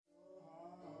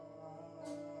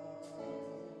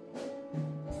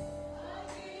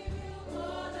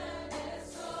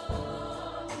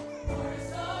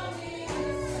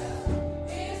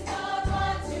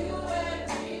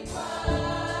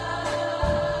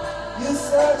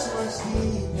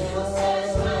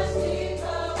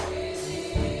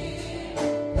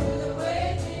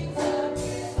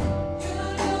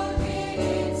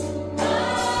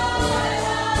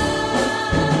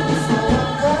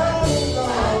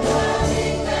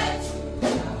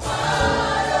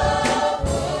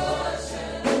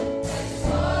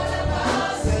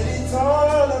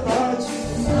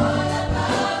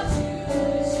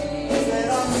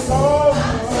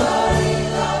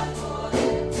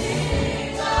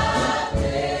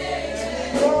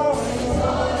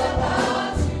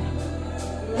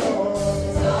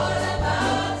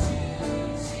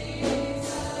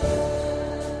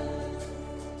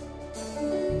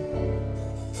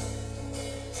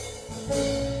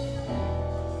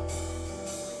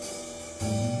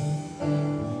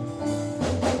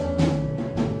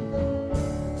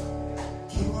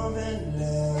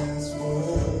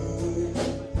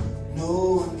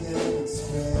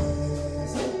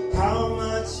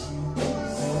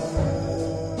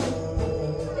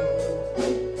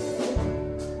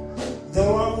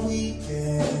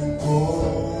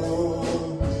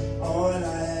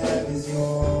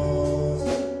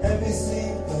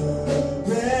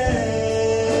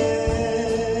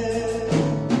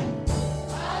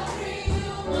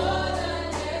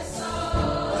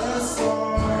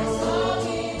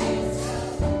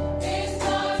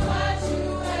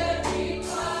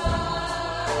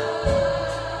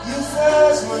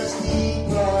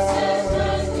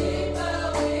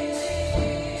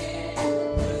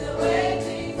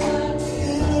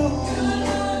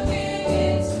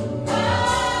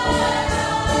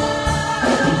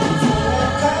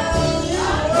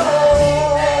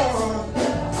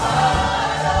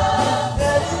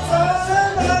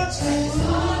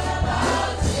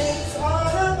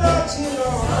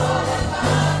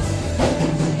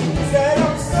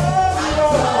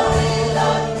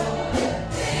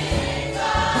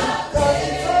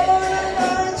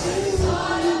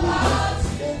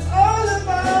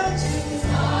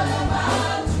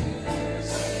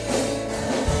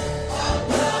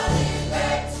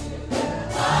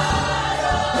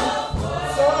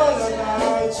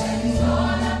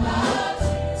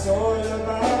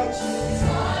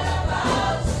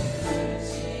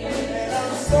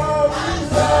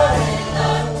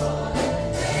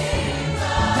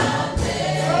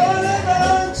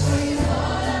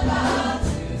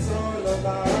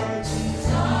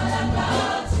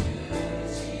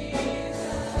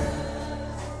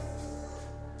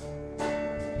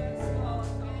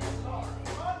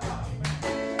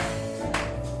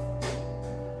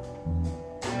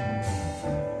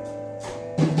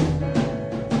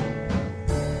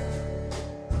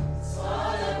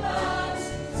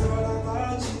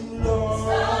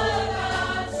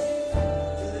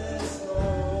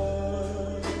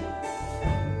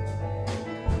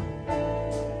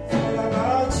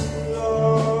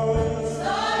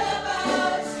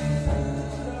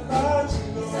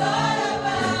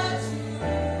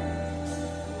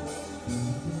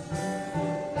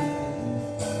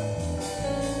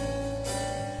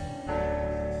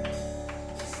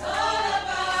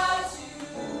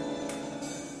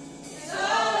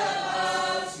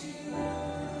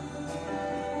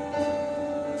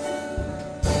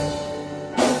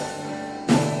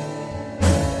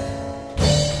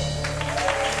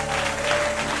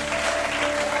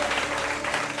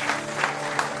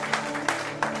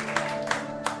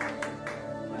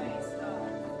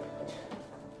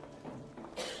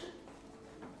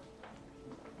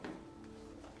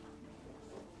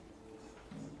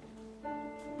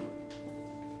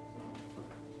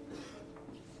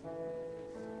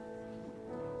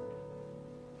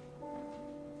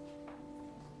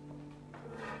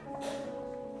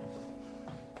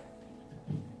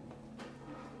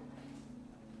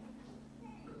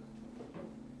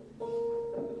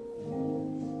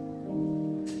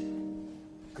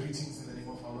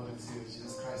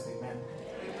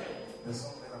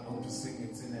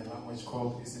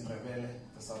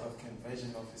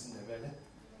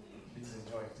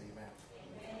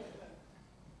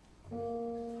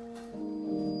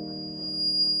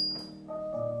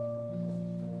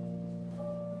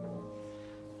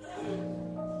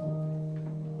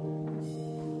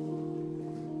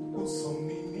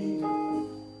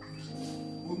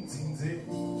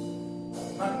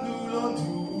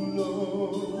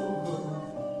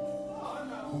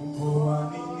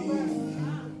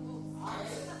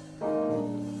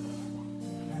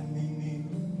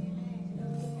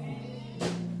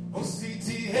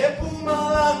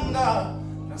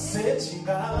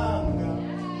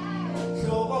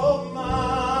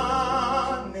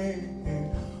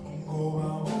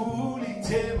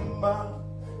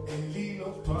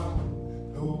Elilotwa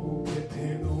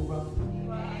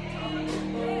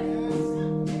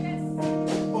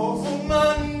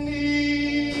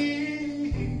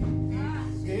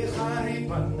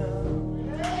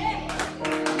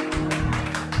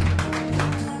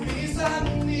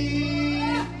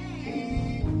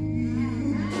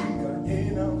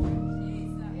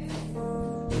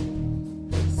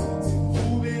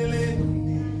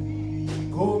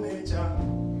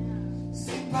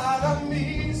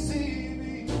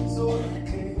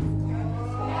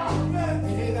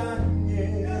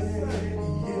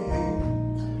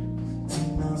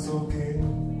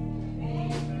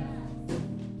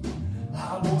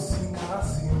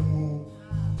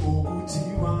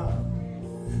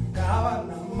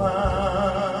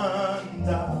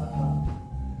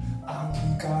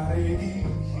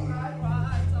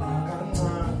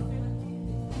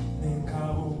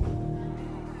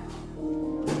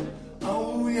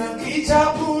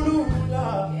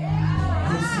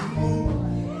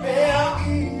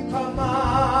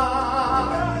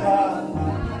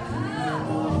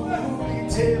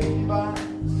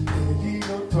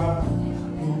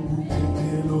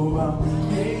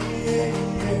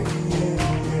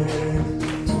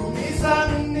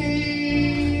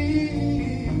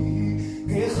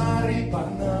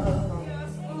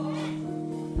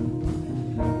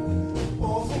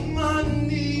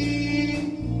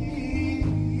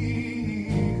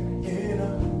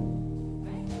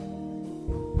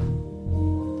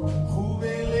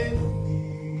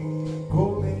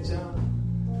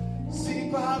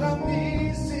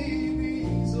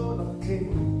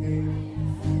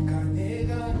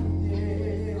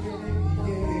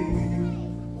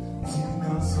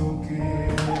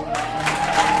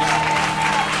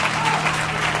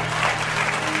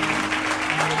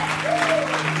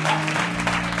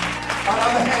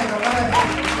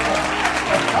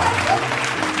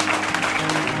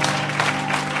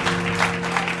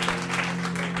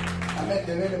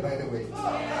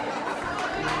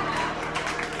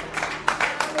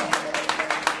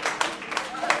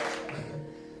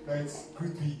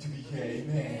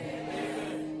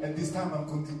time, I'm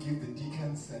going to give the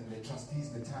deacons and the trustees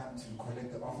the time to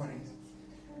collect the offerings.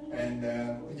 And,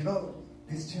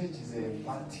 this church is a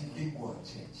multilingual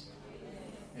church.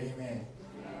 Amen.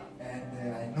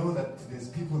 And I know that there's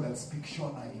people that speak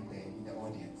Shona in the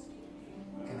audience.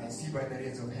 Can I see by the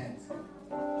raise of hands?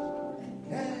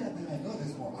 Yeah, I know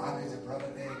there's more. There's a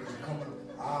brother there, there's a couple.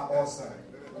 Awesome.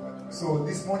 So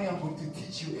this morning I'm going to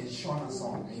teach you a Shona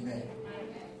song. Amen.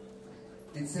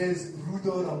 It says,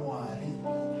 Rudo Ramwari,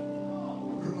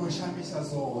 Runo Shamisha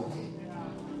Zote.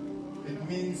 It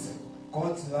means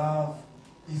God's love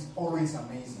is always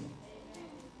amazing.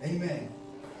 Amen.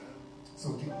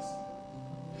 So give us.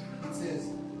 It says,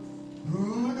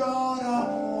 Rudo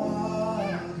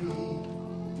Ramwari,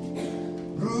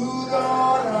 Rudo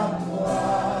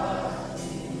Ramwari,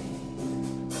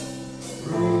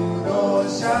 Rudo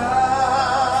Shamisa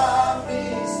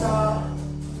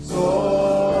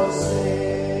Zose,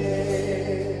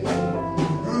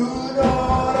 Rudo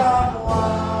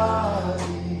Ramwari,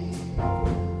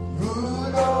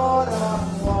 Rudo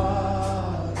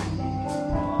Ramwari,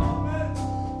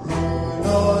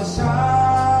 Rudo Shamisa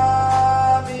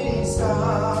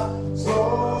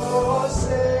Zose.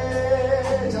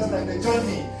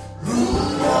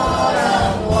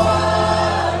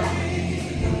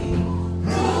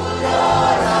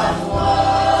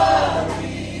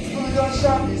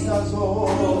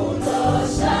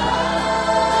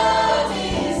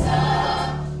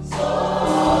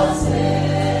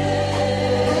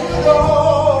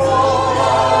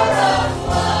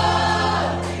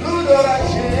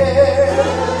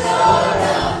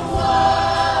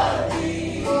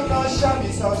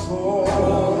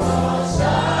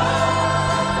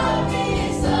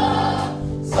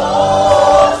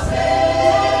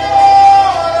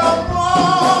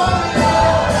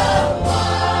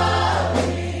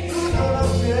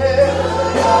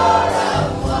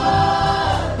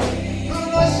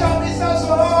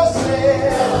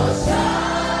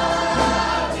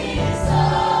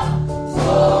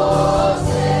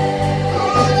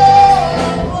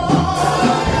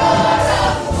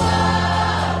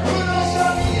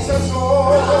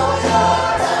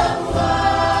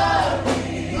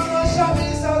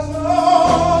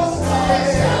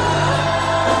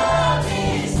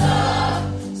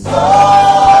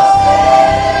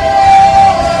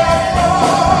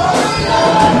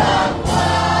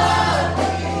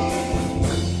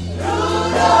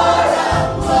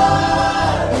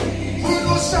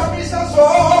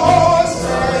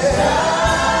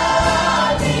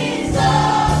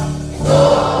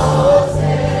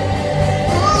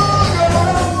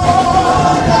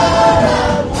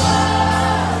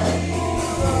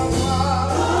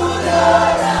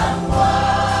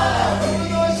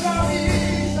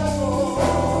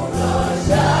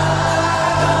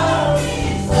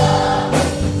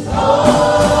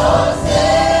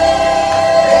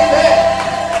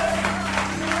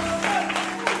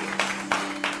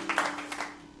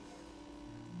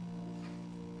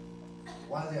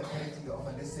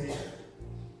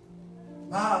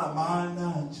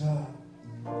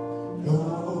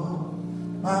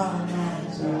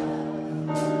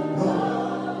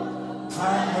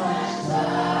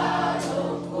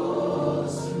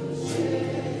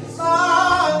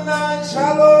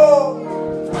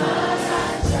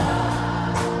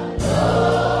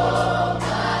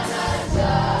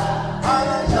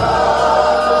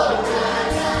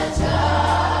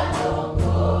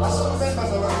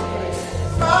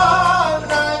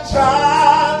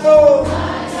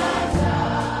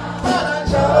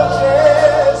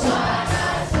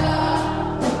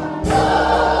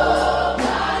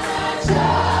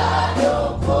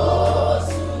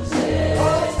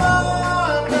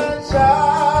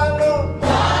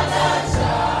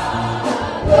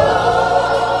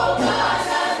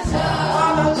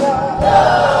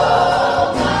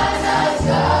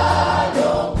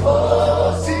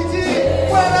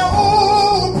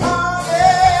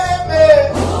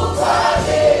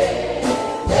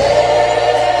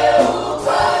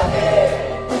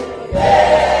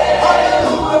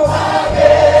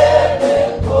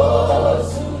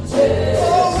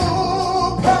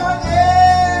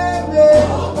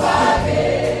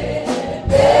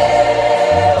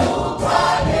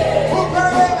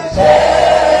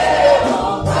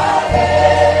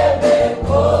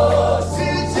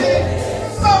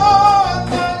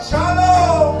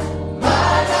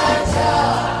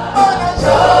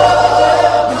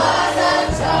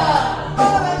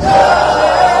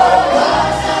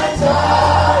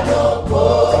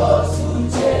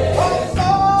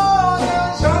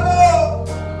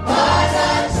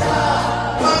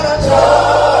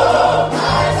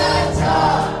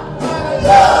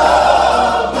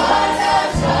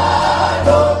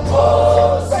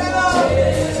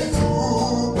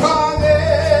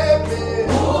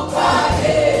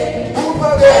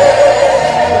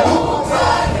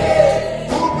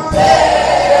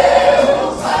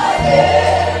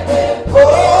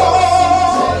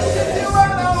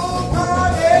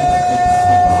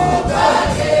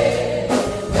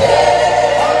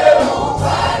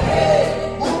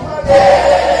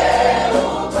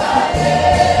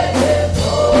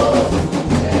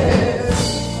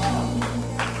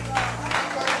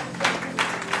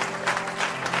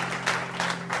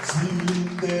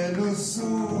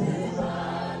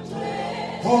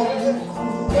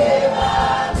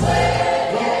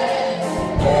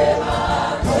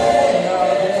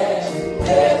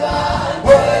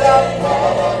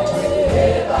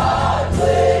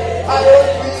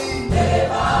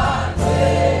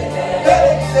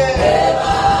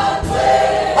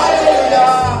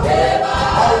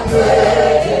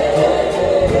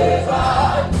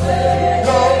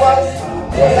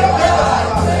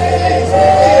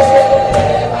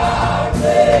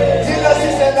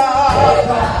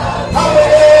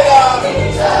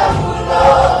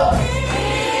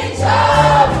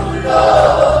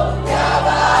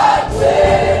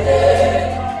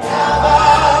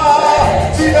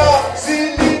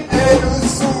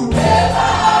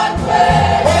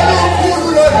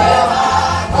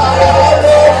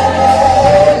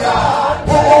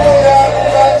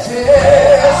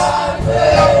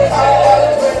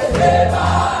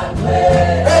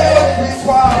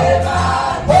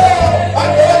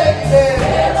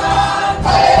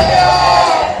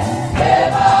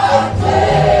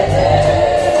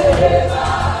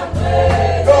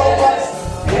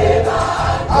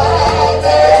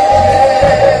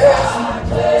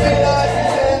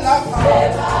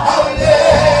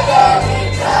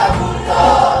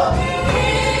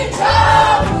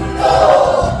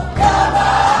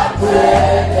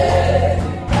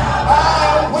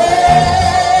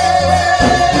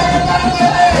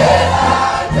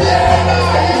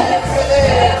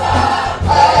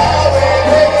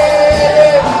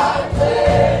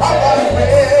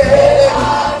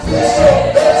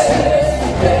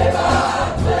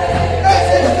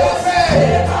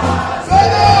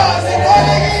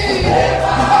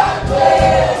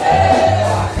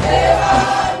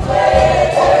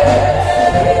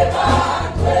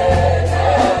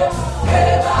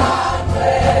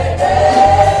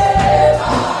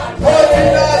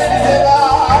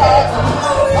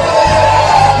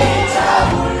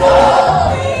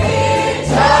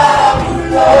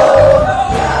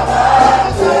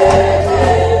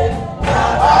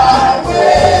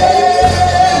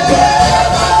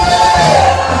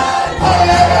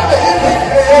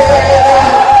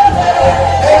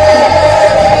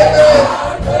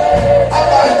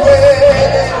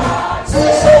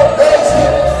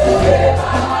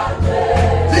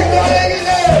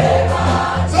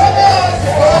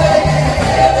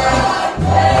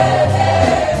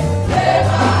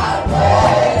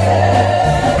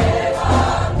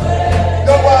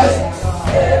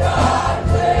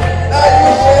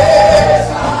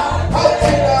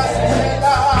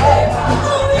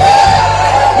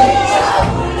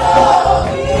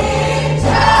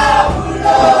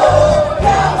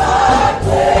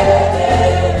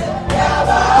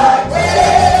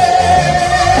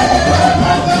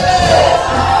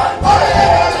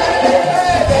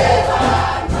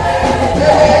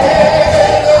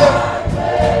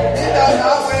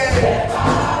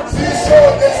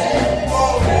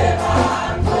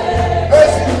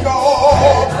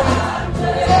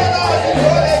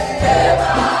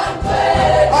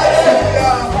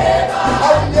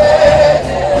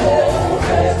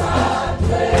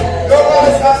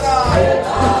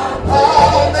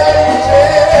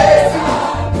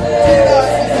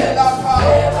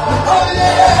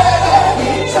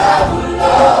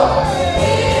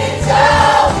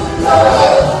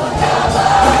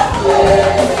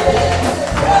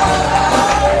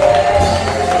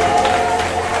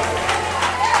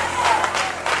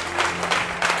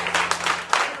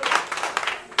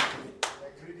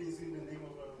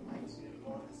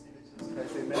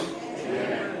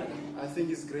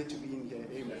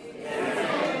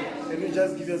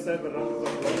 give yourself a round of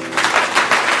applause.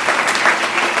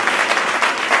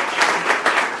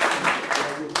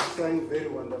 You sang very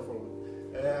wonderful.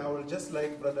 I would just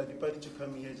like Brother Dipati to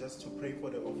come here just to pray for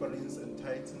the offerings and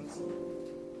tithes.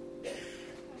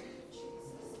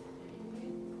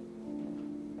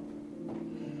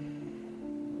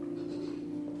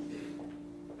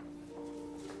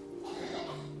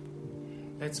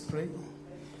 Let's pray.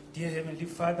 Dear Heavenly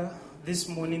Father, this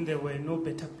morning there were no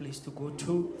better place to go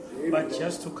to but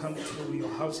just to come to your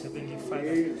house, Heavenly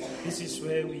Father. This is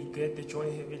where we get the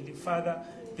joy, Heavenly Father.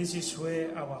 This is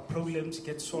where our problems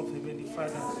get solved, Heavenly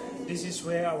Father. This is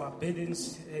where our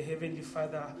burdens, Heavenly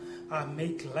Father, are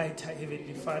made lighter,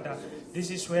 Heavenly Father.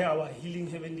 This is where our healing,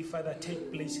 Heavenly Father,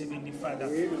 take place, Heavenly Father.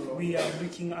 We are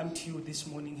looking unto you this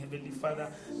morning, Heavenly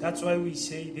Father. That's why we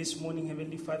say this morning,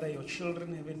 Heavenly Father, your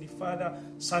children, Heavenly Father,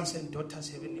 sons and daughters,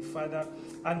 Heavenly Father,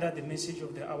 under the message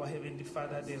of the hour, Heavenly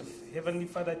Father, the Heavenly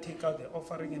Father, take out the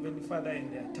offering, Heavenly Father, and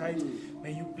their tithe.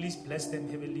 May you please bless them,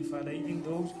 Heavenly Father, even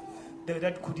those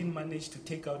that couldn't manage to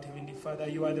take out, Heavenly Father.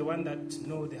 You are the one that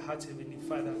know the hearts, Heavenly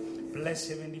Father. Bless,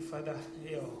 Heavenly Father,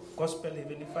 your gospel,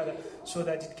 Heavenly Father, so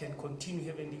that it can continue,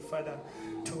 Heavenly Father,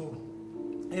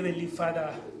 to, Heavenly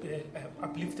Father,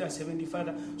 uplift us, Heavenly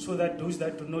Father, so that those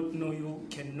that do not know you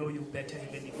can know you better,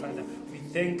 Heavenly Father. We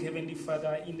thank, Heavenly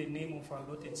Father, in the name of our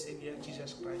Lord and Savior,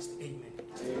 Jesus Christ.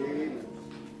 Amen.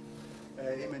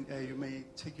 Amen. You may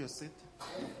take your seat.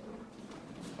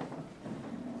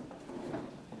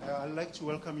 I'd like to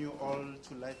welcome you all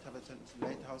to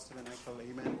Lighthouse Tabernacle.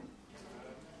 Amen.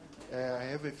 I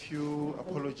have a few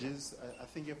apologies. I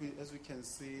think as we can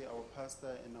see, our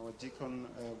pastor and our deacon,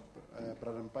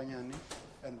 Brother Mpanyani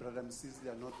and Brother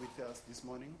Msizli are not with us this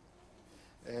morning.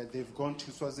 They've gone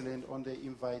to Swaziland on the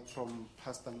invite from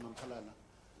Pastor Mampalana.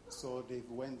 So they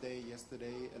went there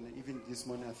yesterday, and even this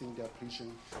morning I think they're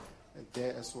preaching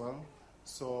there as well.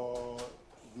 So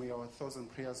may our thoughts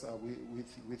and prayers are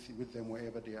with them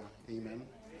wherever they are. Amen.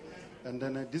 And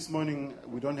then this morning,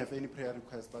 we don't have any prayer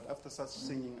requests, but after such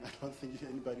singing, I don't think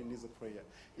anybody needs a prayer.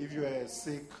 If you are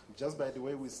sick, just by the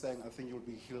way we sang, I think you'll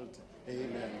be healed.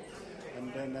 Amen.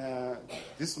 And then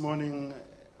this morning,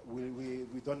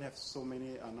 we don't have so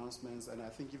many announcements, and I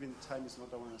think even time is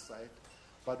not on our side.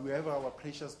 But we have our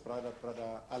precious brother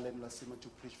Alan Lasima, to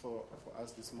preach for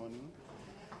us this morning.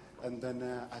 And then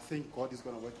I think God is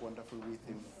going to work wonderfully with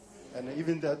him. And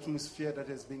even the atmosphere that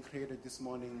has been created this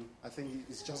morning, I think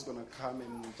it's just going to come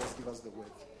and just give us the word.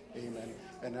 Amen.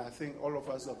 And I think all of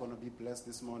us are going to be blessed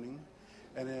this morning.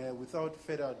 And without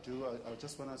further ado, I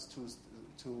just want us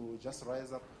to just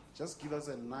rise up. Just give us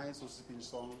a nice worshiping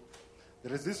song.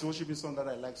 There is this worshiping song that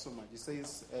I like so much. It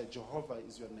says, Jehovah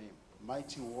is your name,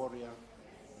 mighty warrior,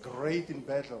 great in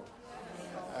battle.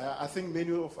 I think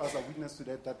many of us are witness to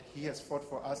that he has fought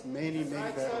for us many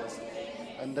battles.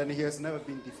 And then he has never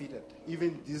been defeated.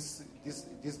 Even this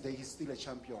day, he's still a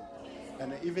champion.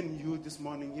 And even you this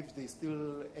morning, if there's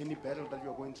still any battle that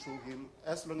you're going through him,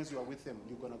 as long as you are with him,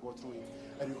 you're going to go through it.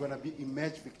 And you're going to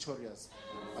emerge victorious.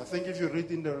 I think if you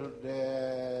read in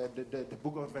the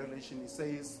book of Revelation, it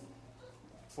says,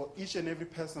 for each and every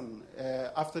person,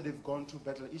 after they've gone through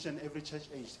battle, each and every church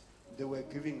age, they were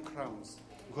giving crowns.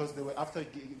 Because they were after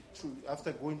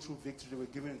going through victory, they were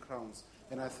given crowns.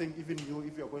 And I think even you,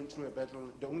 if you're going through a battle,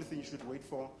 the only thing you should wait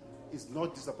for is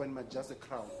not disappointment, just a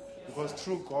crown. Because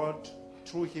through God,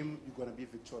 through him, you're going to be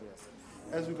victorious.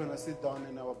 As we're going to sit down,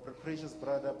 and our precious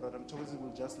brother Mtokozi,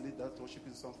 will just lead that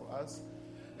worshiping song for us,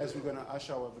 as we're going to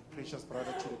usher our precious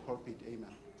brother to the pulpit.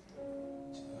 Amen.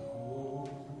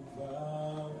 Jehovah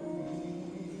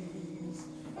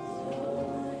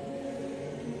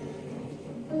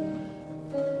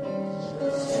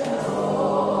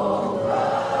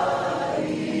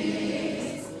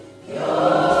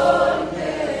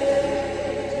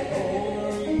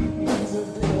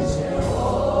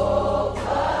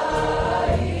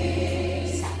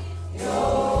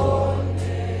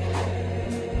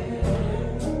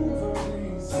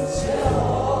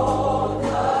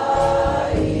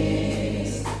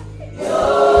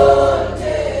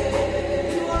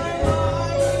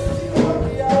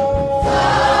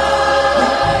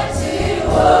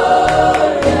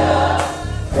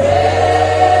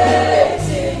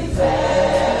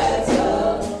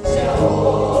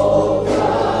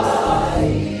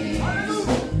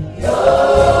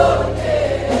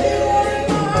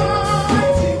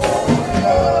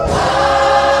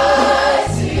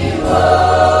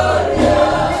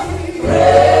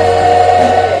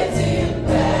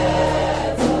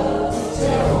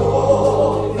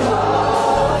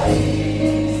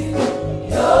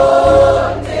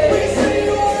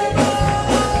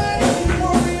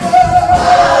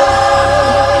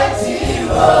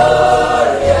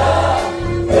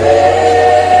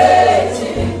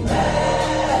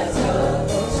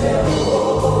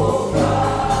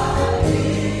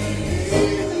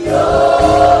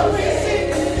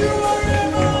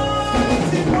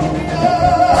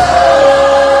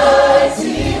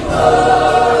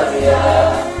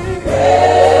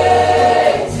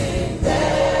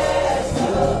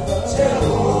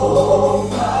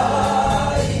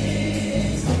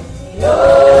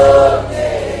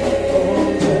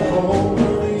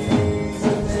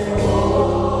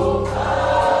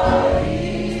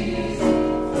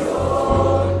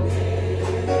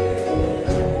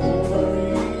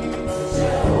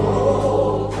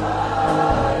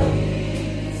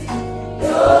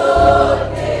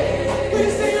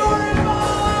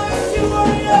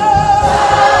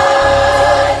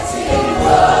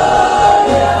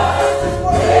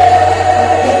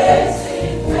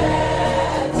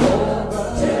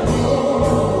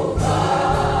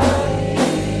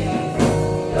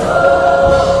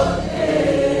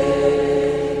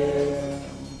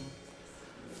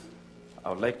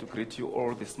to greet you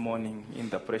all this morning in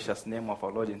the precious name of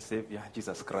our Lord and Savior,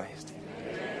 Jesus Christ.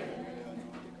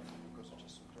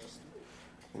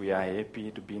 We are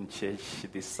happy to be in church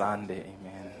this Sunday,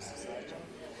 amen.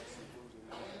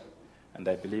 And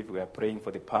I believe we are praying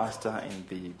for the pastor and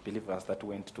the believers that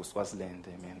went to Swaziland,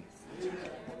 amen.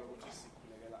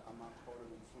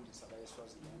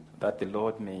 That the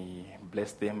Lord may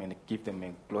bless them and give them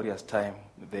a glorious time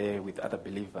there with other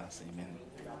believers, amen.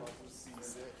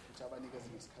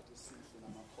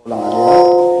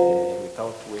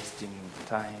 Without wasting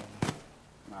time,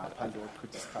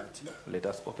 let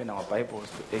us open our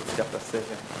Bibles to Acts chapter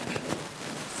 7.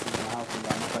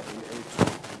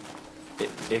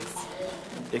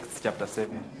 Acts chapter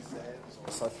 7.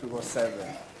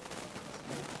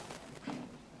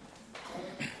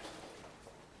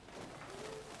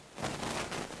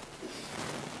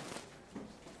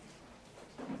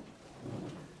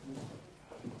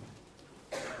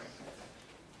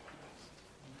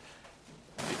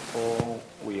 Before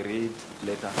we read,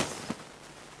 let us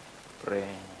pray.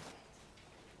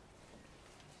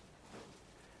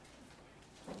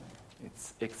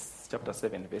 It's Acts chapter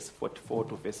 7, verse 44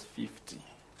 to verse 50.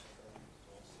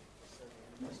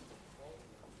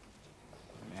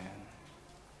 Amen.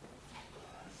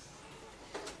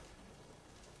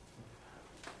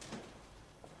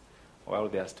 While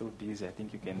they are still busy, I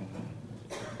think you can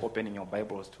open in your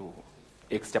Bibles to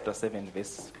Acts chapter 7,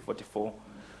 verse 44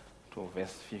 to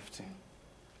verse 50.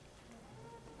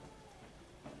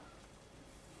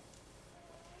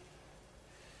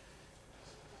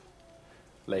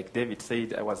 Like David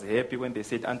said, I was happy when they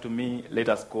said unto me, let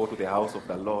us go to the house of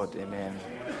the Lord. Amen.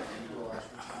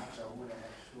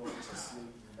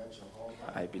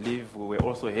 I believe we were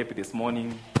also happy this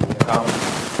morning to come to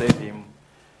serve him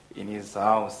in his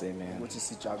house. Amen.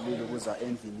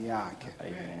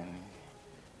 Amen.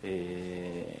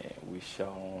 We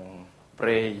shall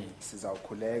pray.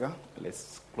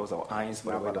 Let's close our eyes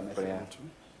for a word of prayer.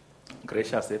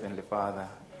 Gracious Heavenly Father,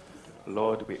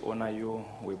 Lord, we honor you,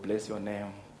 we bless your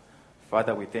name.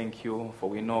 Father, we thank you, for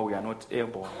we know we are not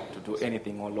able to do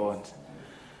anything, O Lord.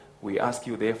 We ask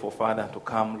you therefore, Father, to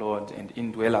come, Lord, and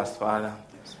indwell us, Father,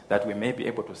 that we may be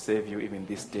able to serve you even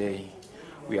this day.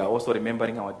 We are also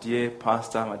remembering our dear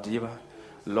Pastor Madiba,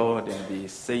 Lord, and the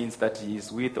saints that he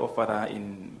is with, oh Father,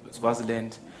 in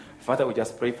Swaziland. Father, we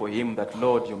just pray for him that,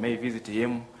 Lord, you may visit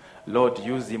him. Lord,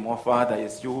 use him, oh Father,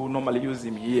 as you normally use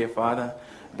him here, Father,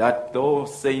 that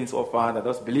those saints, oh Father,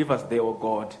 those believers there, oh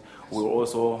God, will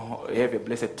also have a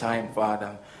blessed time,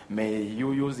 Father. May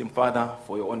you use him, Father,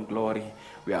 for your own glory.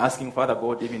 We are asking, Father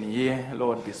God, even here,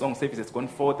 Lord, the song service has gone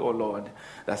forth, oh Lord.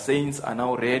 The saints are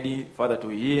now ready, Father, to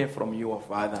hear from you, oh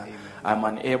Father. Amen. I'm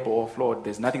unable, oh Lord.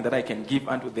 There's nothing that I can give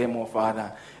unto them, oh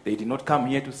Father. They did not come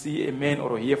here to see a man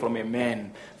or hear from a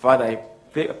man. Father, I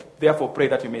therefore pray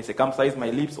that you may circumcise my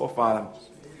lips, oh Father.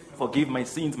 Forgive my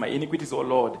sins, my iniquities, O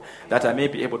Lord, that I may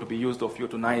be able to be used of you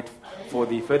tonight for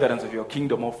the furtherance of your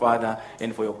kingdom, O Father,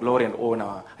 and for your glory and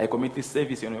honor. I commit this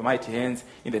service in your mighty hands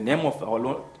in the name of our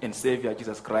Lord and Savior,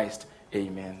 Jesus Christ.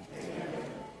 Amen.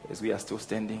 As we are still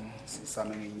standing,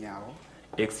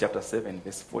 Acts chapter 7,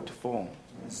 verse 44.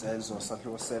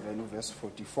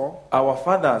 Our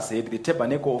fathers had the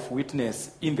tabernacle of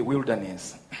witness in the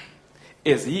wilderness,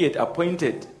 as he had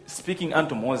appointed, speaking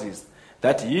unto Moses,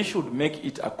 that he should make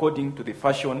it according to the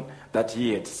fashion that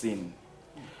he had seen.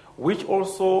 Which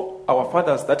also our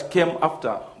fathers that came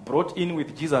after brought in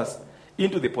with Jesus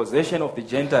into the possession of the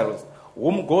Gentiles,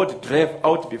 whom God drave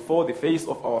out before the face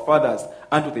of our fathers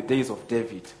unto the days of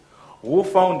David, who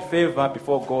found favor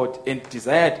before God and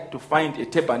desired to find a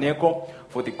tabernacle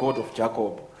for the God of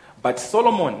Jacob. But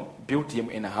Solomon built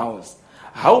him in a house.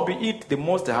 Howbeit the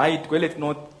Most High dwelleth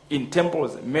not in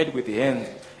temples made with hands,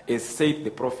 as saith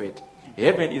the prophet,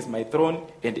 Heaven is my throne,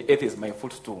 and the earth is my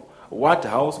footstool. What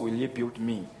house will ye build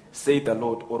me, saith the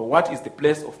Lord, or what is the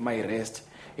place of my rest?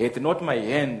 Hath not my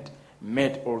hand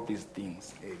made all these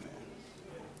things? Amen.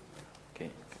 Okay,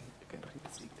 you can read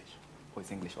this English. Oh,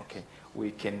 it's English, okay.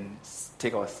 We can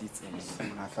take our seats.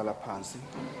 Okay.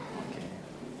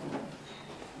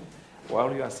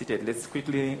 While you are seated, let's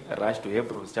quickly rush to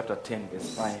Hebrews chapter 10,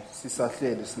 verse 5.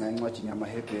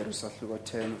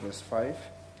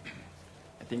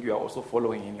 I think you are also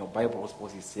following in your Bibles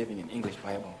because he's saving an English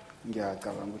Bible.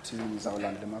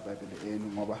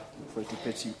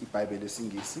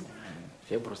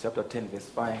 Hebrews chapter 10 verse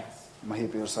 5.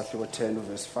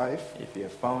 If you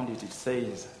have found it, it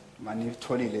says,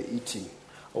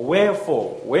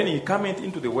 Wherefore, when he cometh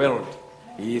into the world,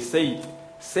 he said,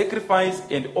 Sacrifice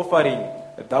and offering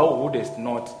thou wouldest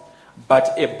not,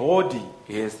 but a body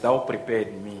hast thou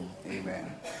prepared me.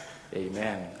 Amen.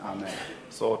 Amen. Amen.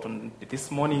 So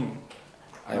this morning,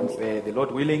 the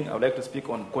Lord willing, I would like to speak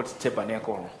on God's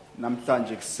tabernacle.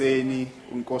 Namhlanje kuseni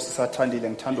uNkosi sathandile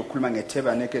ngithanda ukukhuluma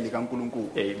ngeTabernacle likaNkulunkulu.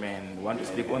 Amen. We want to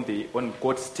speak on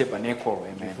God's tabernacle.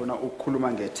 Amen. Ngifuna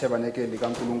ukukhuluma ngeTabernacle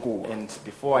likaNkulunkulu. And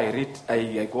before I read,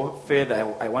 I go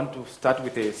further, I want to start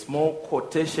with a small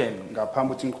quotation.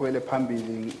 Ngaphambi ukuthi ngikhwele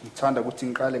phambili ngithanda ukuthi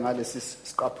ngiqale ngalesi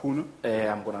siqaphulo.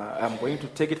 I'm going to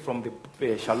take it from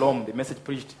the Shalom, the message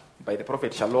preached by the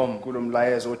prophet Shalom.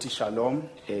 Kulomlayezo othi Shalom.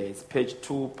 It's page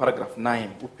 2, paragraph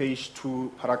 9. Page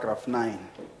 2, paragraph 9.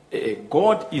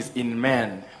 God is in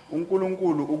man,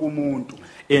 uNkulunkulu ukumuntu,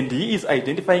 and he is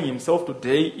identifying himself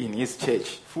today in his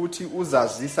church. futhi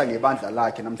uzazisa ngebandla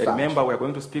lakhe namhlanje. Remember, we are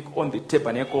going to speak on the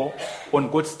tabernacle, on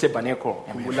God's tabernacle.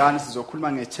 Amen. Khumbulani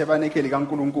sizokhuluma ngeTabernacle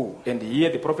likaNkulunkulu. And here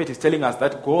the prophet is telling us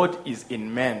that God is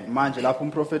in man, Manje lapho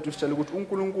umprofeti usitshela ukuthi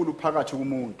uNkulunkulu phakathi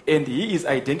kumuntu, and he is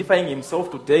identifying himself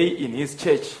today in his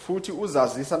church, futhi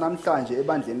uzazisa namhlanje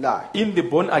ebandleni lakhe. in the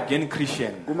born again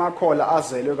Christian. Kumakhola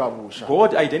azelwe kabusha.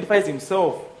 God identifies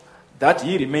himself that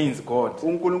he remains God.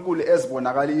 uNkulunkulu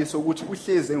ezibonakalisa ukuthi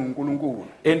uhleze nguNkulunkulu.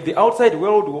 And the outside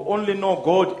world will only know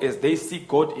God as they see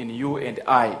God in you and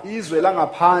I. Izwe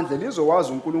langaphandle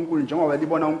lizowazi uNkulunkulu njengoba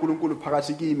libona uNkulunkulu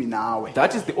phakathi kimi nawe.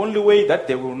 That is the only way that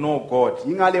they will know God,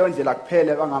 Ingaleyo ndlela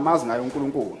kuphela bangamazi ngayo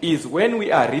uNkulunkulu. is when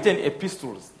we are written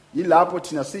epistles, Yilapho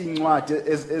thina siyincwadi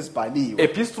ezibhaliwe.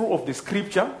 epistle of the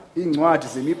scripture, Incwadi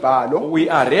zemibhalo we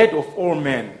are read of all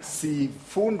men.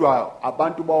 sifundwa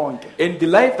abantu bonke. And the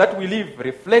life that we live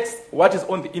reflects what is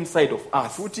on the inside of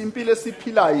us. Futhi impilo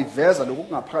esiphilayo iveza lokhu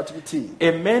kungaphakathi kuthina.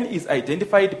 A man is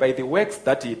identified by the works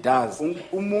that he does.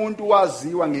 Umuntu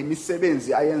waziwa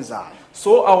ngemisebenzi ayenzayo.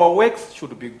 So our works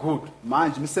should be good.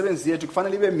 Manje imisebenzi yethu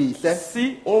kufanele ibe mihle.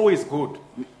 See, always good.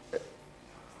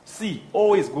 See,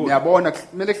 always good. Ngiyabona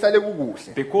kumele kuhlale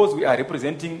kukuhle. Because we are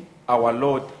representing our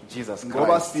Lord Jesus Ngoba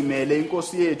Christ. simele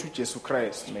inkosi yethu Jesu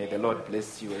Christ. May the Lord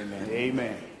bless you. Amen.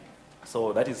 Amen.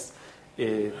 So that is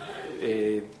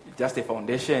just a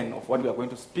foundation of what we are going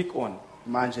to speak on.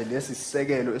 Manje lesi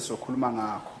sisekelo esokhuluma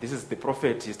ngakho. This is the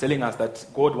prophet. He's telling us that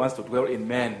God wants to dwell in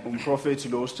man. Umprofeti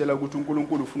lo usitshela ukuthi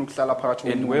uNkulunkulu ufuna ukuhlala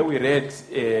phakathi And where komuntu. we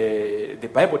read, the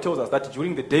Bible tells us that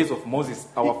during the days of Moses,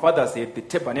 our fathers had the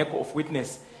tabernacle of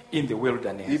witness in the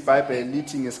wilderness. iBhayibheli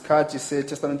lithi ngesikhathi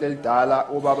seTestament elidala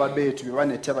obaba bethu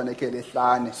bebanetabernacle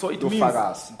ehlane So it means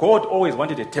yofakazi. God always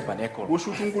wanted a tabernacle.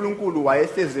 Kusho ukuthi uNkulunkulu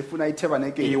wayehleze efuna He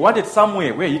itabernacle. wanted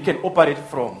somewhere where he can operate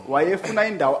from. Wayefuna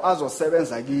indawo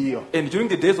azosebenza kiyo. And during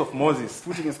the days of Moses,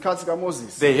 Futhi ngesikhathi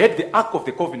kaMoses they had the Ark of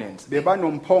the Covenant,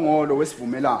 bebanomphongolo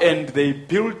wesivumelano. and they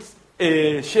built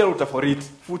a shelter for it.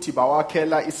 Futhi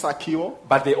bawakhela isakhiwo.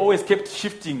 But they always kept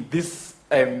shifting this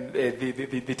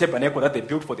the tabernacle that they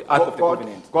built for the Ark of the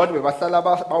Covenant. Kodwa bebahlala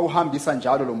bawuhambisa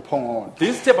njalo lo mphongolo.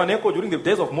 This tabernacle during the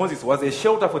days of Moses was a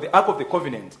shelter for the Ark of the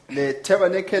Covenant. Le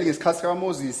tabernacle ngesikhathi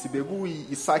kaMoses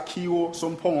bekuyisakhiwo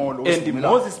somphongolo And wesivumelano.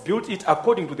 Moses built it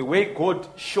according to the way God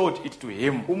showed it to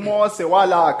him. uMose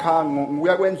walakha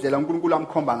ngokuya kwendlela uNkulunkulu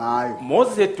amkhomba ngayo.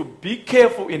 Moses had to be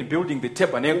careful in building the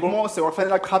tabernacle uMose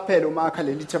wafanele aqhaphele uma akha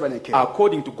leli tabernacle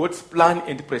according to God's plan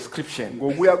and prescription.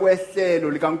 ngokuya kwehlelo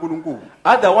likaNkulunkulu.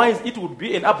 Otherwise, it would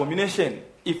be an abomination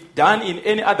if done in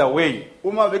any other way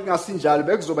Uma bekungasinjalo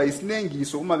bekuzoba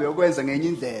isinengiso uma bekwenza ngenye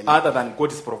indlela other than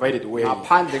God's provided way.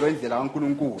 ngaphandle kwendlela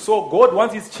kaNkulunkulu. So God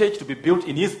wants his church to be built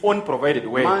in his own provided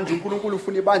way. Manje uNkulunkulu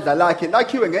ufuna ibandla lakhe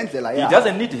lakhiwe ngendlela He yakhe.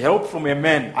 doesn't need help from a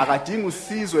man. Akadingi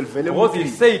usizo elivele Because he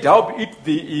kuthina. said,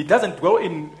 he doesn't dwell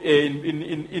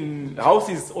in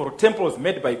houses or temples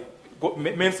made by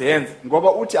men's hands.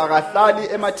 Ngoba uthi akahlali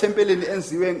emathempelini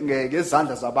enziwe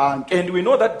ngezandla zabantu. And we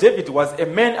know that David was a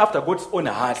man after God's own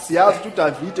heart. Siyazi ukuthi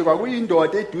uDavide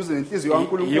kwakuyindoda eduze nenhliziyo He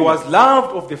kaNkulunkulu. was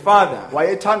loved of the Father.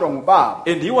 Wayethandwa ngubaba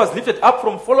And he was lifted up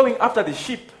from following after the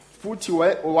sheep futhi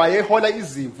wayehola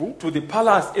izimvu to the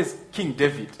palace as King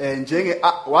David.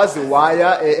 waze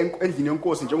waya endlini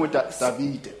yenkosi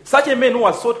njengoDavide. Such a man who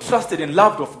was so trusted and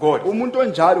loved of God. Umuntu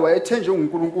onjalo wayethenjwe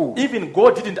nguNkulunkulu. Even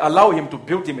God didn't allow him to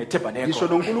build him a Ngisho tabernacle.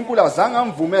 noNkulunkulu azange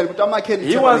amvumele ukuthi amakhele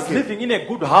He was itabernacle. living in a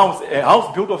good house, a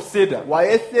house built of cedar.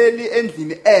 Wayehleli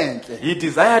endlini enhle. He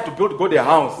desired to build God a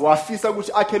house, Wafisa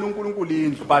ukuthi akhele uNkulunkulu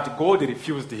indlu. but God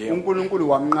refused him. uNkulunkulu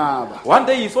wamnqaba. One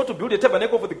day he sought to build a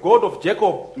tabernacle for the God of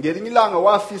Jacob, Ngelinye ilanga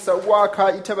wafisa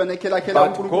ukwakha itabernacle akhela but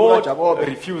uNkulunkulu God kaJakobe.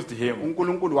 refused him.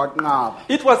 uNkulunkulu waqnqaba.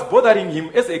 It was bothering him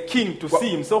as a king to see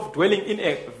himself dwelling in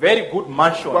a very good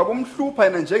mansion, Kwakumhlupha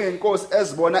yena njengenkosi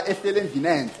ezibona ehlele endlini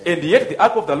enhle. and yet the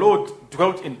ark of the Lord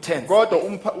dwelt in tents. kodwa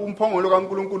umphongolo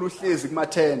kaNkulunkulu uhlezi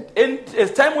kumathente. And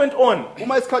as time went on,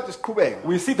 Uma isikhathi siqhubeka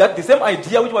we see that the same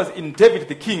idea which was in David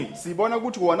the king sibona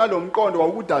ukuthi wona lo mqondo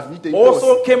wawuDavide inkosi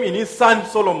also came in his son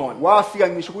Solomon. wafika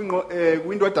ngisho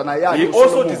kwindodana yakhe He also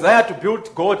uSolomon. desired to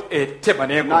build God a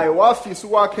tabernacle. Naye wafisa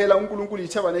ukwakhela uNkulunkulu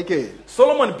iTabernacle.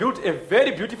 Solomon built a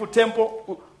very beautiful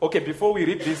temple. Okay, before we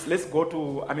read this, let's go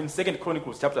to, 2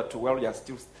 Chronicles chapter 2. While we are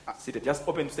still seated, just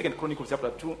open 2 Chronicles chapter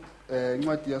 2,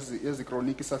 Incwadi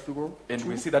yezikroniki isahluko and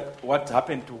we see that what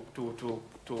happened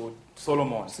to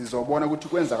Solomon. sizobona ukuthi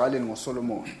kwenzakaleni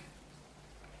ngoSolomon.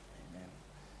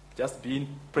 Just be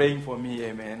praying for me,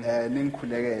 amen. It's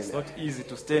Ningikhulekele. not easy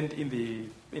to stand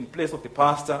in place of the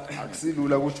pastor.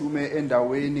 Akusilula ukuthi ume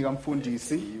endaweni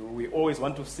kamfundisi. We always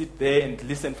want to sit there and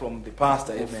listen from the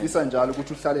pastor, amen. Ufisa njalo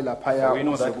ukuthi uhlale lapha We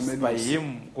know uze that by kumelusi.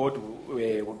 him, God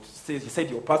would say, he said,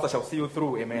 your pastor shall see you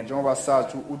through, amen. Njengoba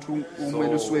sathi uthi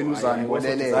umelusi wenu So I also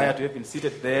desire uzangibolelela. to have been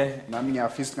seated there Nami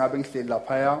ngiyafisa ngabe ngihleli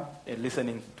lapha and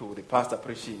listening to the pastor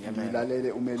preaching, amen.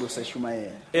 ngilalele umelusi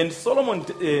eshumayela. And Solomon,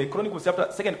 2 Chronicles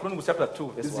chapter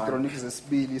 2, verse 1. Izikroniki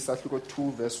zesibili isahluko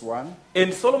 2 verse 1.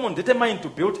 And Solomon determined to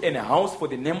build a house for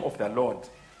the name of the Lord,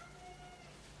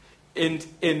 and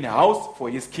a house for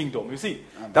his kingdom. You see,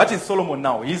 that is Solomon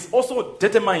now. He's also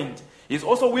determined. He's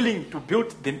also willing to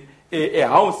build a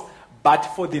house, but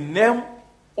for the name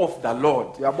of the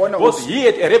Lord. Uyabona Because he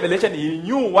had a revelation. He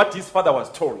knew what his father was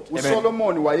told. Amen.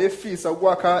 uSolomon wayefisa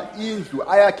ukwakha indlu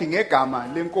ayakhe ngegama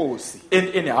lenkosi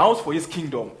And a house for his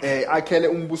kingdom. akhele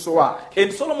umbuso wakhe.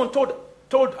 And Solomon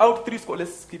told out three scholars.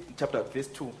 Let's skip chapter verse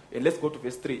 2 and let's go to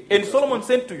verse 3. And Solomon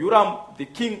sent to Huram, the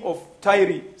king of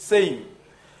Tyre, saying,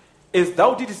 as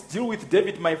thou didst deal with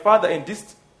David my father, and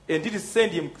didst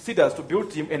send him cedars to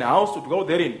build him a house to dwell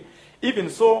therein, even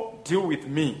so deal with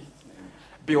me.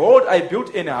 Behold, I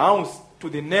built a house to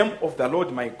the name of the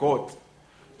Lord my God,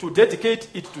 to dedicate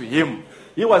it to him.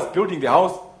 He was building the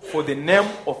house for the name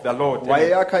of the Lord. Amen.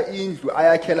 Wayeyakha indlu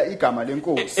ayakhela igama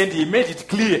lenkosi. And he made it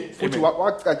clear, Futhi amen,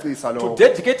 wacacisa to lokho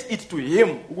dedicate it to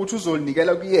him ukuthi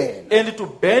uzonikela kuyena and to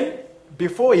burn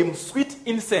before him sweet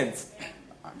incense,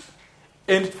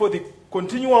 and for the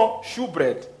continual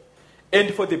shewbread,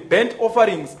 and for the burnt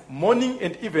offerings morning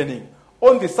and evening,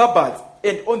 on the Sabbaths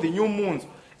and on the new moons,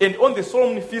 and on the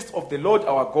solemn feast of the Lord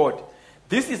our God.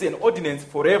 This is an ordinance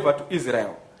forever to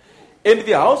Israel. And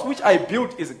the house which I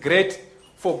built is great,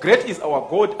 for great is our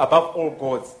God above all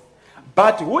gods.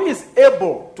 But who is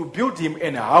able to build him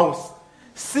a house,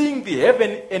 seeing the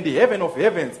heaven and the heaven of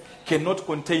heavens cannot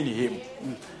contain him?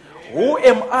 Who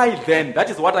am I then? That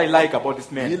is what I like about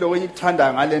this man. yilo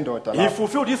engikuthandayo ngale ndoda He lapha.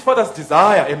 fulfilled his father's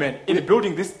desire, amen, in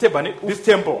building this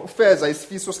temple. Ufeza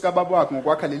isifiso sikababa wakhe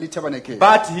ngokwakha leli tabernacle.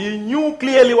 But he knew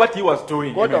clearly what he was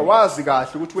doing. Kodwa Amen. wazi kahle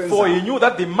ukuthi For he wenzani. knew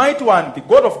that the mighty one, the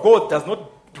God of God, does not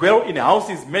dwell in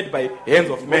houses made by hands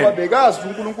of Ngoba men. bekazi ukuthi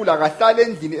uNkulunkulu akahlali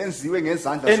endlini enziwe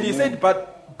ngezandla And he said,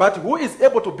 but who is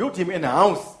able to build him in a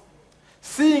house,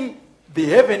 seeing the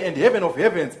heaven and heaven of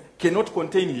heavens cannot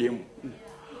contain him?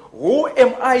 Who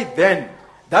am I then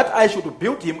that I should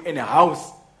build him in a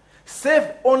house, save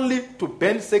only to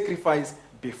burn sacrifice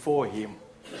before him?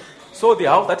 So the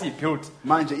house that he built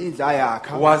manje indlu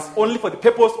ayakha was only for the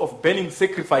purpose of burning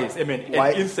sacrifice, amen, Why-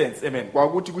 and incense, amen.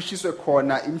 kwakuthi kushiswe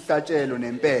khona imhlatshelo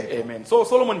nempepha. Amen. So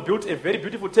Solomon built a very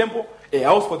beautiful temple, a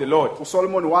house for the Lord.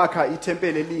 uSolomon wakha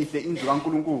ithempeli elihle indlu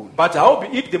kaNkulunkulu. But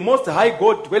howbeit the Most High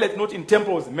God dwelleth not in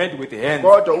temples made with hands.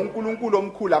 Kodwa uNkulunkulu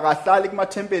omkhulu akahlali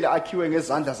kumathempeli akhiwe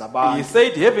ngezandla He zabantu.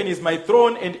 said, heaven is my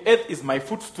throne and earth is my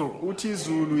footstool. Uthi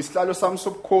izulu isihlalo sami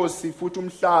sobukhosi futhi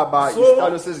umhlaba So-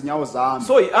 isihlalo sezinyawo zami.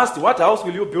 So he asked, what house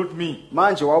will you build me?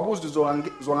 Manje wabuza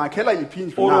uzongakhela yiphi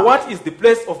indlu Or na? what is the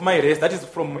place of my rest? That is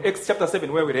from Acts chapter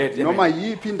 7 where we read. Amen. Noma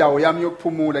yiphi indawo yami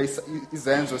yokuphumula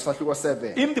izenzo sahluko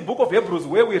 7. In the book of Hebrews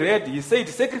where we read, he said,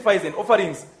 sacrifice and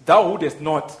offerings thou wouldest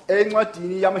not,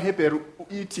 Encwadini yamaHebheru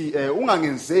ithi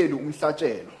ungangenzeli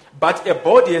umhlatshelo but a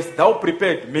body hast thou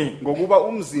prepared me. ngokuba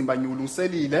umzimba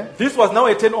ngiwulungiselile. This was now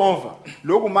a turnover.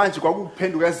 Lokhu manje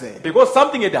kwakuphendukezela. Because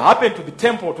something had happened to the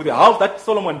temple, to the house that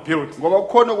Solomon built. Ngoba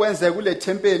kukhona okwenzeka kule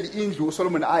thempeli indlu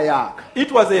uSolomon ayakha.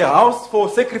 It was a house for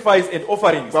sacrifice and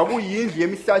offerings. Kwakuyindlu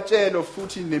yemihlatshelo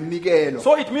futhi neminikelo.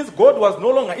 So it means God was no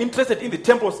longer interested in the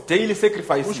temple's daily Kusho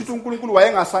sacrifices ukuthi uNkulunkulu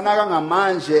wayengasanaka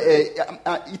ngamanje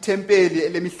ithempeli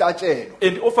lemihlatshelo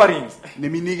and offerings.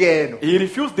 neminikelo. He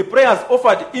refused the prayers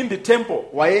offered in the temple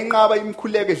Wayenqaba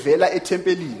imikhuleko evela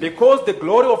ethempelini because the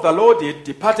glory of the Lord had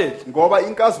departed. ngoba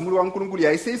inkazimulo kaNkulunkulu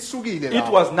yayiseyisukile It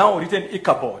lapho. was now written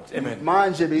Ichabod. Amen.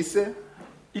 Manje bese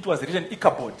It was written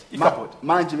Ichabod. Ichabod.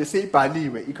 manje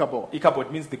beseyibhaliwe ikhabona.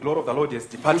 Ichabod means the glory of the Lord has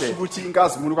Kusho departed. ukuthi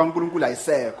inkazimulo kaNkulunkulu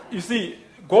ayisekho. You see,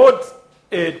 God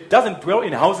doesn't dwell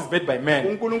in houses made by men.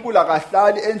 uNkulunkulu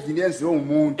akahlali endlini yenziwe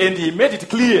umuntu And he made it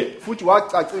clear futhi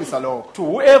wacacisa lokho to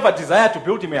whoever desired to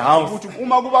build him a house ukuthi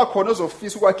uma kuba khona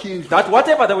ozofisa ukwakha indlu that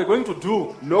whatever they were going to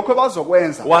do lokho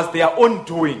bazokwenza was their own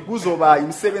doing. kuzoba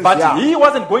imisebenzi But yabo he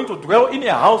wasn't going to dwell in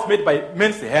a house made by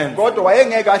men's hands. kodwa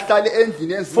wayengeke ahlale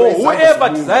endlini For yenziwe izandla whoever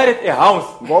zomuntu. desired a house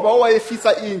ngoba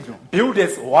owayefisa indlu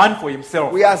builds one for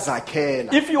himself.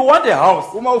 uyazakhela If you want a house,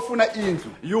 uma ufuna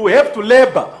indlu you have to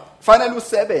labor fanele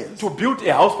usebenze to build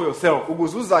a house for yourself.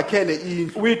 ukuze uzakhele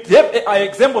indlu We have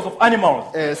examples of animals.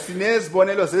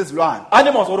 sinezibonelo zezilwane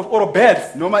Animals or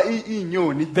birds. noma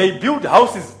inyoni They build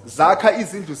houses. zakha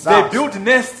izindlu They zazo build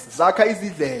nests. zakha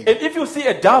izidleke And if you see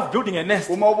a dove building a nest,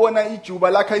 uma ubona ijuba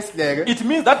lakha isidleke it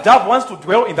means that dove wants to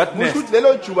dwell in that kusho nest. ukuthi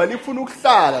lelo juba lifuna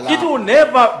ukuhlala It la will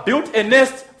never build a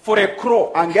nest for a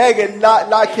crow. angeke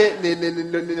lakhe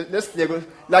lesidleke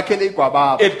lakhe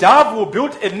leigwababa A dove will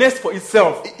build a nest for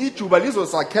itself. ijuba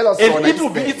lizosakhela And sona it will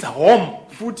be its isidleke home.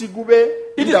 futhi kube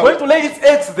It is going to lay its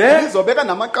eggs there. lizobeka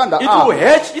namaqanda It will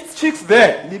hatch its chicks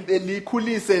there.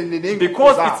 likhulise ney'nkukhu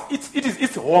Because zalo. it is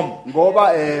its home.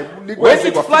 ngoba When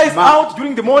it flies out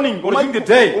during the morning or during the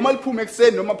day, uma liphume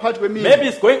ekuseni noma phakathi kwemini maybe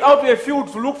it's going out to a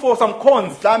field to look for some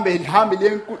corns. mhlambe lihambe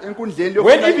liye enkundleni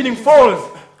When liyofuna evening falls,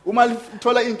 uma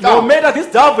lithola no inhlamvu matter this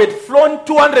dove had flown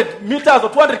 200 meters or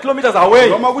 200 kilometers away,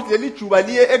 noma ukuthi leli juba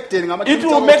liye ekudeni it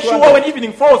will make sure when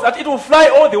evening falls that it will fly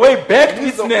all the way back to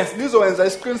its nest. lizowenza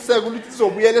isiqiniseko ukuthi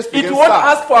lizobuyela It esidlekeni won't sakhe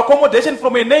ask for accommodation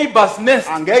from a neighbor's nest.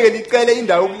 angeke licele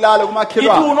indawo yokulala It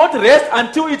kumakhelwane will not rest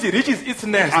until it reaches its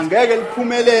nest. angeke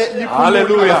liphumele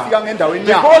Hallelujah. lifika ngendaweni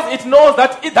yakhe Because it knows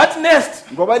that that nest,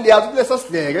 ngoba liyazi ukuthi lesa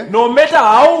sidleke no matter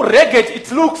how ragged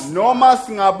it looks, noma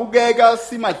singabukeka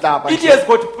simadlaba it has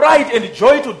got pride and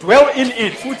joy to dwell in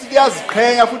it. futhi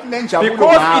liyaziqhenya futhi nenjabulo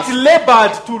Because it ngaso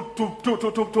labored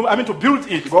to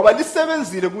build it. ngoba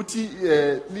lisebenzile ukuthi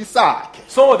lisakhe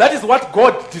So that is what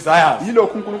God desires.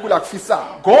 yilokhu uNkulunkulu akufisayo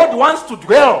God wants to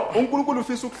dwell uNkulunkulu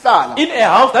ufisa ukuhlala in a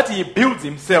house that he builds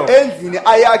himself. endlini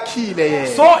ayakhile yena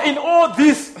So in all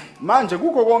this, manje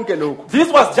kukho konke lokhu this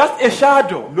was just a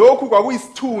shadow lokhu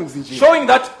kwakuyisithunzi nje showing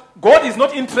that God is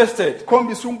not interested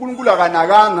khombisa uNkulunkulu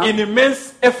akanakanga in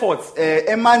immense efforts.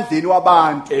 emandleni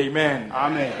wabantu Amen.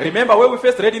 Amen. Remember where we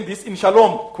first read in this in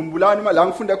Shalom, khumbulani la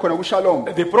ngifunda khona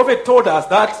kuShalom the prophet told us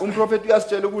that umprofeti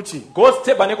uyasitshela ukuthi God's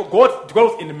tabernacle, God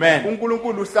dwells in man.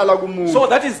 uNkulunkulu uhlala kumuntu So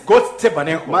that is God's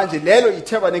tabernacle. manje lelo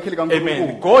itabernacle Amen.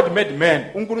 kaNkulunkulu God made man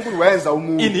uNkulunkulu wenza in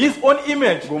umuntu his own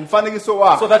image ngomfanekiso so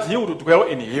wakhe that he would dwell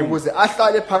in him. ukuze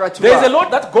ahlale phakathi There is a kwakhe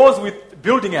lot that goes with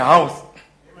building a house.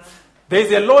 There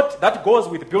is a lot that goes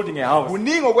with building a house.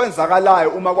 kuningi okwenzakalayo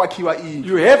uma kwakhiwa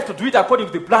indlu You have to do it according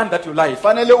to the plan that you like.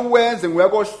 fanele uwenze ngoya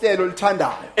kohlelo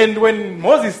olithandayo And when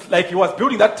Moses, like he was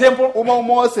building that temple, uma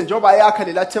uMose njengoba yakha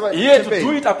lela he had to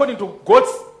do it according to God's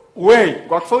way,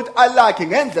 kwakufanele ukuthi alakhe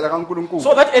ngendlela kaNkulunkulu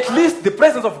so that at least the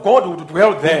presence of God would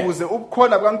dwell there. ukuze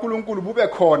ubukhona bukaNkulunkulu bube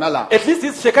khona la At least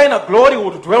his Shekinah glory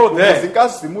would dwell ukuze there.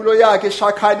 inkazimulo yakhe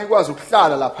eshakhani ikwazi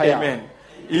ukuhlala lapha Amen.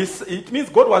 It means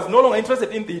God was no longer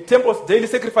interested in the temple's daily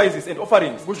sacrifices and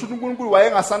offerings. kusho ukuthi uNkulunkulu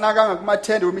wayengasanakanga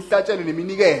kumathende wemihlatshelo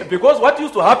neminikelo Because what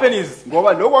used to happen is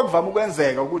ngoba lokho kwakuvama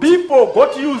ukwenzeka ukuthi people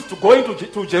got used to going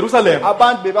to Jerusalem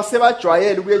abantu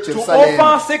bebasebajwayele ukuya to eJerusalem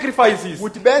offer sacrifices.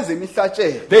 ukuthi benze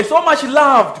imihlatshelo They so much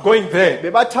loved going there.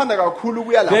 bebathanda kakhulu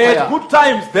ukuya They had lapha good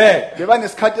times there.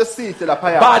 bebanesikhathi esihle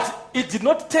lapha But it did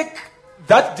not take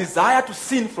that desire to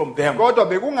sin from them. kodwa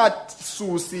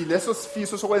bekungasusi leso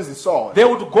sifiso sokwenza isono They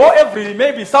would go every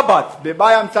maybe Sabbath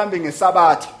bebaya mhlambe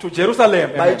ngesabatha to Jerusalem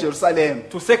baye eJerusalem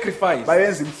to sacrifice.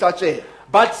 bayenza imihlatshelo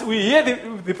But we hear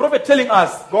the prophet telling us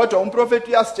kodwa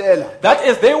umprofeti uyasitshela that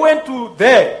as they went to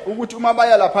there, ukuthi uma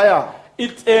baya lapha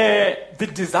the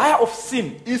desire of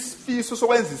sin isifiso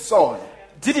sokwenza isono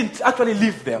didn't actually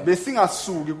leave them.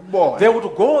 besingasuki kubona They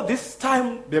would go this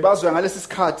time bebazoya ngalesi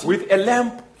sikhathi with a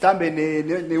lamp mhlambe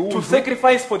to newuvu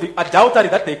sacrifice for the adultery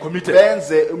that they committed.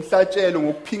 benze umhlatshelo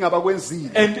ngokuphinga abakwenzile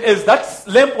And as that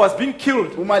lamp was being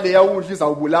killed, uma leya wudla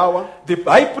izawubulawa the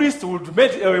high priest would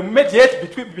mediate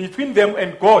between them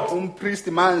and God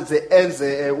umpristi manje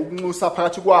enze ukunxusa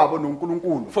phakathi kwabo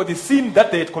noNkulunkulu for the sin that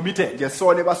they had committed.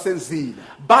 ngesono ebasenzile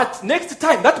But next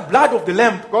time, that blood of the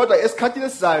lamp kodwa esikhathini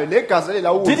esizayo legazi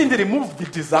lela wudla didn't remove the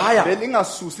desire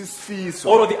belingasusi isifiso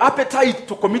or the appetite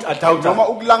to commit adultery. noma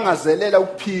ukulangazelela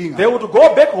ukuphinga They would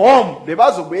go back home.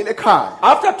 bebazobuyela ekhaya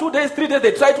After 2 days, 3 days,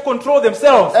 they try to control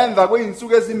themselves. emva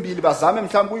kwey'nsuku ezimbili bazame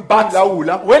mhlawumbe But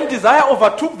ukuyilawula when desire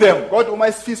overtook them, kodwa uma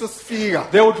isifiso sifika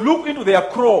they would look into their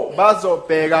crow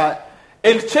bazobheka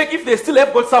and check if they still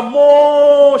have got some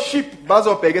more sheep.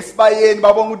 bazobheka esibayeni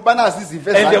babona ukuthi banazi izimvu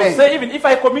And they will ezanele say, even if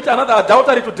I commit another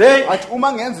adultery today, athi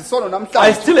uma ngenza isono I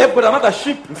namhlanje still have got another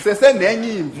sheep.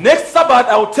 ngisesenenye imvu Next Sabbath,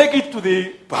 I will take it to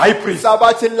the high priest.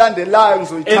 isabathi elilandelayo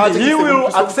ngizoyithatha And he will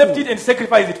accept it and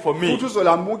sacrifice it for me. futhi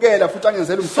uzolamukela futhi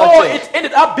angenzele So umhlatshelo it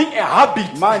ended up being a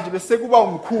habit. manje bese kuba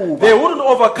umkhuba They wouldn't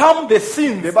overcome the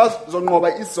sins.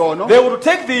 bezonqoba izono They would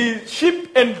take the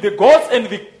sheep and the goats and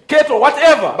the cattle,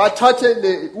 whatever, bathathe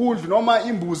le udlu noma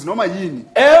imbuzi noma yini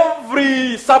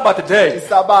every Sabbath day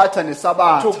isabatha to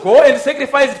nesabatha go and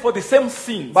sacrifice it for the same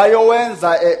sins.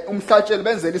 bayowenza umhlatshelo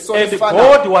benzele isono And esifanayo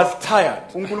God was tired.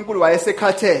 uNkulunkulu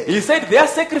wayesekhathele He said their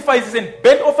sacrifices and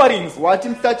burnt offerings wathi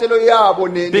imhlatshelo yabo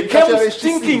became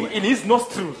stinking in his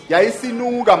nostrils.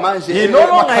 yayisinuka manje He no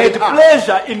longer had emakhaleni akhe.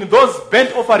 pleasure in those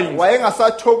burnt offerings.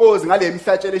 wayengasathokozi ngale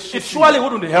mhlatshelo It eshisiwe surely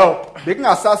wouldn't help.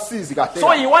 bekungasasizi So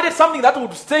kahle he wanted something that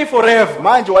would stay forever.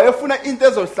 manje wayefuna into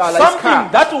ezohlala Something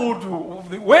isikhathi that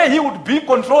would, where he would be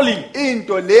controlling.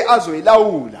 into le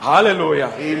azoyilawula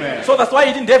Hallelujah. Amen. So that's why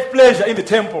he didn't have pleasure in the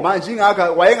temple manje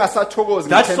ingakho wayengasathokozi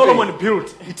that ngethempeli. Solomon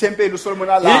built. ithempeli uSolomon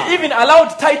He ala even allowed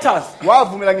Titus,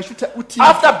 wavumela ngisho uThixo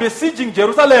after besieging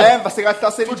Jerusalem, emva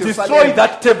sekahlasela to destroy iJerusalem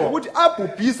that temple ukuthi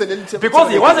abhubhise leli thempeli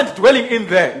because he wasn't dwelling in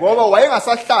there. ngoba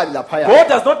wayengasahlali lapha God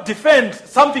does not defend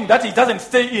something that he doesn't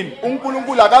stay in.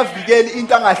 uNkulunkulu akavikeli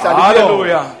into angahlali kuyo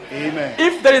Hallelujah. amen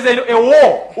If there is a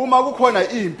war, uma kukhona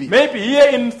impi maybe here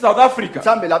in South Africa,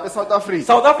 mhlambe lapha eSouth Africa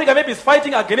South Africa maybe is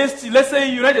fighting against, let's say,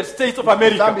 United States of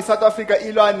America. mhlambe iSouth Africa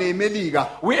ilwa neMelika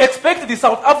We expect the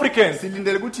South Africans,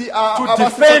 silindele ukuthi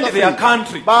defend their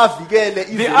country. bavikele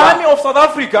the izwe army of South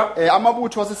Africa,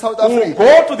 amabutho wase-South will Africa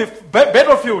go to the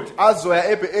battlefield azoya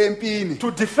empini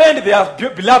to defend their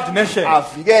beloved nation.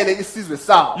 avikele isizwe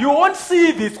sawo You won't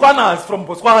see the Tswanas from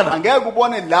Botswana angeke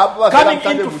ubone labo coming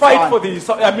abavela in to mhlambe fight for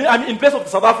eBotswana. the, I mean, in place of the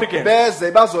South Africans.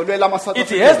 beze bazolwela ama-South It has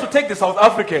to Africans take the South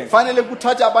Africans. fanele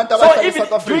kuthathe abantu So abahlala even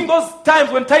eSouth during Africa those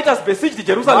times when Titus besieged manje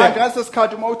Jerusalem, ngaleso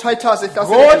sikhathi uma uTitus ehlasela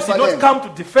God did not iJerusalem come to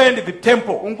defend the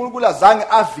temple uNkulunkulu azange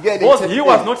avikele because he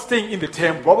was ithempeli not staying in the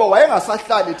temple. ngoba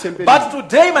wayengasahlali ethempelini But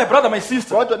today, my brother, my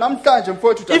sister, kodwa namhlanje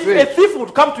mfowethu if a dadewethu thief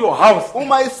would come to your house,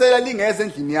 uma isela lingeza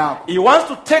endlini yakho he wants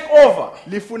to take over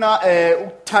lifuna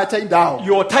ukuthatha indawo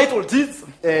your title deeds,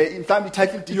 mhlawumbe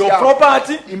i-title deed your yakho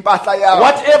property, impahla yakho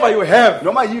whatever you have.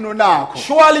 noma yini onakho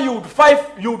Surely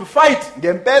you would fight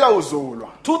ngempela uzolwa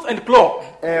tooth and claw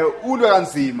ulwe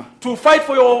kanzima to fight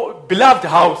for your beloved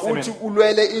house. Amen. uthi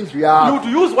ulwele indlu You yakho would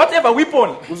use whatever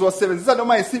weapon, uzosebenzisa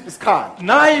noma yisiphi isikhali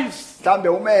knives, mhlawumbe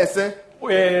umese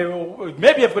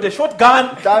maybe you've got a shotgun.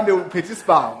 mhlawumbe uphethe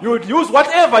isibhawu You would use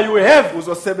whatever you have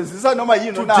uzosebenzisa noma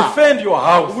yini to onakho defend your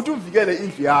house ukuthi uvikele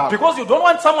indlu yakho because you don't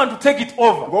want someone to take it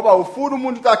over. ngoba ufuna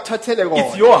umuntu ukuthi akuthathele It's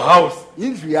kona your house.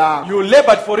 indlu yakho You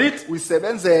labored for it. You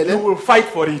uyisebenzele will fight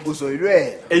for it.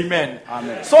 uzoyilwela Amen.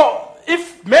 Amen. So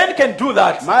if men can do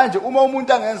that, manje uma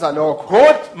umuntu angenza lokho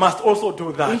God must also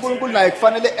do that. uNkulunkulu naye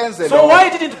kufanele enze So lokho why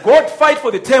didn't God fight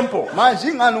for the temple? manje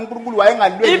ingani uNkulunkulu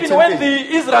wayengalweli Even when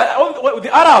the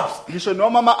Arabs ngisho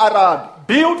noma ama-Arabi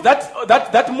built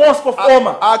that mosque of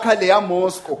Omar, akha leya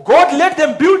mosque God let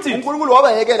them build it uNkulunkulu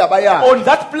wabayekela bayakhe on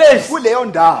that place kuleyo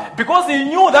ndawo because he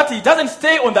knew that he doesn't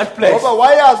stay on that place. ngoba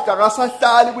wayazi ukuthi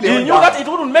akasahlali kuleyo He knew ndawo that it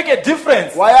wouldn't make a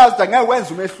difference. wayazi ukuthi angeke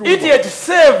wenze It umehluko had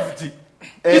served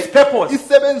its purpose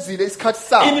isebenzile isikhathi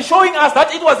sayo in showing us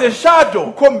that it was a shadow.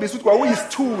 ukhombisa ukuthi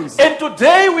kwakuyisithunzi And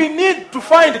today we need to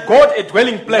find God a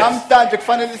dwelling place. namhlanje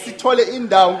kufanele sithole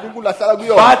indawo uNkulunkulu ahlala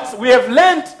kuyona But we have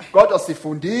learned kodwa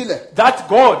sifundile that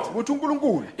God ukuthi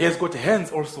uNkulunkulu has got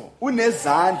hands also.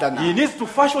 unezandla He naye needs to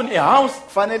fashion a house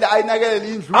kufanele ayinakekele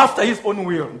indlu after his own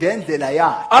will, ngendlela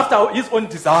yakhe after his own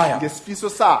desire. ngesifiso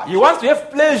sakhe He wants to have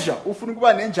pleasure ufuna ukuba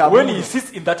when he nenjabulo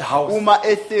sits in that house. uma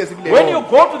ehlezi When you kuleyo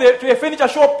go to a furniture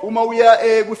shop uma uya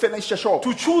kwi-furniture shop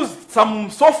to choose some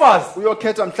sofas,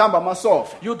 uyokhetha mhlawumbe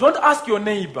amasofa you don't ask your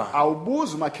neighbor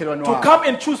awubuzi umakhelwane to wakho come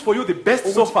and choose for you the best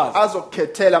ukuthi sofas.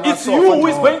 azokukhethela It's amasofa you who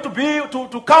is ngcono. going to be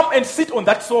to come and sit on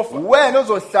that sofa. wena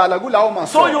ozohlala kulawo So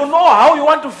masofa you know how you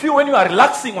want to feel when you are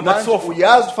relaxing on that Manje sofa.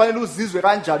 uyazi kufanele uzizwe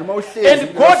kanjani uma uhlezi And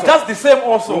kuleyo God sofa. does the same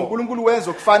also. uNkulunkulu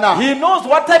wenza okufanayo He knows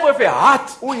what type of a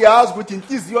heart, uyazi ukuthi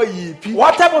inhliziyo yiphi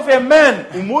what type of a man,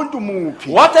 umuntu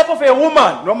muphi what type of a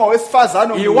woman noma wesifazane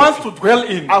he omuphi wants to dwell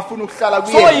in. afuna ukuhlala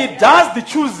So kuyena he does the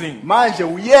choosing. manje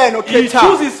uyena He okhetha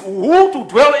chooses who to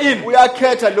dwell in,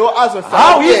 uyakhetha lo azohlala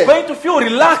how he is kuyena going to feel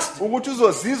relaxed ukuthi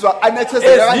uzozizwa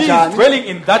anethezeka as he is kanjani dwelling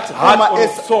in that heart uma or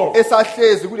soul.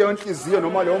 esahlezi kuleyo nhliziyo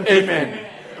noma leyo mphefumulo.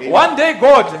 Amen. One day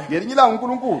God, ngelinye ilanga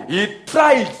uNkulunkulu he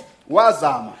tried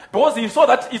wazama Because he saw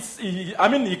that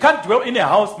he can't dwell in a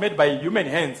house made by human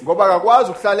hands. ngoba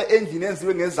akakwazi ukuhlala endlini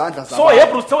enziwe ngezandla So zabantu.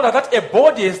 Hebrews told us that a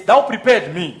body has thou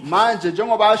prepared me. Manje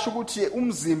njengoba asho ukuthi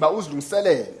umzimba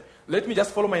uzilungiselele, Let me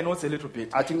just follow my notes a little bit.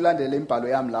 athi ngilandele imbhalo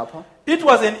yami lapha. It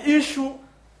was an issue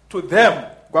to them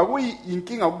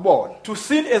Kwakuyinkinga kubona to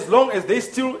sin as long as they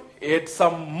still had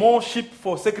some more sheep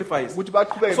for sacrifice. ukuthi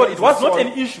baqhubeke. So it was not an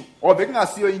issue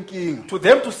bekungasiyo inkinga to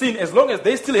them to sin as long as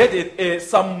they still had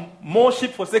some more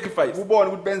sheep for sacrifice. kubona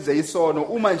ukuthi benze isono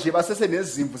uma nje basese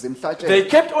nezimvu zemhlatshelo. They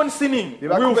kept on sinning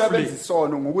Bebaqhubeka benze willfully,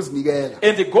 isono ngokuzinikela.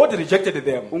 and God rejected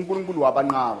them. uNkulunkulu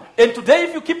wabanqaba. And today,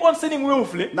 if you keep on sinning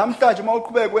willfully, Namhlanje uma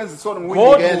uqhubeka ukwenza isono God will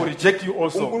ngokuzinikela, reject you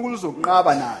also. uNkulunkulu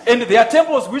uzokunqaba naye. And there are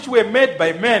temples which were made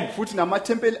by men. Futhi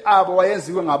namathempeli abo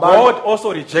wayenziwe ngabantu, God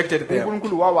also rejected them.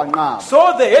 uNkulunkulu wawanqaba.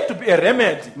 So there had to be a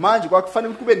remedy. Manje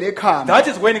kwakufanele ukuthi kube nekhamba. That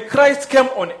is when Christ came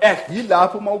on earth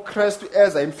Yilapho uma uKristu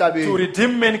eza to emhlabeni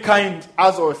redeem mankind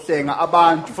azohlenga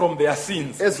abantu from their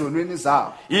sins. ezonweni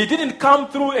zabo. He didn't come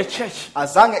through a church.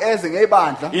 Azange eze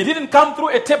ngebandla, He didn't come through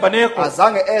a tabernacle.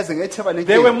 azange eze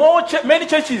There were ngethabanekeli. many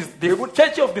churches. The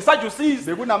church of the Sadducees,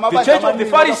 the Bekunamabandla church of the amaningi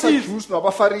Pharisees. abasaJusi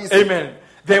nabaFarisi Amen.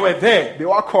 They were there.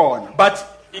 bewakhona,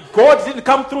 But God didn't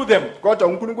come through them kodwa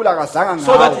uNkulunkulu akazange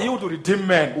so that He ngawo would redeem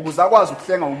man. ukuze akwazi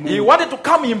ukuhlenga He umuntu. wanted to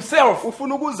come Himself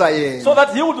Ufuna ukuza yena so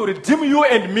that He would redeem you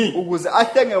and me ukuze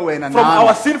ahlenge wena from our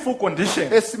nami sinful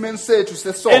condition. esimeni sethu And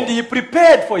sesono, He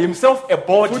prepared for Himself a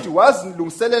body. futhi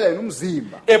wazilungiselela yena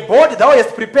umzimba. A body thou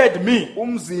hast prepared me.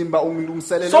 Umzimba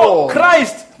ungilungiselele So wona.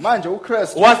 Christ Manje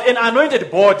uKristu was an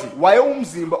anointed body waye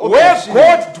umzimba where oqoshiwe,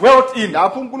 God dwelt in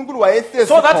lapho uNkulunkulu wayehlezi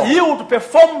so that khona, He would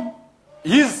perform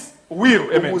His will.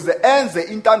 Amen. ukuze enze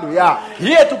intando yakhe.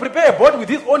 He had to prepare a body with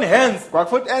His own hands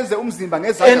Kwakufanele enze umzimba and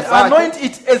ngezandla zakhe, anoint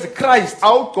it as Christ.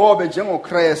 awugcobe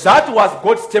njengoKristu. That was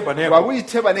God's tabernacle.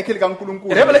 Kwakuyithabanekeli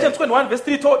kaNkulunkulu. Revelation 21 verse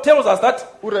 3 tells us that,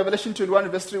 uRevelation 21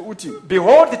 verse 3 uthi,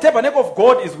 behold, the tabernacle of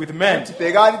God is with men.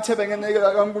 bhekani ithabanekeli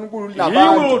kaNkulunkulu He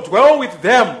nabantu, will dwell with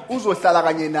them, uzohlala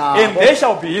kanye and nabo, they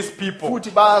shall be His people. futhi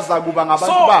baza kuba ngabantu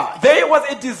So bakhe. there was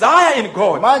a desire in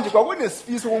God, Manje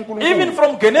kwakunesifiso even kuNkulunkulu,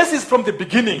 from Genesis, from the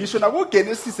beginning, ngisho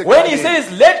nakuGenesis when He ekuqaleni,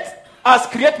 says, let us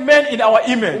create men in our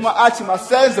image. uma athi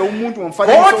masenze umuntu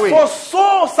ngomfanekiso God wethu,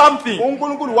 foresaw something.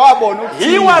 uNkulunkulu wabona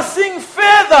He ukuthi was seeing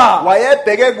further.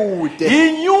 wayebheke kude,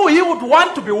 He knew He would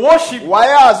want to be worshipped.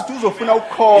 wayazi ukuthi uzofuna He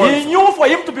ukukhonza, knew for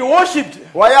Him to be worshipped,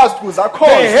 wayazi ukuthi kuze there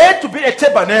akhonze had to be a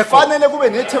tabernacle. fanele kube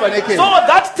nethabanekeli. So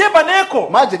that tabernacle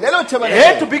Manje lelo had to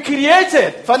tabanekeli be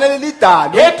created, fanele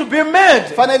lidalwe, had to be made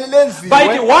fanele by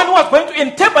the lenziwe one who was going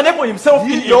to tabernacle himself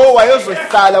in it. yilo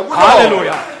wayezohlala kulo.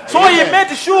 Hallelujah. So He Amen.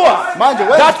 made sure Manje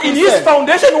wenza that in His isiqiniseko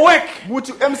foundation work,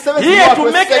 ukuthi He emsebenzini had wakhe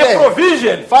to make a wesisekelo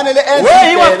provision fanele enze where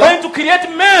He was indlela going to create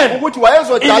man. ukuthi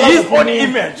wayezodala in his own umuntu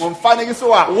image. ngomfanekiso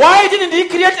wakhe. Why didn't He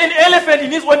create an elephant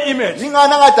in His own image?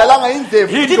 Ingani angadalanga indlovu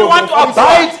He didn't want to ngomfanekiso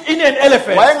wakhe? abide in an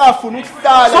elephant. Wayengafuni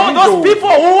ukuhlala So those kwindlovu. people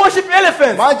who worship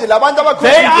elephants, Manje labantu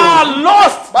they are abakhosi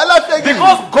lost balahlekile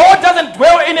because God doesn't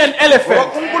dwell in an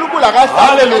elephant. uNkulunkulu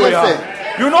akahlali Hallelujah.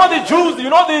 You know the Jews, you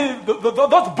know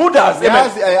those Buddhas. Amen.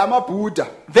 yazi amaBuddha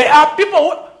There are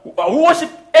people who worship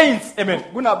ants. Amen.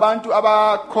 kunabantu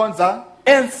abakhonza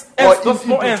Ants, or those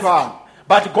small ants. impimpithwana.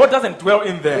 But God doesn't dwell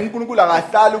in them. uNkulunkulu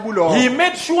akahlali kulo. He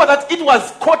made sure that it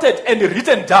was quoted and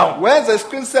written down. wenza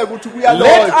isiqiniseko ukuthi Let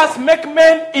kuyalodwa us make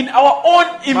men in our own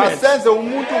image. masenze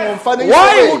umuntu ngomfanekiso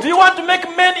Why would wethu. He want to make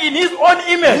man in His own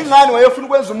image? ingani wayefuna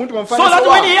ukwenza umuntu So that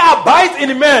ngomfanekiso when He wakhe abides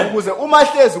in man, ukuze uma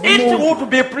hlezi it kumuntu would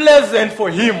be pleasant for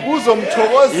Him.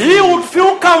 uzomthokozisa, He would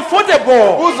feel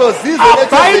comfortable uzozizwa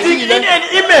abiding in ethembekile an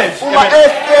image uma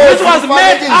which was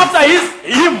made ehlezi after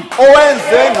Him.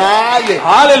 owenze ngaye.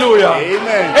 Hallelujah. Amen.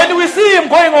 And we see Him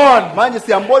going on. Manje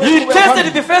siyambona He uqhubeka tested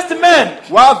phambili. the first man.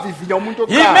 wavivinya umuntu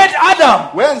He made oqala Adam,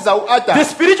 wenza the uAdam,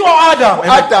 spiritual Adam.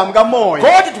 uAdam kamoya.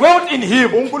 God dwelt in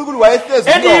him. uNkulunkulu wayehlezi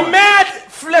And He kuyona. made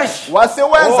flesh. Wase Oh,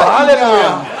 wenza hallelujah.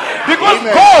 inyama. Because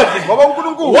Amen. God Ngoba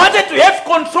uNkulunkulu wanted to have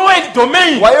control and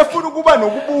domain. wayefuna ukuba He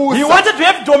nokubusa, wanted to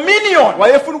have dominion.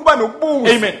 wayefuna ukuba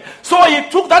nokubusa. Amen. So He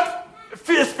took that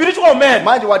spiritual man,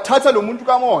 Manje wathatha lo muntu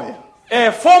kamoya,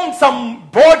 formed some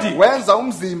body, wenza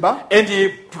umzimba, and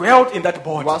He dwelt in that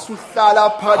body. wasuhlala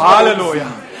phakathi Hallelujah.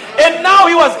 komzimba. And now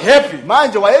He was happy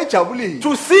Manje wayejabulile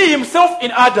to see Himself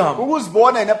in Adam.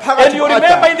 ukuzibona yena And phakathi you remember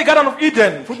kuAdam. in the Garden of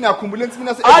Eden, Futhi ngiyakhumbula ensimini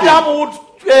Adam yase-Edeni, would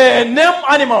name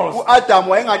animals. u-Adam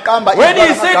wayengaqamba When he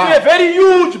izilwane said to a amagama. very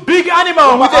huge, big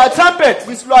animal Uma with a athi trumpet,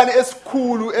 kwisilwane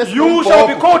esikhulu you shall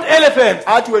be esinombhobho, called elephant.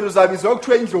 athi wena uzabizwa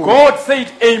kuthiwa indlovu. God said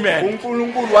amen.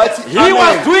 uNkulunkulu wathi He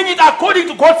was amen. doing it according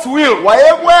to God's will.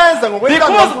 Wayekwenza ngokwentando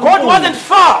Because God kaNkulunkulu. wasn't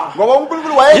far. Ngoba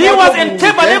uNkulunkulu He was wayengekho kude.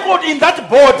 tabernacled in that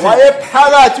body.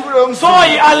 Wayephakathi kuloyo So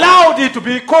he mzimba. allowed it to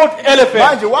be called elephant.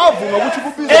 Manje wavuma ukuthi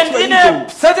kubizwe And kuthiwa in a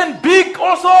indlovu. certain big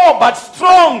also but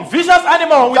strong vicious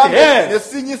animal with Kambe hairs,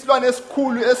 nesinye isilwane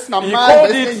esikhulu he esinamandla called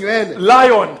it esinenywele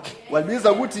lion.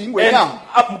 walibiza ukuthi And ingwenyama.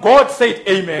 God said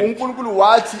amen. uNkulunkulu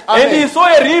wathi And he amen. saw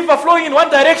a river flowing in one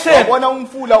direction. Wabona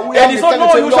umfula uya And he said,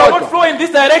 no, you shall not flow in this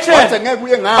Wathi direction, ngeke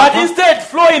uye but ngapha. instead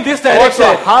flow in this Kodwa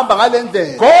direction. hamba ngale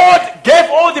ndlela. God gave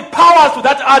all the powers to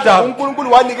that Adam.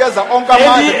 uNkulunkulu wanikeza onke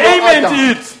And he amandla amened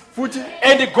ku-Adam. it. Futhi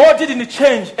And God didn't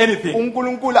change anything.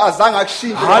 uNkulunkulu azange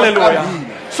akushintshe Hallelujah.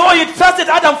 ngokuqambile. So he trusted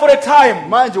Adam for a time.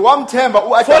 Manje wamthemba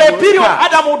For a u-Adam period, ngesikhathi.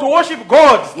 Adam would worship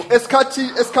God.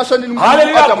 Esikhashani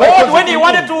Hallelujah. u-Adam God, when he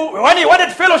wayekhonza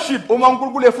wanted fellowship, uma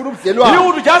uNkulunkulu efuna he ubudlelwano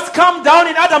would just come down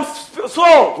in Adam's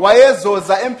soul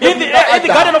wayezoza in the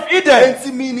Garden of Eden.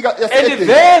 ensimini And yase-Edeni.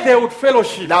 there they would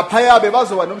fellowship. laphaya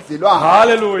bebazoba nomdlelwano.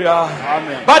 Hallelujah.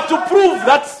 Amen. But to prove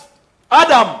that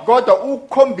Adam, Kodwa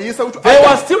ukukhombisa ukuthi there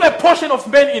u-Adam was still a portion of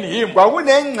man in him.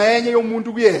 kwakunengxenye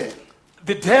yomuntu kuyena.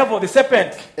 The devil, the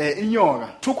serpent,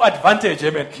 Inyoka took advantage,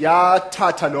 amen.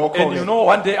 yathatha And you lokho. know,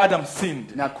 one day Adam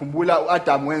sinned. Nakhumbula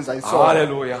u-Adam wenza isono.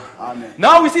 Hallelujah. Amen.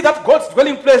 Now we see that God's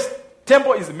dwelling place,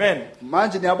 temple is man.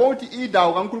 Manje niyabona ukuthi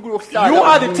indawo kaNkulunkulu yokuhlala. You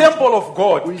are the umuntu. temple of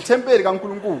God. Uyithempeli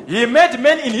kaNkulunkulu. He made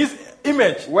man in his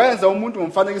image Wenza umuntu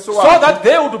ngomfanekiso so wakhe that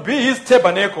they would be his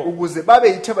tabernacle. ukuze babe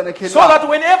yitabernacle. So that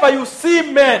whenever you see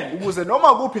men, ukuze noma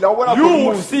kuphi la ubona you khona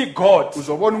will umuntu see God.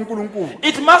 uzobona uNkulunkulu.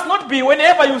 It must not be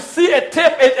whenever you see a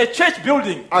church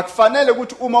building, Akufanele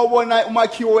ukuthi uma ubona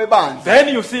umakhiwo webandla then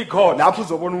you see God. lapho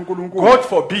uzobona uNkulunkulu. God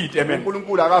forbid, amen.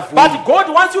 uNkulunkulu akavumi. But God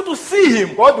wants you to see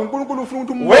him Kodwa uNkulunkulu ufuna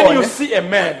ukuthi when you umbone see a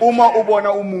man. uma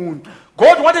ubona umuntu.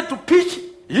 God wanted to pitch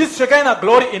his Shekinah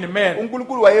glory in man.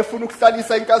 uNkulunkulu wayefuna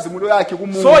ukuhlalisa inkazimulo yakhe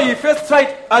kumuntu. So he first tried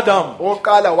Adam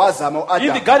oqala wazama in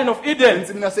the uAdam Garden of Eden.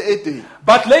 ensimini yase-Edeni.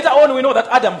 But later on we know that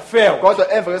Adam fell.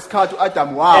 Kodwa emva kwesikhathi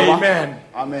uAdam wawa. Amen.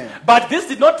 Amen. But this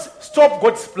did not stop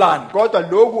God's plan. Kodwa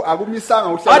lokhu akumisanga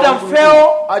uhlelo Adam kaNkulunkulu.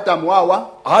 fell. Adam wawa.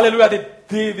 Hallelujah.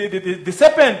 The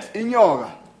serpent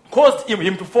Inyoka caused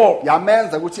him to fall.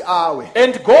 yamenza ukuthi awe.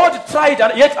 And God tried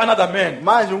yet another man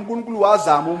Manje uNkulunkulu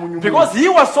wazama omunye umuntu. because he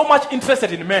was so much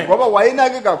interested in man. Ngoba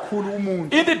wayenake kakhulu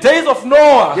umuntu. In the days of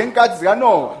Noah, Ngenkathi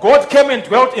zikaNoah God came and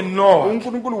dwelt in Noah.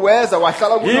 uNkulunkulu weza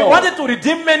wahlala He kuNoah. wanted to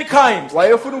redeem mankind.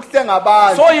 Wayefuna ukuhlenga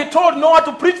abantu. So he told Noah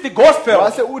to preach the gospel.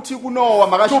 Wase uthi kuNoah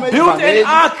makashume To build an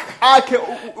ark. akhe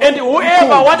And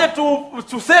whoever wanted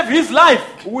to save his life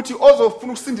ukuthi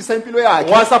ozofuna ukusindisa impilo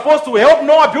yakhe was supposed to help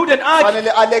Noah build an ark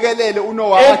fanele alekelele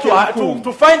uNoah and akhe umkhulu.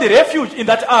 to find a refuge in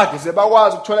that ark. Ukuze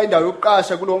bakwazi ukuthola indawo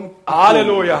yokuqasha kulo.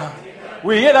 Hallelujah.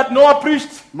 We hear that Noah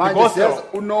preached the Manje gospel. siyazi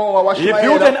uNoah He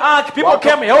built an ark. People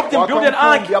came, helped him build an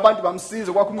ark. Abantu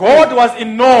bamsiza kwakho God was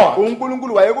in Noah.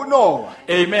 uNkulunkulu wayekuNoah.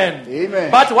 Amen. Amen.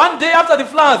 But one day after the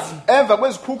floods, Emva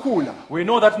kwezikhukhula we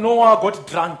know that Noah got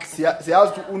drunk siyazi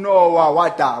ukuthi uNoah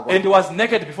wadakwa. and was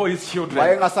naked before his children.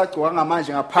 Wayengasagcokanga manje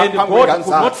And ngaphambi God kwengane could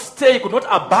not zakhe. stay, could not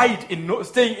abide in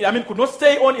could not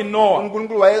stay on in Noah.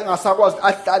 uNkulunkulu wayengasakwazi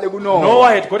ukuthi ahlale kuNoah. Noah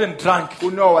had gotten drunk.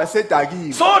 uNoah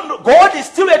esedakiwe. So God is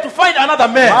still had to find another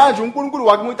man. Manje uNkulunkulu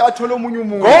wakumuntu athole omunye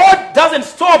umuntu. God doesn't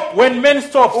stop when man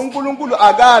stops. uNkulunkulu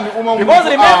akami uma umuntu Because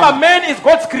remember, ama. man is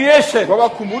God's creation. Ngoba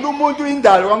khumbula umuntu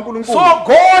indalo So kaNkulunkulu.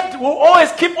 God will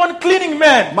always keep on cleaning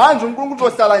man Manje uNkulunkulu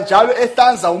uzohlala njalo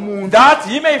ehlanza umuntu that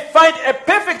he may find a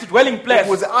perfect dwelling place.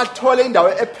 ukuze athole indawo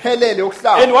ephelele And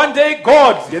yokuhlala. one day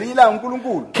God Ngelinye ilanga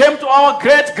uNkulunkulu came to our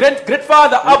great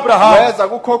father Abraham, weza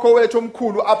kukhokho wethu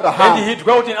omkhulu and Abraham. he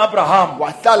dwelt in Abraham.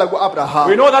 Wahlala We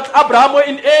kuAbraham. know that Abraham was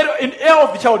in Ur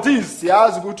of the Chaldees.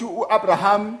 Siyazi ukuthi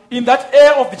uAbraham In that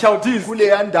Ur of the Chaldees,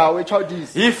 kuleya ndawo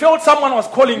eChaldees he felt someone was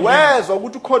calling him. wezwa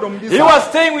ukuthi ukhona He umbiza. was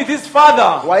staying with his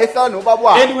father Wayehlala nobaba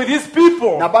wakhe and with his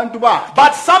people. nabantu bakhe.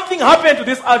 But something happened to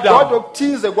this Adam. Kodwa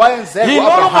okuthize kwayenzeka He no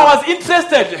longer kuAbraham. was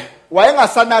interested in the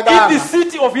Wayengasanakanga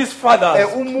city of his fathers.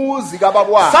 umuzi kababa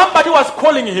wakhe. Somebody was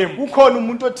calling him. Kukhona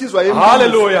umuntu othizwa yembuzi.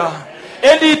 Hallelujah.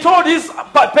 And he told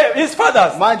his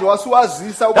fathers Manje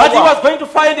wasuwazisa that he ubaba was going to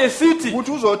find a city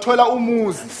ukuthi uzothola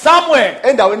umuzi somewhere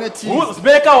endaweni ethize. whose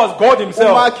maker was God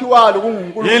himself. Umakhi walo He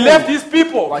kunguNkulunkulu. left his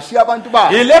people. Washiya abantu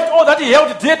bakhe. He left all that he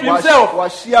held dear to himself.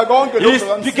 Washiya konke He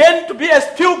lokho. began to be a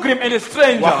pilgrim and a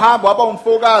stranger. Wahamba waba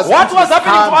umfokazi. What was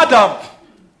happening to Adam?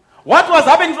 What was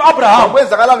happening to Abraham?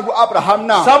 kwenzakalani ku-Abraham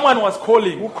na Someone was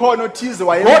calling. ukhona othize God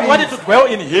wanted to wayembiza dwell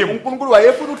in him. uNkulunkulu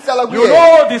wayefuna ukuhlala You kuye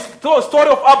know this story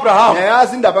of Abraham.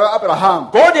 yayazi indaba ka-Abraham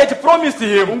God had promised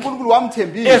him uNkulunkulu a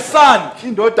wamthembisa son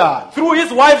indodana through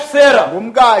his wife Sarah.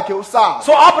 ngomkakhe uSara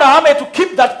So Abraham had to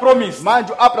keep that promise.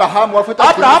 manje u-Abraham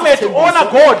Abraham had to honor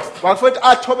God. wafuthi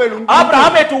athobele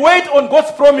Abraham had to wait on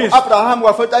God's promise. Abraham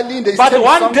wafuthi alinde But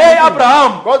one day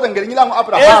Abraham, kodwa ngelinye ilanga as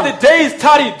u-Abraham the days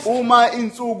tarried, uma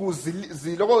insuku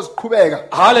ziloko ziqhubeka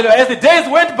hallelujah, as the days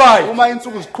went by, uma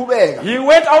insuku ziqhubeka he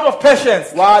went out of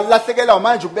patience. walahlekelwa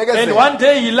manje And ukubekezela one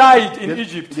day he lied in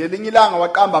Egypt. ngelinye ilanga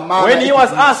waqamba amanga When he was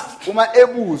eGibhithe. asked, uma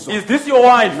ebuzwa "Is this your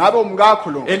wife?" ngabe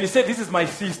umkakho lo And he said, "This is my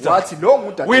sister." wathi lo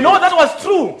ngudade We know that was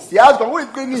true. siyazi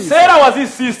kwakuyiqiniso Sarah was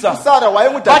his sister. uSara But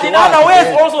wayengudade in other ways,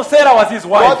 wakhe also Sarah was his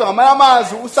wife. kodwa ngamanye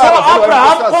amazwi So uSara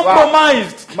Abraham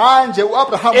compromised, manje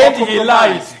u-Abraham And he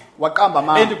lied. waqamba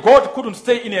amanga and God couldn't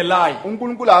stay in a lie.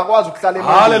 uNkulunkulu akakwazi ukuhlala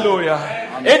emangweni. Hallelujah.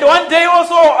 And one day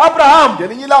also Abraham,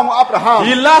 ngelinye ilanga u-Abraham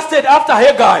he lasted after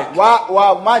Haggai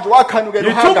manje wakhanukela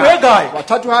He took Haggai.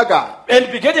 wathatha uHaggai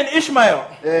and begetting Ishmael,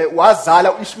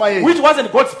 wazala u-Ishmayeli which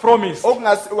wasn't God's promise.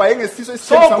 wayengesiso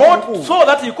So God saw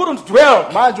that he couldn't dwell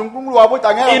manje uNkulunkulu wabona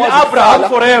angeke in akwazi Abraham ukuhlala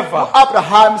forever.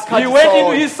 u-Abraham He isikhathi went into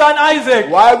sonke. his son Isaac.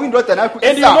 waya kwindodana yakho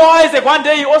And you Isaka. know Isaac, one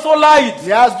day he also lied.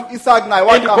 niyazi u-Isaka naye And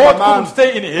waqamba God couldn't amanga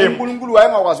stay in him. uNkulunkulu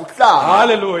wayengakwazi ukuhlala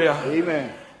Hallelujah. amen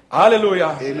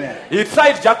Hallelujah. Amen. He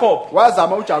tried Jacob.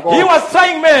 wazama uJakob He was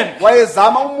trying men.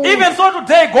 wayezama umuntu Even so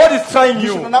today, God is trying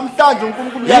Ngisho you. namhlanje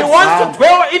uNkulunkulu He wants uyazama to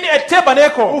dwell in a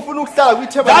tabernacle ufuna ukuhlala that he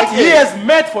kwithabernacle has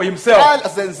made for himself.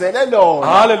 azenzele lona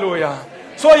Hallelujah.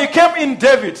 So he came in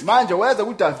David. manje weza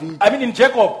kuDavid I mean in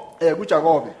Jacob.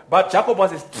 kuJakobe But Jacob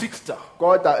was a trickster.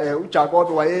 kodwa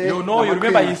uJakobe waye You know, you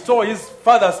remember he stole his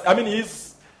father's, I mean he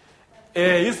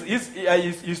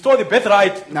stole the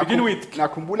birthright to begin with.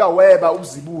 nakhumbula weba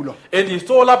uzibulo And he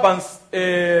stole Laban's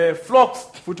flocks.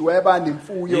 futhi weba He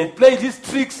nemfuyo played his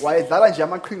tricks. wayedlala nje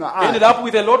amaqhinga Ended akhe up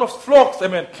with a lot of flocks.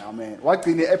 Amen. amen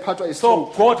wagcine ephathwa So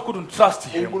isifo God couldn't trust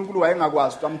him. uNkulunkulu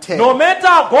wayengakwazi No ukumthetha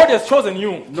matter God has chosen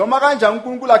you, noma kanjani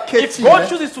uNkulunkulu if God akhethile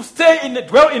chooses to stay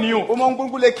dwell in you, uma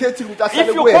uNkulunkulu ekhethile ukuthi if ahlale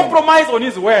you kuwena compromise on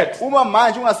his word, uma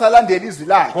manje ungasalandeli izwi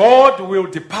lakhe God will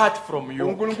depart from you.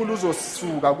 uNkulunkulu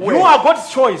uzosuka You kuwena are God's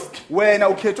choice. wena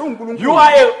ukhethwe You uNkulunkulu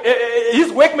are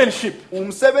his workmanship.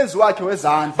 umsebenzi wakhe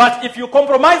wezandla But if you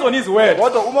compromise on his word,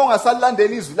 kodwa uma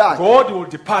ungasalandeli izwi lakhe God will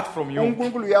depart from you.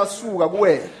 uNkulunkulu uyasuka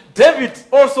kuwena David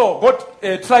also God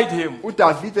tried him.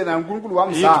 uDavide naye uNkulunkulu He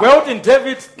wamzama dwelt in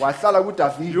David. wahlala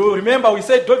kuDavide You remember we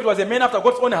said David was a man after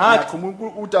God's own heart.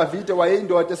 uDavide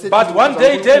wayeyindoda But one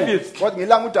day David, kodwa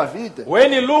ngelanga uDavide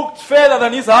when he looked further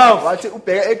than his house, wathi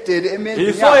ubheka ekudeni he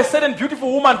emendweni saw a yakhe certain beautiful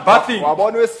woman bathing,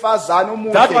 wabona owesifazane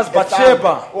omuhle That was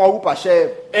Bathsheba.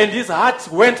 owawuBathsheba and his heart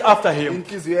went after him.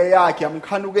 inhliziyo yakhe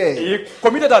yamkhanukela He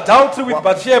committed adultery with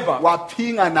Bathsheba,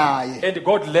 waphinga naye and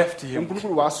God left him.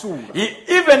 uNkulunkulu wasuka He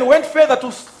even went further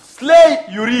to slay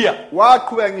Uriah.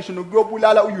 waqhubeka ngisho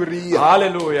nokuyobulala uUriya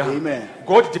Hallelujah. Amen.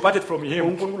 God departed from him.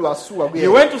 uNkulunkulu wasuka He kuye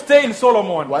went to stay in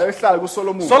Solomon. wayehlala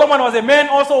kuSolomon Solomon was a man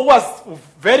also who was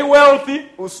very wealthy.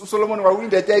 uSolomon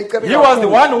wayeyindoda eyicebe He was the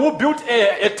one who built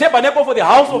a tabernacle for the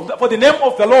house of for the name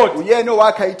of the Lord. uyena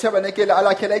owakha itabernacle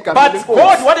alakhela igama But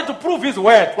God wanted to prove his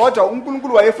word. kodwa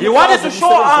uNkulunkulu wayefuna He wanted to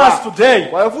show us today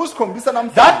wayefuna usikhombisa that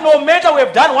namhlanje no matter we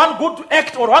have done one good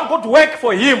act or one good work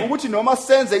for him, ukuthi noma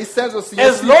senze isenzo sinye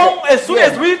as soon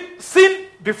as we sin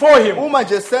before him, uma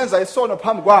nje senza isono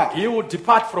phambi kwakhe he will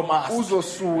depart from us.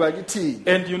 uzosuka kithini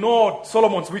And you know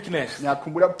Solomon's weakness.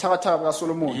 ngiyakhumbula ubuthakathaka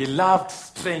bukaSolomon He loved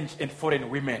strange and foreign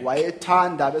women.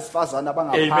 wayethanda abesifazane Amen.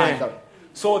 abangaphandle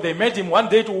So they made him one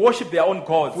day to worship their own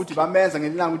gods. futhi bamenza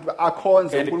ngelilanga ukuthi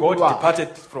akhonze And God uNkulunkulu wakhe departed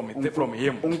from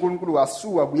him. uNkulunkulu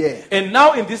wasuka kuyena And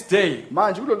now in this day,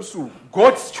 manje kulolu suku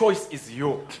God's choice is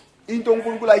you. into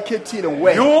uNkulunkulu ayikhethile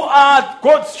nguwena You are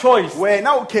God's choice.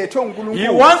 wena ukhethwe He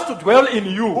uNkulunkulu wants to dwell in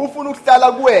you. ufuna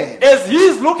ukuhlala kuwena As he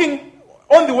is looking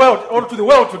on the world or to the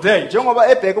world today,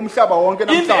 njengoba ebheka umhlaba wonke in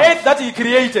the namhlanje earth that he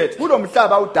created, kulo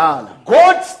mhlaba awudala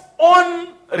God's own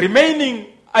remaining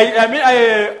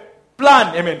plan,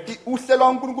 amen, uhlelo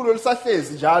uNkulunkulu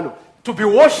olusahlezi njalo to be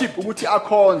worshipped ukuthi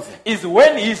akhonze is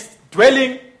when he's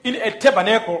dwelling in a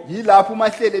tabernacle yilapho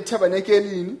umahlele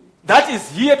etabernakelini that is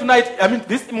here tonight, I mean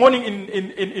this morning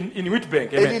in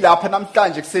Witbank, amen. elilapha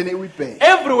namhlanje kusene eWitbank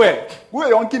Everywhere, kuyo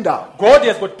yonke indawo God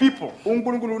has got people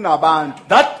uNkulunkulu unabantu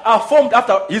that are formed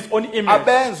after his own image.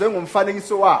 abenzwe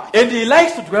ngomfanekiso wakhe And he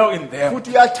likes to dwell in them. futhi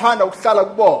uyathanda ukuhlala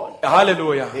kubona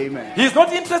Hallelujah. Amen. He's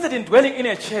not interested in dwelling in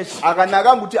a church.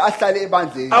 akanakanga ukuthi ahlale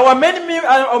ebandleni Our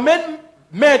main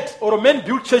made or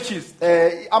men-built churches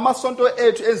amasonto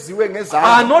ethu enziwe are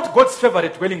ngezandla not God's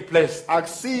favorite dwelling place.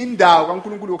 akusindawo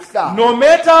kaNkulunkulu yokuhlala No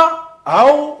matter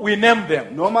how we name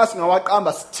them, noma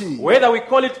singawaqamba sithini whether we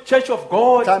call it Church of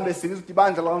God, mhlambe singithi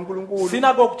ibandla lakaNkulunkulu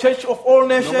Synagogue Church of all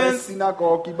noma nations,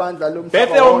 isinagogue ibandla lomhlaba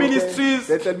Bethel wonke, Ministries,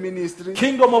 Bethel Ministry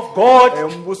Kingdom of God,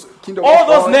 umbuso Kingdom all of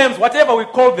those God, names, whatever we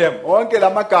call them, wonke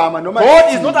lamagama noma God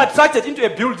is isithini. not attracted into a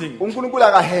building uNkulunkulu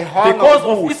akahehanga because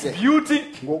of its ubuhle, beauty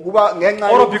ngokuba ngenxa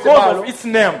or yobuhle because balo, of its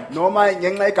name. noma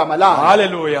ngenxa igama layo.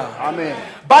 Hallelujah. Amen.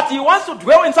 But he wants to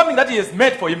dwell in something that he has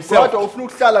made for himself. Kodwa ufuna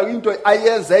ukuhlala into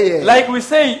ayenze yena. Like we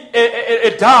say,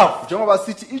 a dove Njengoba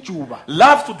sithi ijuba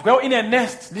loves to dwell in a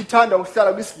nest lithanda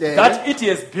ukuhlala kwisidleke that it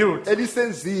has built,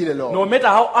 elisenzile lo. no matter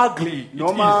how ugly it is.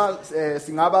 Noma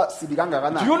singaba sibi Do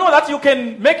kangakanani. you know that you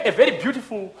can make a very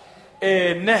beautiful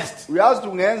nest Uyazi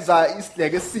ungenza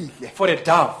isidleke esihle for a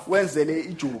dove wenzele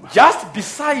ijuba.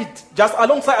 just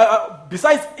alongside,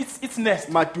 besides its nest?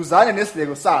 Maduzane nesidleke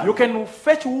You sayo. can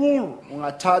fetch wool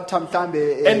Ungathatha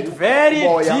mhlambe and very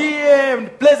uboya, dear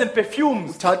and pleasant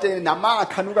perfumes. uthathe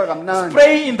namakha anuka kamnandi.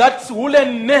 Spray in that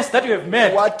woolen nest that you have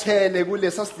made Wathele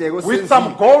kulesa sidleke with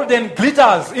some osenzile. golden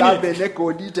glitters in it. Mhlambe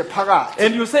negolide phakathi.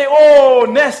 And you say, oh,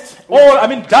 nest,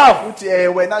 dove, Uthi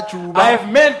wena juba. I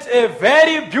have made a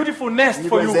very beautiful nest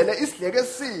for you. Ngikwenzele isidleke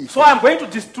esihle. So I'm going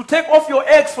to take off your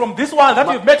eggs from this one that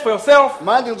you've made for yourself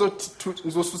Manje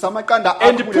ngizosusa amaqanda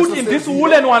and akho put in this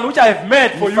woolen one which I have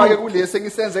made for ngifake you. kulesi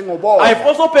engisenze I've ngoboya.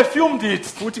 also perfumed it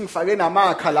Futhi ngifake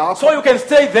namakha lapho. so you can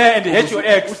stay there and hatch your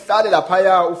eggs. Uhlale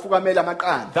laphaya ufukamele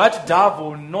amaqanda. That dove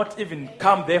will not even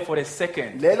come there for a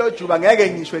second Lelo juba ngeke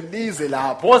ngishwe lize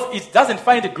lapho because it doesn't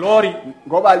find glory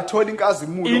ngoba lithola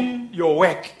inkazimulo in your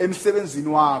work. emsebenzini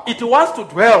wakho. It wants to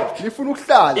dwell Lifuna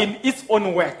ukuhlala in its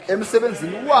own work.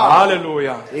 emsebenzini wakho.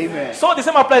 Hallelujah. Amen. So the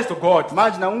same applies to God.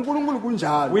 Manje na uNkulunkulu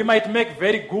kunjalo. We might make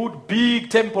very good big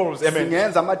temples, amen.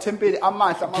 Singenza amathempeli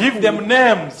amahle Give them amakhulu.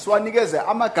 names, Siwanikeze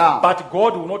amagama. but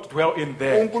God will not dwell in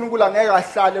there. uNkulunkulu angeke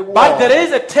ahlale kuwo. But there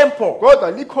is a temple,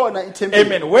 Kodwa likhona ithempeli.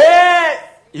 amen, where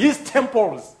his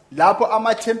temples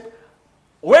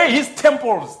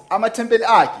amathempeli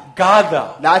akhe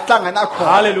gather. la ahlangana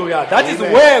khona. Hallelujah. That is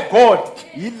Amen. where God,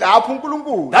 Yilapho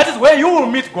uNkulunkulu. that is where you will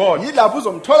meet God. Yilapho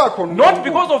uzomthola khona. Not uNkulunkulu.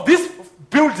 because of this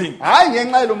building, Hayi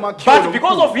ngenxa yelomakhiwo. but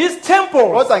because of his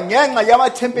temples, kodwa ngenxa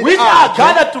yamathempeli which are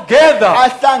gathered together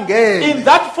ahlangene in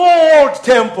that four-walled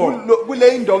temple. kule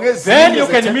indongo ezine. Then you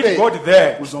can meet God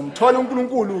there Uzomthola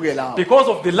uNkulunkulu ke lapho. because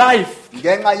of the life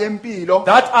Ngenxa yempilo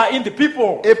that are in the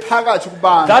people ephakathi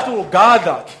kubantu that will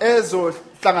gather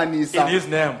ezohlanganisa in his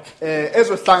name.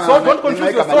 ezohlangana. So don't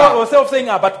confuse ngenxa yegama lakhe. yourself saying,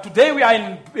 but today we are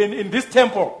in this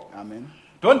temple. Amen.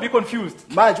 Don't be confused.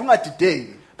 Manje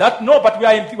ungadideki. But we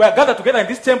are gathered together in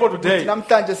this temple today.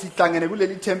 Namhlanje sihlangene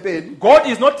kuleli thempeli. God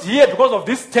is not here because of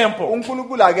this temple,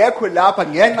 uNkulunkulu akekho lapha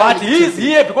ngenxa but he is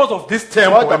here because of this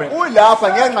temple. kodwa Amen. ulapha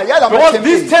ngenxa Because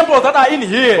these yalamathempeli. temples that are in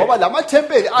here, Ngoba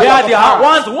lamathempeli they are the alapha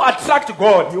ones who attract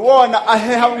God. yiwona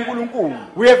aheha uNkulunkulu.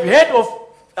 We have heard of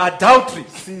adultery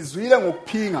Sizwile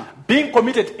ngokuphinga being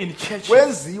committed in churches,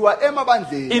 kwenziwa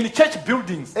emabandleni in church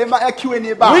buildings, ema-akhiweni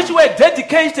which ebandla were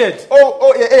dedicated,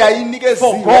 eyayinikeziwe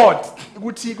For God.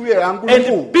 ukuthi kuye and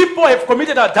kaNkulunkulu. people have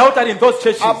committed adultery in those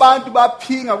churches. Abantu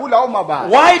baphinga kulawo mabandla.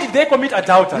 Why did they commit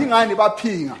adultery Ingani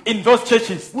baphinga in those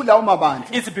churches? kulawo mabandla?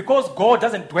 It's because God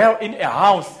doesn't dwell in a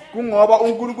house Kungoba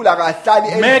uNkulunkulu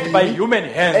akahlali made by endlini human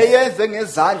hands. eyenze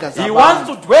ngezandla He wants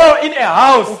zabantu. to dwell in a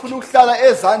house Ufuna ukuhlala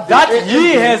ezandleni that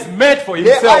he has made for le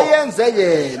himself. ayenze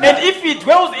yena. And if he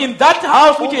dwells in that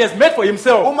house which he has made for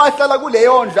himself, Uma ahlala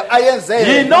kuleyo ndlu ayenze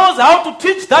he yena, knows how to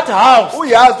teach that house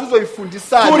uyazi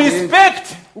uzoyifundisana to le-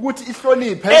 respect ukuthi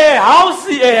ihloniphe a house,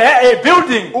 a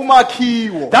building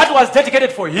umakhiwo that was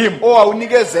dedicated for him.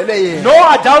 owawunikezele yena. No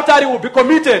adultery will be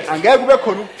committed Angeke kube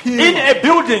khona in ukuphila a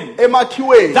building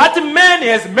emakhiweni that man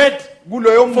has made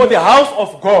kuloyo for the house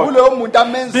of God. kuloyo muntu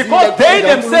amenzile Because they kuze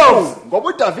themselves, uNkulunkulu. Ngoba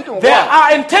uDavide They ngokwabo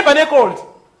are tabernacled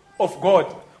of God.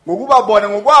 ngokuba bona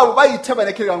ngokwabo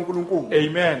bayithabernacle kaNkulunkulu.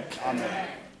 Amen.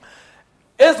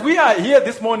 As we are here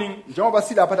this morning, Njengoba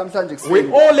silapha namhlanje we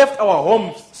kuseni all left our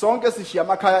homes sonke sishiya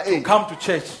amakhaya ethu come to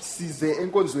church. size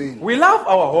enkonzweni. We love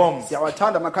our homes.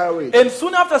 Siyawathanda amakhaya wethu And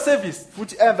soon after service,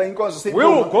 futhi emva inkonzo we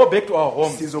will seyiphuma go back to our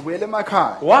homes. sizobuyela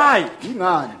emakhaya. Why?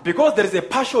 Ingani? Because there is a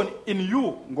passion in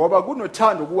you Ngoba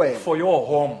kunothando kuwena, for your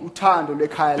home. uthando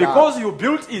lwekhaya lakho. Because you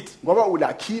built it, Ngoba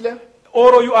ulakhile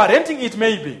or you are renting it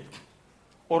maybe.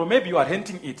 Or maybe you are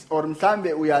renting it. or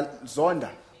mhlambe uyazonda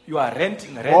You are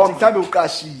renting. or mhlambe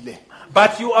uqashile.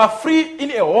 But you are free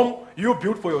in a home you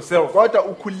built for yourself Kodwa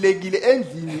ukhululekile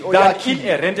endlini than in oyakhile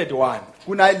a rented one.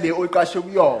 kunale oyiqashe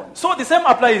kuyona. So the same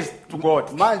applies to God.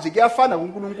 Manje kuyafana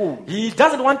kuNkulunkulu. He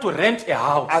doesn't want to rent a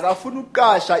house. Akafuna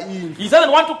ukuqasha indlu. He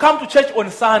doesn't want to come to church on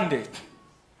Sunday.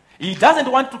 He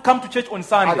doesn't want to come to church on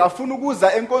Sunday. Akafuna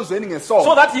ukuza enkonzweni ngesonto.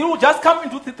 So that he will just come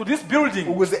to this building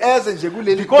Ukuze eze nje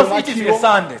kuleli because it is a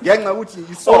Sunday. Ngenxa ukuthi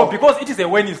or isonto. because it is a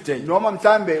Wednesday. Noma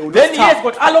mhlambe Then he has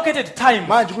got allocated time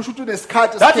manje kusho ukuthi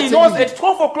unesikhathi that he knows at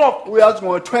 12 o'clock uyazi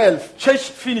ngo12 church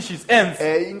finishes, ends.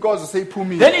 inkonzo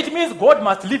seyiphumile. Then it means God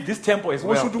must leave this temple as Kusho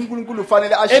well ukuthi uNkulunkulu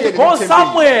ufanele ashiye and go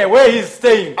somewhere where he's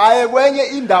staying. aye kwenye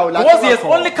indawo la Because he has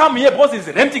only come here because he's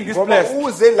renting this place.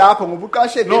 uze lapha ngoba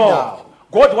uqashe le No. ndawo.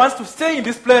 God wants to stay in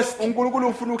this place uNkulunkulu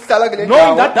ufuna ukuhlala kule knowing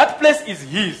ndawo. that that place is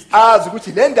his. Azi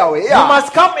ukuthi le ndawo You eya.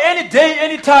 must come any day,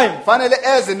 any time, Fanele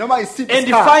eze noma isiphi and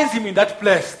he isikhathi finds him in that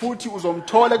place. futhi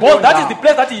uzomthola Because kuleyo that is the ndawo.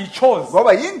 place that he chose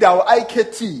Ngoba indawo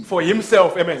ayikhethile. for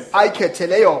himself. Amen.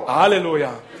 Ayikhethele yona.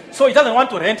 Hallelujah. So he doesn't want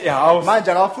to rent a house, Manje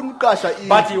akafuna ukuqasha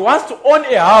but indlu. he wants to own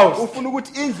a house Ufuna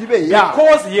ukuthi indlu ibe yakhe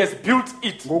because he has built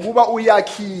it. ngokuba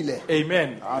uyakhile.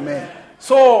 Amen. Amen.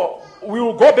 So we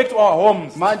will go back to our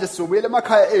homes Manje sobuyela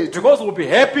emakhaya ethu because we'll be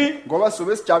happy ngoba sobe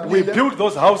we sijabulile. built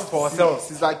those houses for ourselves.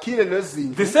 Sizakhile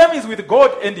lezi The zindlu. same is with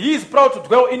God, and he is proud to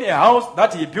dwell in a house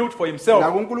that he built for himself.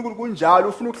 NakuNkulunkulu kunjalo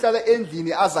ufuna ukuhlala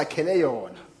endlini azakhele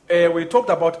yona. We talked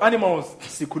about animals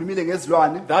Sikhulumile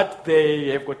ngezilwane that they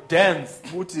have got dens.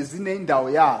 ukuthi zinendawo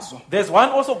yazo. There's one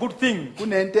also good thing.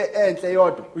 Kunento enhle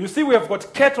yodwa. You see, we have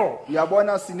got cattle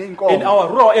Uyabona in sinenkomo our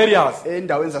rural areas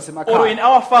endaweni or in zasemakhaya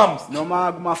our farms.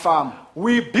 noma kuma-farm.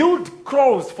 We build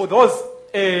crows for those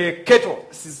cattle.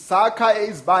 Sisakha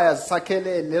izibaya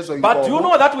zisakhele lezo But you inkomo.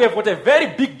 know that we have got a very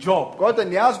big job Kodwa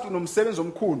niyazi ukuthi unomsebenzi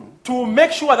omkhulu to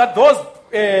make sure that those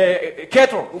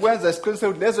cattle ukwenza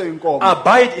isiqiniseko ukuthi lezo inkomo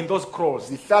abide in those crows.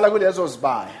 zihlala kulezo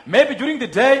zibaya. Maybe during the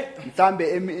day, Mhlambe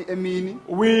emini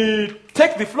we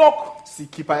take the flock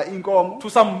sikhipha inkomo to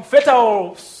some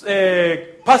fertile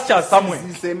pastures somewhere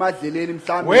zise emadleleni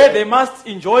where mhlambe they must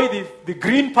enjoy the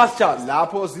green pastures.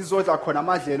 lapho zizodla khona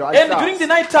amadlelo And during the ahlaza.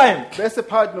 night time, Bese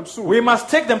phakathi nobusuku we must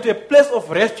take them to a place of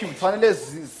refuge, fanele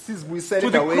sizibuyisele to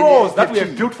the endaweni crows that we have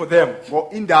ephephile. built for them.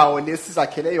 Indawo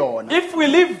lesizakhele yona. If we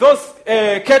leave those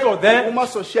cattle there Uma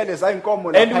soshiya leza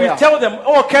inkomo and we lapha tell them,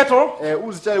 oh cattle,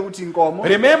 uzitshele ukuthi inkomo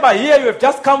remember here you have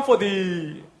just come for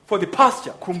the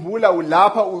pasture. khumbula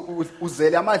ulapha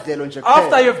uzele amadlelo nje After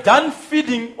kuphela. you've done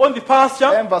feeding on the pasture,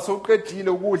 Emva sokuqedile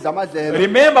ukudla amadlelo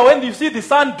remember when you see the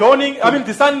sun dawning,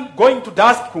 the sun going to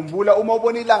dusk, khumbula uma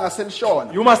ubona ilanga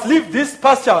selishona you must leave these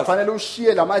pastures fanele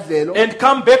ushiye lamadlelo and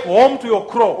come back home to your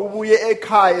crow. ubuye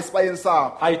ekhaya esibayeni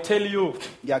sakho. I tell you,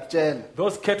 Ngiyakutshela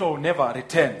those cattle will never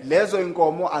return. lezo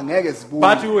inkomo angeke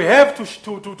But zibuye you have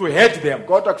to head them.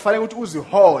 kodwa kufanele ukuthi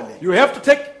uzihole. You have to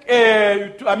take,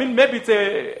 maybe it's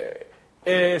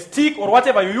a stick or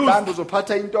whatever you use Mhlawumbe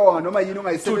uzophatha intonga noma yini to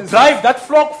ongayisebenzisa drive that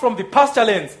flock from the pasture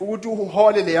lands ukuthi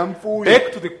uhole leya mfuyo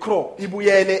back to the crow.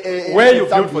 ibuyele Where you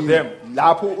built for them.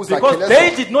 lapho Because uzakhele they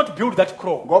zona. did not build that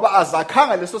crow. Ngoba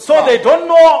azakhanga leso So they sibaya. don't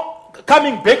know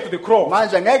coming back to the crow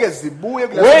Manje ngeke zibuye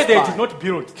kuleso where they sibaya. did not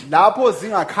build. Lapho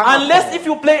zingakhanga Unless khona. if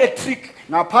you play a trick.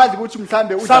 Ngaphandle ukuthi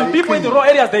mhlambe Some people in the rural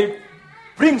areas, they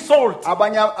bring salt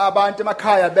abanye abantu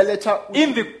emakhaya beletha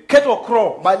in the cattle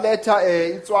crow. baletha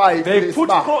itswayi They kulesi put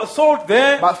sibaya. salt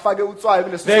there. Bafake utswayi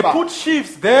kuleso They sibaya. put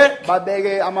sheaves there.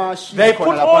 Babeke ama-sheep They khona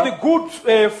put all the lapha.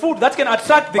 good food that can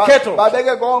attract the cattle.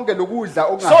 Babeke konke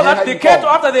lokudla So that the cattle,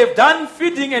 inkomo. after they've done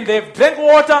feeding and they've drank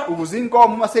water, Ukuze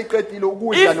inkomo uma seyiqedile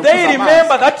ukudla if they nokuphuza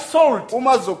remember amanzi, that salt,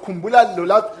 uma zokhumbula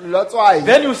lola tswayi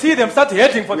then you see them start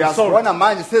heading for the salt. uyazibona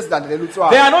manje sezilandelela They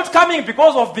utswayi. are not coming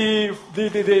because of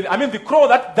the crow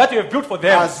that you have built for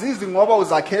them. Azizi ngoba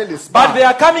uzakhele But they lesibaya.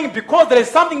 are coming because there is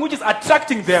something which is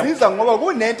attracting them. Ziza ngoba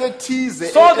kunento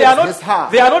ethize So they are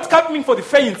ezihamba. not coming for the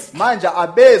faints, Manje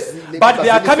abezi but they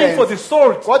are coming for the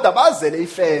salt kodwa bazele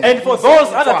ifence. and for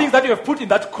those other things that you have put in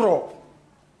that crow.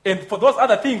 And for those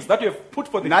other things that you have put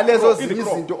for the crow, nalezo in the zinye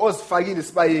crow. izinto ozifakile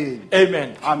esibayeni.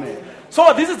 Amen. Amen.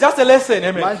 So this is just a lesson.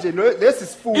 Amen. Manje lesi It is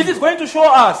sifundo going to show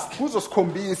us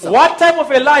kuzosikhombisa what type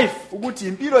of a life, ukuthi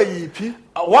impilo yiphi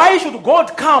why should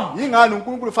God come yingani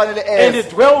uNkulunkulu fanele and eze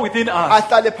dwell within us.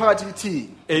 ahlale phakathi kithini.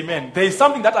 Amen. There is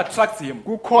something that attracts him.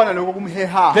 Kukhona lokho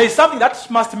kumheha. There is something that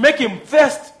must make him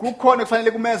thirst. Kukhona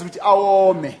kufanele kumenze ukuthi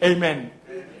awome Amen.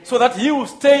 So that he will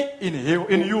stay in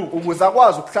you. ukuze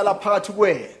akwazi ukuhlala phakathi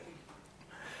kwena.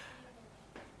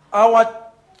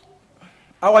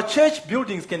 Our church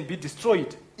buildings can be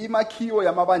destroyed. Imakhiwo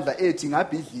yamabandla ethu We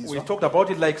ingabhidlizwa. talked about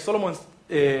it like Solomon's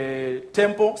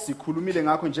temple, Sikhulumile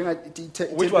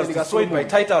ngakho which was destroyed by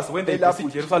Titus when they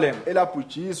besieged Jerusalem.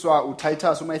 elabhujiswa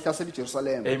uTitus uma ehlasela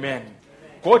iJerusalem. Amen.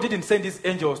 God didn't send his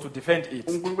angels to defend it.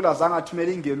 uNkulunkulu azange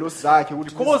athumele ingelosi zakhe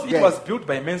ukuthi Because it livikele. was built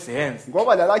by men's hands.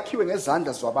 Ngoba lalakhiwe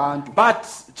ngezandla zabantu. But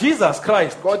Jesus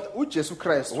Christ, Kodwa uJesu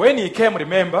Kristu when he came,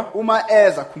 remember, uma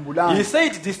eza he khumbulani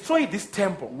said, destroy this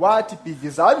temple. wathi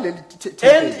bhidlizani leli And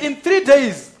thempeli. in 3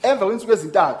 days, Emva kwensuku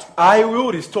ezintathu I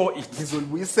will restore it.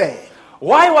 ngizolibuyisela.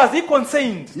 Why was he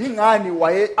concerned Yingani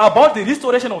waye about the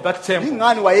restoration of that temple?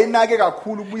 yingani wayenake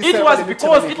kakhulu It ukubuyisela was leli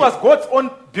because thempeli? it was God's own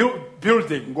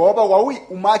building. Ngoba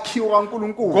umakhiwo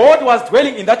kaNkulunkulu. God was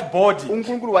dwelling in that body.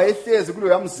 uNkulunkulu wayehlezi kulo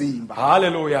yamzimba.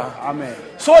 Hallelujah. Amen.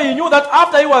 So he knew that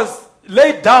after he was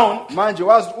laid down, Manje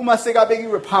wazi uma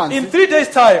sekabekiwe in phansi 3 days'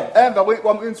 time, emva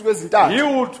kwensuku ezintathu he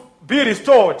would be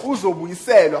restored.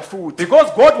 uzobuyiselwa futhi.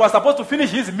 Because God was supposed to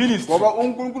finish his ministry Ngoba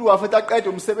uNkulunkulu wafetha aqede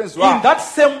umsebenzi in wakhe that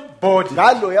same body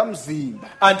ngalo yamzimba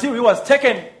until he was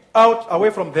taken out away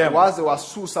from them. waze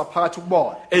wasusa phakathi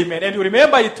kubona. Amen. And you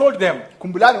remember he told them,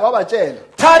 Khumbulani wabatshela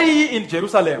tarry ye in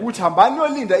Jerusalem. ukuthi hambani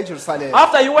yolinda eJerusalema.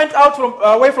 After he went out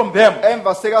away from them,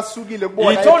 Emva sekasukile he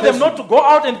kubona told them not to go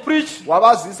out and preach,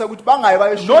 wabazisa ukuthi bangayi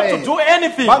not to bayoshumayela do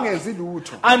anything bangenzi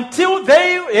lutho until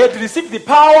they had received the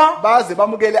power baze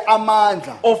bamukele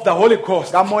amandla of the Holy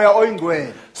Ghost. kamoya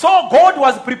oyingcwele. So God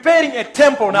was preparing a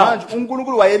temple now. Manje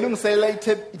uNkulunkulu wayelungiselela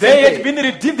They had ithempeli. been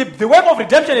redeemed. The work of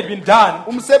redemption had been done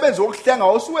Umsebenzi wokuhlenga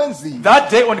osuwenziwe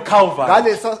that day on Calvary.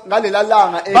 ngalela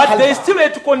langa But they eKhalvari. still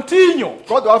had to continue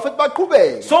Kodwa wafuthi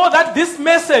baqhubeke so that this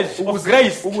message of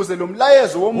grace ukuze lo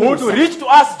mlayezo would womusa reach to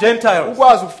us Gentiles,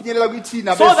 ukwazi ukufinyelela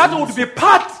kwithina so that would be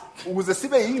part ukuze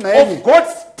sibe of yingxenye God's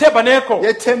tabernacle.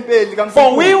 yethempeli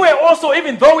For we kaNkulunkulu. were also,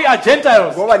 even though we are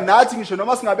Gentiles, Ngoba nathi ngisho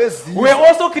noma we singabezizwe were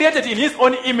also created in His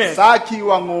own image.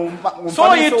 sakhiwa So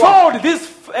He ngomfanekiso wakhe. told these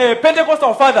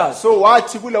Pentecostal fathers So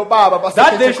wathi kulo baba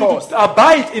that they should basePentecost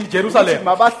abide in ukuthi Jerusalem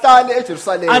mabahlale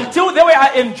eJerusalema until they were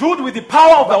endued with the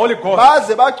power of the Holy Ghost.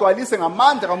 baze bagcwalise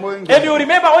ngamandla kamoya And you oyingcwele.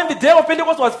 remember when the day of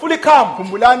Pentecost was fully come,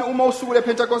 Khumbulani uma usuku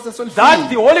lePentecost that solifika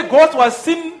the Holy Ghost was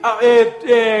seen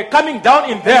coming down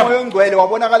in umoya them. oyingcwele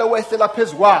wabonakala wehlela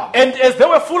phezukwabo. And as they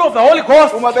were full of the Holy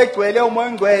Ghost, Uma begcwele umoya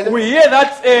oyingcwele we hear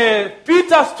that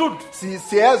Peter stood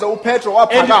siyeza uPetro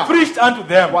and waphaka preached unto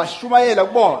them. washumayela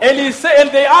kubona. And he said,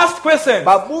 and they asked questions.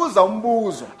 Babuza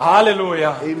umbuzo.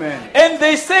 Hallelujah. Amen. And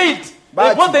they said,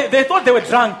 because they thought they were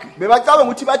drunk. Bebacabanga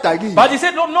ukuthi badakile. But he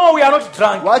said, no, we are not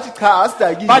drunk. Wathi cha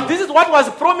asidakile. But this is what was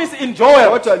promised in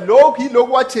Joel. Kodwa lokhu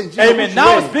yilokhu wathenjiwe. Amen.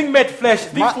 Now it's being made flesh,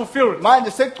 being fulfilled.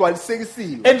 Manje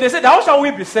sekugcwalisekisiwe. And they said, how shall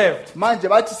we be saved? Manje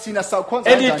bathi sina sakhonza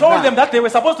And he kanjani told na? them that they were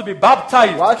supposed to be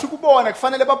baptized Wathi kubona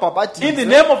kufanele in the babhabhadise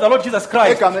name of the Lord Jesus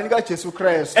Christ egameni kaJesu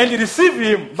Kristu. and receive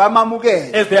him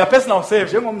Bamamukele as their personal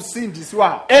savior. njengomsindisi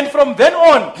wabo. And from then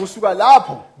on, Kusuka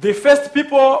lapho the first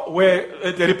people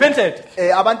were they repented.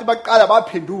 abantu baqala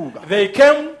baphenduka. They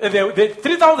came, they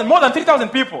 3,000, more than 3,000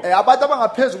 people. Abantu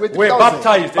abangaphezulu Were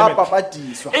baptized, amen.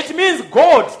 babhabhadiswa. It means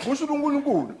God Kusho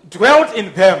uNkulunkulu dwelt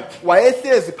in them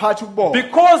wayehlezi phakathi kubona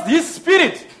because His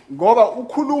Spirit, ngoba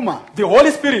ukhuluma the Holy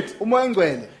Spirit, umoya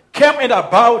oyingcwele came and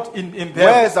abode in them.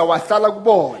 weza wahlala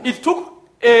kubona. It took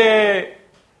a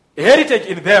heritage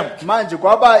in them. Manje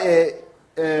kwaba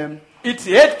It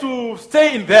had to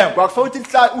stay in them. kwakufanele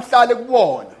ukuthi uhlale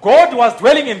kubona. God was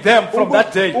dwelling in them from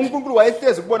that day uNkulunkulu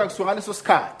wayehlezi kubona kusuka ngaleso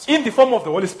sikhathi in the form of the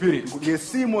Holy Spirit.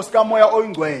 ngesimo sikamoya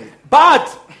oyingcwele. But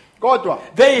Kodwa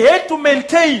they had to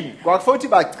maintain kwakufanele ukuthi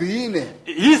bagcine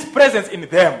His presence in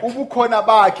them. ubukhona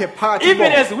bakhe phakathi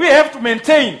Even kubona. as we have to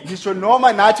maintain Ngisho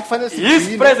noma nathi kufanele His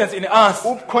sigcine presence in us.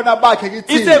 ubukhona bakhe It's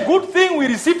kithina. a good thing we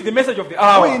received the message of the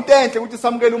hour. Kuyinto enhle ukuthi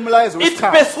samukele umlayezo It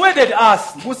wesikhathi. persuaded us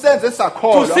Kusenze to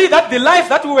sakholwa see that the life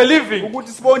that we were living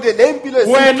ukuthi sibonde le impilo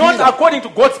were not esiphila according to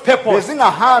God's purpose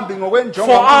bezingahambi ngokwenjongo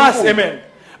for us. kaNkulunkulu. Amen.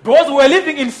 Because we were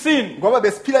living in sin. Ngoba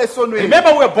besiphila esonweni.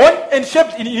 Remember, we were born and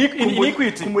shaped in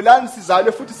iniquity. Khumbulani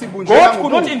sizalwe futhi sibunjwe God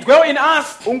could not indwell in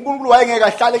us. uNkulunkulu wayengeke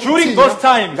ahlale During those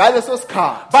times. ngaleso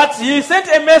sikhathi. But He sent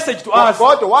a message to us.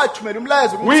 Kodwa wathumela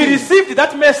umlayezo We kuthina. received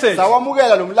that message.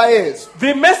 Sawamukela lo mlayezo.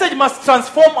 The message must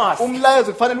transform us,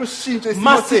 Umlayezo kufanele ushintshe isimo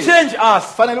must sethu. change us,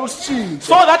 Kufanele ushintshe.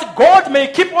 so that God may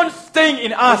keep on staying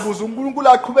in us. Ukuze uNkulunkulu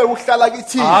aqhubeke ukuhlala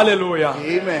kithina. Hallelujah.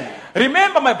 Amen.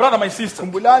 Remember, my brother, my sister,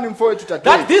 Khumbulani mfowethu that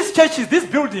dadewethu these churches, these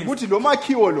buildings, ukuthi lo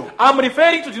makhiwo lo I'm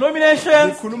referring to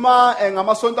denominations, ngikhuluma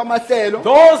ngamasonto amahlelo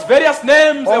those various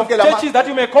names of Okay, lama- churches that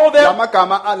you may call them.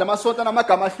 lamagama lamasonto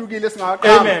namagama ahlukile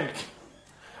singaqamba. Amen.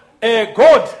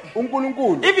 God,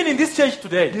 uNkulunkulu even in this church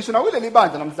today, ngisho nakuleli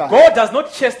bandla namhlanje God does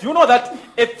not chase. You know that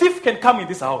a thief can come in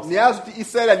this house. niyazi ukuthi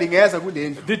isela lingeza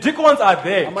kulendlu The deacons are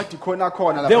there. amadikoni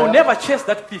akhona They will lapha never chase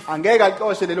that thief. angeke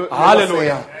axoshe lelo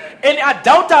Hallelujah. And a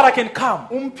doubter can come.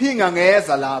 umphinga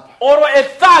ngeza lapha Or a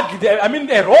thug,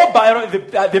 a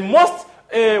robber, the most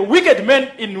wicked man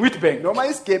in Witbank noma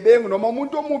isigebengu noma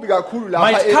umuntu omubi kakhulu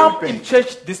lapha might come in eWitbank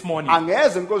church this morning.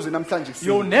 angeze enkozweni namhlanje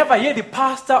You'll kusini never hear the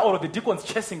pastor or the deacons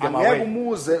chasing them angeke away.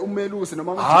 umuze umelusi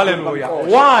noma Hallelujah.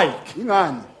 bamxoshe. Why?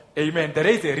 ingani Amen. There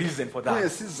is a reason for that.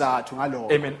 kunesizathu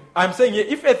ngalokho Amen. I'm saying here,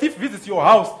 if a thief visits your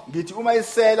house, ngithi uma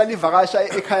isela livakasha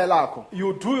ekhaya lakho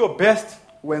you do your best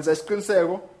wenza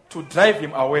isiqiniseko to drive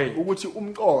him away. ukuthi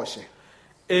umxoshe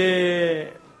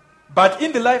But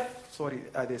in the life, sorry,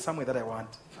 there's somewhere that I want.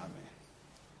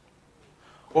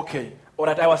 Okay. All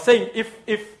right. I was saying,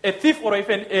 if a thief or if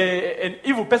an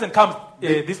evil person comes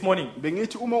this morning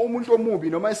bengithi uma umuntu omubi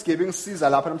noma isigebengu siza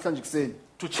lapha namhlanje kuseni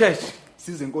to church,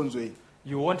 size enkonzweni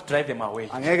you won't drive them away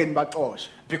angeke nibaxoshe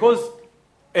because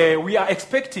we are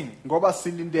expecting ngoba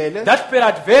silindele that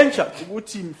peradventure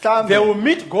ukuthi they mhlambe will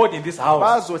meet God in this house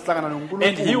bazohlangana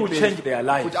and He will noNkulunkulu change their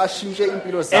life futhi ashintshe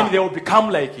impilo and they zabo will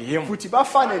become like Him. futhi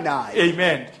bafane naye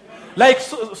Amen. Like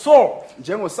Saul,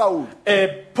 njengoSawuli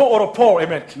Paul,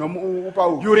 amen. noma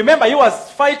uPawulu You remember he was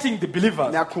fighting the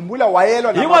believers. niyakhumbula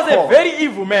wayelwa He was a namakhowa very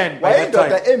evil man by that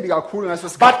wayindoda time. embi kakhulu ngaso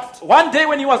sikhathi But one day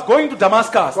when he was going to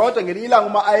Damascus, kodwa ngelinye ilanga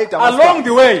uma aye along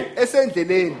the way,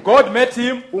 esendleleni God met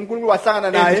him uNkulunkulu wahlangana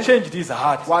and he naye changed his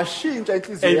heart. washintsha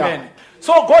inhliziyo yakhe Amen.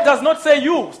 So God does not say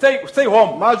you stay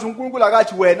home manje uNkulunkulu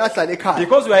akathi wena hlala ekhaya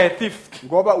because you are a thief.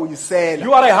 ngoba uyisela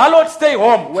You are a harlot, stay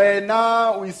home.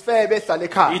 wena uyisifebe hlala He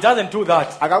ekhaya doesn't do that.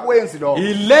 akakwenzi lokho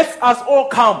He lets us all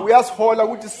come uyasihola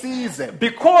ukuthi size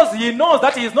because he knows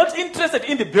that he is not interested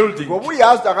in the building. ngoba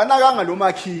uyazi akanakanga lo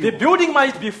makhiwo The building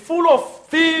might be full of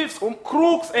thieves,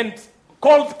 crooks, and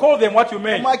call them what you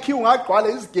may. umakhiwo ungagqwala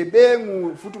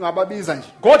izigebengu futhi ungababiza nje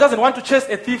God doesn't want to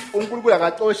chase a thief, uNkulunkulu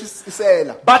akaxoshi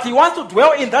isela but he wants to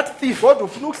dwell in that thief kodwa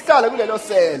ufuna ukuhlala kulelo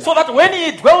sela so that when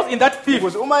he dwells in that thief,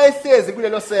 ukuze uma ehlezi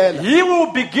kulelo sela he will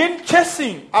begin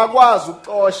chasing akwazi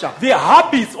ukuxosha the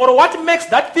habits or what makes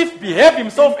that thief behave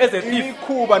himself as a thief.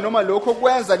 imikhuba noma lokho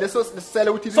kwenza leso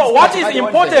sela ukuthi So what is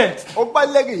important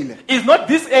okubalekile is not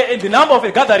this the number of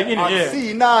a gathering in here,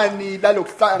 asiyinani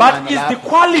lalokuhlangana but is the lapha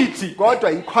quality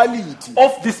kodwa iquality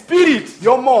of the spirit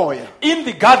yomoya in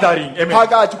the gathering. Amen.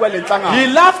 phakathi He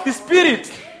kwalenhlangano loves the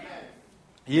spirit.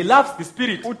 He loves the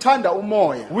spirit uthanda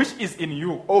umoya which is in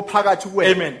you. ophakathi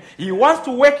kwena Amen. He wants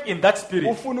to work in that spirit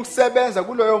ufuna ukusebenza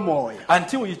kuloyo moya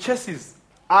until he chases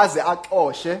aze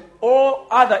axoshe all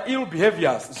other ill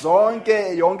behaviors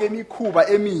yonke imikhuba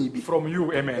emibi from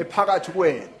you. Amen. ephakathi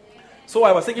kwena So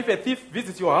I was saying, if a thief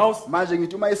visits your house, manje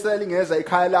ngithi uma isela ingeza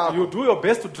ekhaya lakho you do your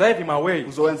best to drive him away.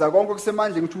 uzowenza konke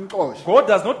okusemandleni ukuthi umxoshe God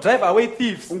does not drive away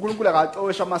thieves uNkulunkulu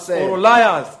akaxosha or amasela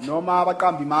liars, noma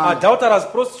abaqamba imanga adulterers,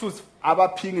 prostitutes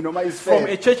abaphingi noma from a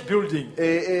izifebe church building.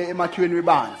 emakhiweni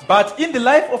webandla But in the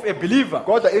life of a believer,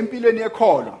 kodwa empilweni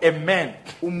yekholo a man,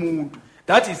 umuntu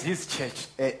that is his church.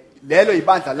 lelo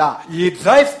ibandla lakhe He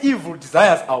drives evil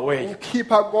desires away.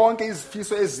 ukhipha konke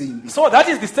izifiso ezimbi So that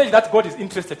is the stage that God is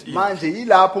interested in. manje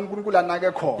yilapho uNkulunkulu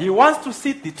anake khona He wants to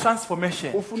see the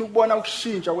transformation. ufuna ukubona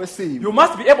ukushintsha kwesimo You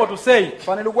must be able to say,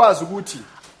 fanele ukwazi ukuthi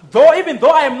even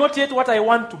though I am not yet what I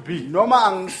want to be, noma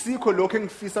angisikho lokho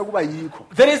engifisa kuba yikho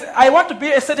I want to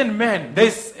be a certain man. There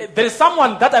is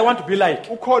someone that I want to be like.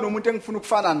 ukhona umuntu engifuna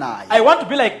ukufana naye I want to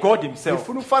be like God himself.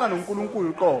 ngifuna ukufana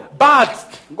noNkulunkulu qo But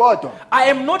kodwa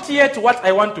I am not yet what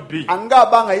I want to be.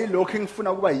 angikabanga yilokho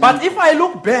engifuna kuba But yikho if I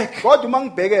look back kodwa uma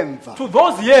ngibheke emva to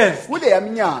those years, kule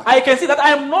yaminyaka I can see that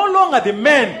I am no longer the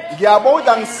man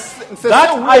ngiyabona that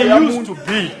I used to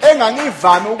be.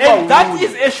 engangivame ukuba And that umuntu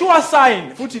is a sure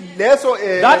sign futhi leso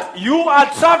that you are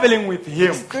traveling with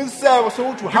him. isiqiniseko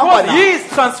sokuthi uhamba Because he naye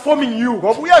is transforming you.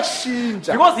 ngoba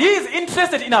uyakushintsha Because he is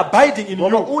interested in abiding in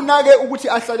ngoba you. unake ukuthi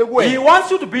ahlale He kuwena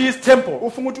wants you to be his temple.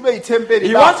 ufuna ukuthi ube yithempeli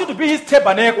He lakhe wants you to be his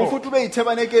tabernacle. ufuna ube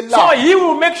yithabanekeli So lakhe he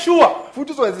will make sure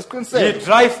futhi uzwenza he isiqiniseko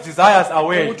drives desires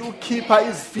away. ukuthi ukhipha He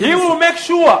izifiso will make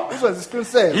sure uzwenza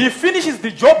isiqiniseko he finishes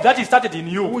the job that he started in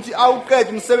you. ukuthi awuqede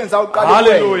umsebenzi awuqale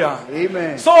Hallelujah.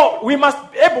 amen So we must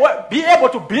be able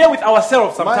to bear with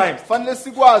ourselves manje sometimes. kufanele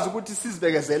sikwazi ukuthi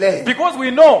sizibekezelele Because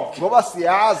we know ngoba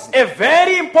siyazi a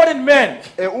very important man,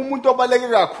 umuntu obaleke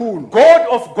kakhulu God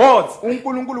of gods,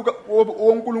 uNkulunkulu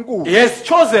wonkulunkulu he has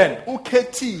chosen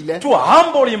ukhethile to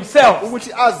humble himself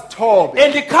ukuthi azithobe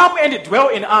and come and dwell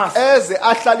in us. eze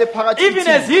ahlale phakathi Even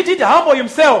as kithi. he did humble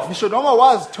himself ngisho noma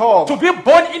wazithoba to be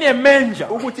born in a manger.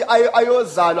 ukuthi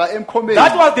ayozalwa emkhomeni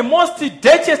That was the most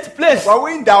dirtiest place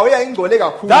kwakuyindawo eyayingcole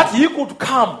kakhulu that he could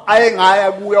come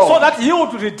ayengaya so kuyo that he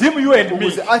would redeem you and me.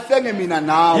 ukuze ahlenge mina He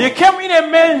nawe came in a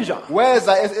manger,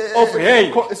 weza Of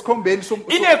hay. esikhombeni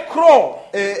in a crow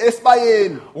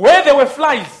esibayeni where there were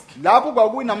flies. lapho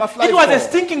kwakunama fly It was a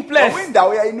stinking place.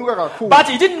 kwindawo yayinuka kakhulu But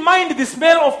he didn't mind the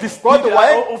smell of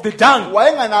of the dung.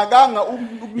 wayenganakanga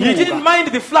He didn't mind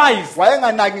the flies.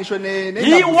 wayenganaki ngisho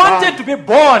He wanted to be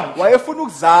born. wayefuna He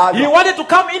ukuzalwa wanted to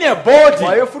come in a body.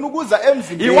 wayefuna ukuza He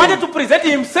emzimbeni wanted to present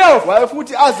himself wayefuna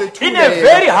ukuthi in a azethule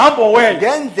very humble way.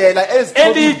 ngendlela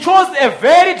And he ezithobile chose a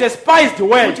very despised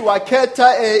way. ukuthi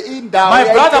wakhetha indawo My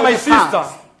brother, my yayibekwe sister,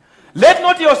 phansi. let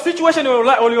not your situation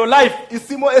or your life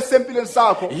isimo esempilweni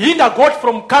sakho hinder God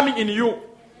from coming in you.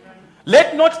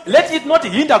 Let it not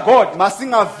hinder God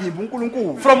masingavimbi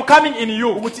uNkulunkulu from coming in you.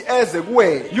 ukuthi eze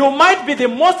kuwena You might be the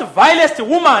most vilest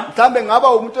woman. mhlambe ngaba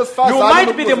umuntu You osifazane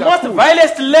might be the onobungozi most kakhulu.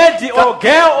 vilest lady or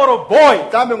girl or a boy.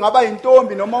 mhlambe ngaba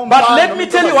intombi noma But umfana let me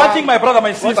tell you one thing, my brother,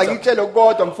 my kodwa sister. ngitshele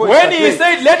kodwa mfowethu When he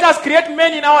said, let us create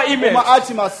men in our image, uma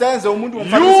athi masenze umuntu you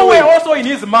ngomfanekiso were wethu also in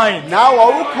his mind. nawe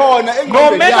wawukhona No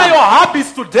engqondweni matter your yakhe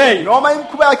habits today, noma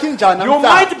imikhuba yakhe injani you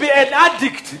namhlanje might be an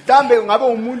addict. mhlambe ngabe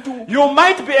umuntu You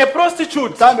might be a prostitute.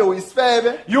 mhlambe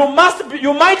uyisifebe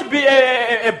You might be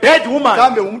a bad woman.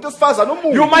 mhlambe umuntu osifazane You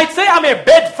omubi might say, I'm a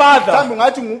bad father mhlambe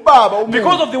ngathi ngubaba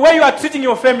because omubi of the way you are treating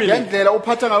your family. ngendlela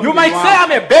uphatha ngayo You might umndeni say, wakho.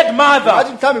 I'm a bad mother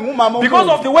ngathi mhlambe ngumama because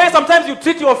of the way sometimes you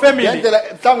treat your family. ngendlela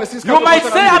mhlambe ngesikhathi You might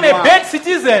uphatha say, ngayo I'm a umndeni wakho. bad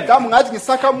citizen mhlambe ngathi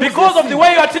ngisakhamuzi because of the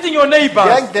way you are treating your neighbors.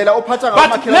 ngendlela uphatha ngayo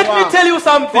But let me tell you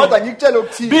something. kodwa ngikutshele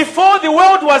ukuthini Before the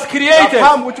world was created,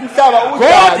 ngaphambi ukuthi umhlaba God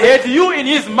udalwe had you in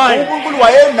his mind. uNkulunkulu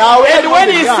wayenawe And when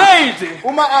he engqondweni yakhe. said,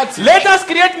 uma athi let us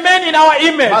create men in our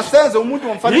image, masenze umuntu he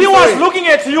ngomfanekiso was wethu, looking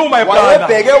at you, my brother.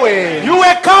 wayebheke wena You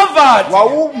were covered in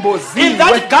wawumboziwe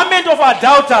that garment of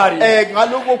adultery.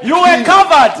 ngaloko You were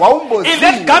covered in that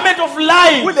wawumboziwe garment of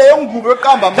lying. kuleyo ngubo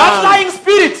yokuqamba That amanga lying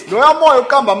spirit loya moya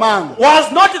yokuqamba amanga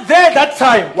was not there that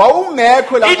time.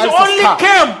 wawungekho la It ngaleso only sikhathi.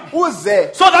 came uze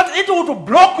so that it would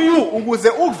block you ukuze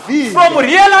ukuvimbe from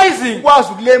realizing ukwazi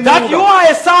that you ukulemuka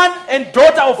are a son and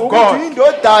daughter of ukuthi God.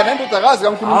 indodana endodakazi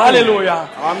kaNkulunkulu. Hallelujah.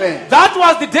 Amen. That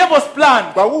was the devil's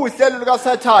plan Kwakuyihlelo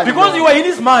likaSathane. because you were in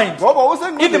his mind. ngoba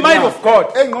usengqondweni in the mind yakhe, of God.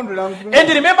 engqondweni kaNkulunkulu. And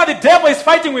remember, the devil is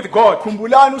fighting with God.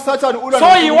 Khumbulani uSathane ulwa So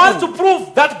he noNkulunkulu. wants to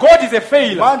prove that God is a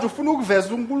failure. manje ufuna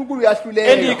ukuveza uNkulunkulu And he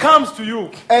uyahlulela comes to you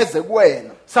eze kuwena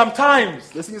sometimes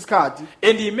lesinye isikhathi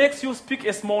and he makes you speak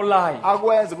a small lie.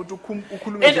 akwenze ukuthi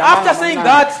ukhulume And nje after amanga saying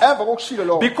amancane. that, emva kokushilo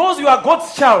lokho Because you are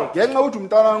God's child, ngenxa yokuthi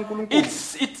umntwana kaNkulunkulu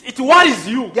it worries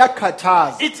you.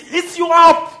 kuyakhathaza It eats you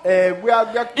up.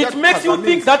 It makes you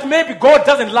think kuyakuphazamisa. that maybe God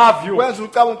doesn't love you. kwenza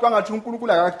ucabanga ukuthi kwangathi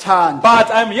uNkulunkulu akakuthandi But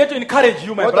I'm here to encourage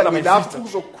you, my kodwa brother, my ngilapho sister,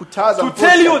 ukuzokukhuthaza to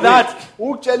tell you that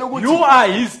ukutshela you ukuthi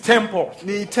are his temple.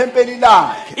 niyithempeli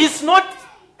lakhe It's not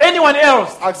anyone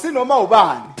else akusinoma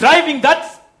ubani driving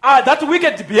that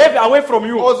wicked behavior away from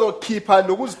you. ozokhipha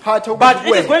lokuziphatha But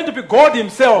it is kuwena going to be God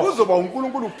himself uzoba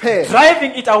uNkulunkulu kuphela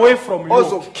driving it away from you.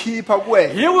 ozokukhipha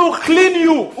kuwena He will clean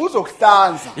you.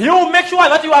 uzokuhlanza He will make sure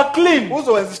that you are clean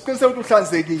uzowenza isiqiniseko ukuthi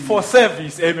uhlanzekile for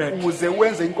service. Amen. ukuze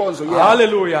wenze inkonzo yakhe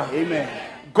Hallelujah. amen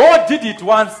God did it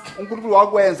once uNkulunkulu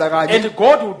wakwenza kanye and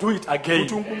God will do it ukuthi again.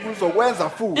 uNkulunkulu uzokwenza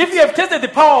futhi If you have tasted the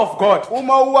power of God,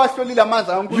 uma uwahlolile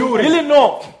amandla you kaNkulunkulu really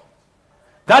know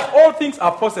that all things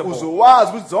are possible.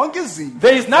 uzowazi ukuthi zonke izinto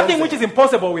There is nothing which is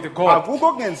impossible with God. akukho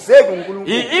okungenzeki uNkulunkulu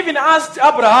He even asked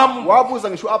Abraham, wabuza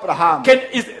ngisho uAbraham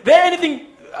is there anything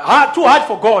too hard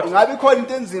for God? ingabe ikhona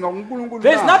into enzima kuNkulunkulu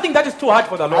There is nothing that is too hard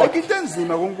for the Lord. ayikho into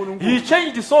enzima kuNkulunkulu He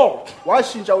changed Saul.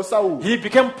 washintsha uSawuli He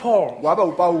became Paul. waba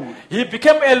uPawuli He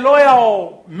became a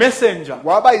loyal messenger.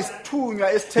 waba isithunywa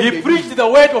He esithembekile preached the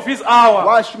word of his hour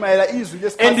washumayela izwi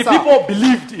and the lesikhathi people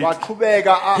believed it.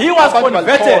 waqhubeka He was abantu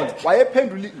converted. balikholwa.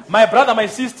 wayephendulile My brother, my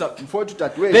sister, mfowethu there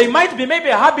dadewethu might be maybe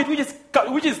a habit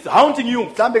which is haunting you.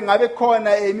 mhlambe ngabe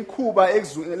khona imikhuba Don't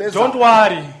ekuzungelezayo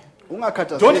worry. Don't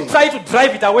ungakhathazeki try to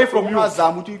drive it away from you.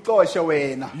 ungazama ukuthi uyixoshe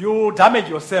wena You damage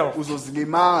yourself.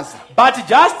 uzozilimaza But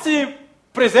just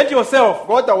present yourself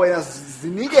kodwa wena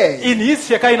zinikele in his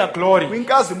Shekinah glory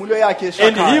kwinkazimulo yakhe and he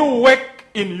eshakhayo will work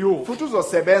in you. futhi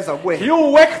uzosebenza He kuwena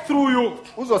will work through you.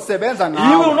 uzosebenza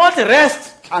He will ngawe not rest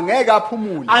angeke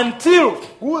aphumule until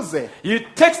kuze he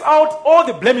takes out all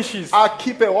the blemishes.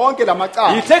 akhiphe wonke He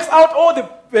lamacala takes out all the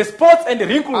spots and the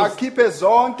wrinkles. akhiphe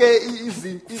zonke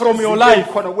From your izinto life.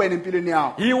 ezikhona kuwena empilweni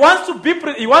yakho He wants to be.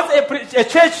 He wants a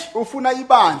church ufuna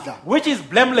ibandla which is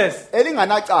blameless,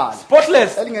 elinganacala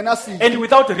spotless, elingenasici and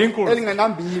without wrinkles.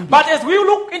 elingenambimbi But as we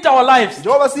look into our lives,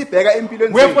 njengoba sibheka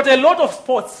empilweni we have zethu got a lot of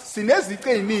spots. sinezici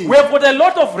ey'ningi We have got a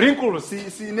lot of wrinkles.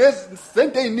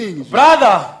 sinezento ey'ningi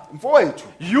Brother, mfowethu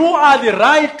you are the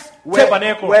right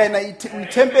tabernacle. wena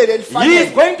ithempeli He is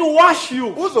elifanele going to wash you.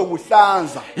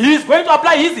 uzokuhlanza He is going to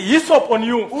apply his hyssop on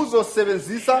you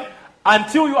uzosebenzisa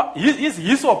until you are his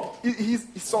hyssop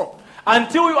isop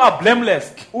until you are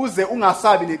blameless. uze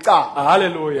ungasabi necala.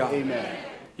 Hallelujah. Amen.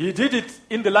 He did it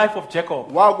in the life of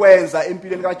Jacob. Wakwenza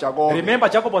empilweni kaJakobe. Remember,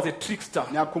 Jacob was a trickster.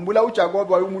 Ngiyakhumbula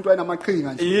uJakobe wayumuntu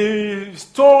wayenamaqhinga nje. He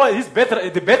stole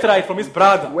the birthright from his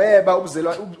brother Weba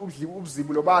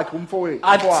ubuzibulo bakhe umfowethu.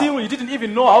 until he didn't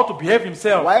even know how to behave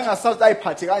himself. Wayengasazi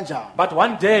ayiphathe kanjani. But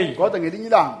one day, Kodwa ngelinye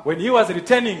ilanga when he was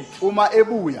returning uma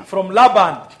ebuya from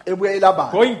Laban, ebuya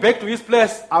eLabani going back to his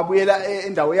place, abuyela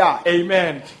endawo yakhe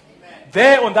amen,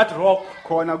 there on that rock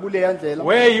khona kuleya ndlela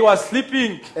where he was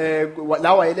sleeping,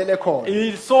 la wayelele khona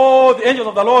he saw the angels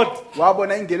of the Lord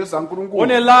wabona ingelosi on zaNkulunkulu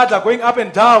a ladder going up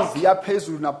and down. ziya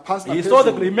phezulu naphansi He saw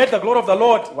he naphezulu met the glory of the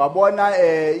Lord, wabona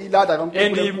ilada and he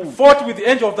kaNkulunkulu fought with the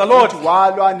angel of the Lord.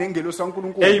 walwa nengelosi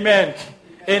kaNkulunkulu Amen.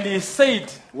 And he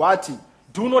said, wathi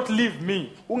do not leave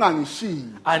me ungangishiyi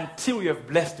until you have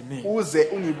blessed me. uze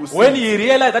When ungibusise he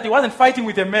realized that he wasn't fighting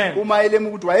with a man, uma elema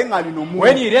ukuthi wayengali when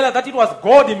nomuntu he realized that it was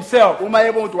God himself, uma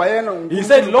ebona ukuthi wayena he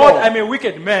said, Lord, I'm a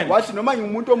wicked man. wathi noma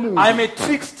ngiumuntu omubi I'm a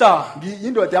trickster.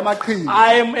 ngiyindoda yamaqhinga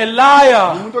I am a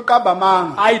liar. umuntu oqamba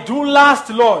amanga I do lust,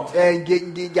 Lord. I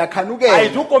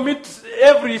ngiyakhanukela do commit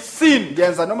every sin.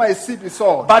 ngenza noma isiphi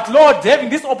isono But Lord, having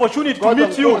this opportunity to kodwa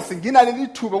meet you, Nkosi nginaleli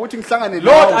thuba ukuthi ngihlangane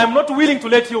Lord, nawe I'm not willing to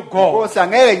let you go Nkosi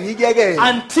angeke ngikuyekele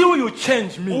until you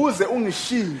change me. uze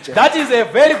ungishintshe That is a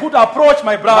very good approach,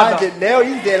 my brother. manje leyo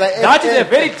indlela That is a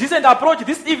very decent approach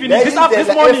this evening, this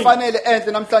indlela morning. efanele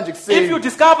enhle namhlanje If you kuseni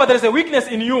discover there is a weakness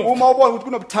in you, uma ubona ukuthi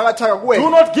kunobuthakathaka do kuwena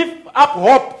not give up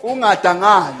hope,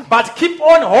 ungadangali but keep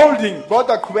on holding.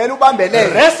 kodwa qhubela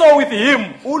ubambelele Wrestle with him.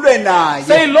 ulwe naye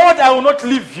Say, Lord, I will not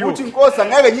leave you uthi Nkosi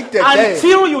angeke ngikudedele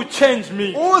until you change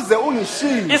me. uze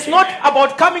ungishintshe It's not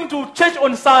about coming to church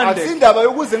on Sunday. asindaba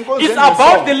yokuze Nkosi It's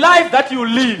about the life that you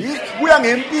live. kuya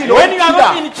ngempilo When you are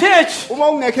not ophila. in church, uma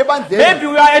ungekho ebandleni maybe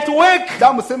you are at work,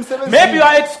 mhlawumbe usemsebenzini maybe you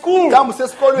are at school, mhlawumbe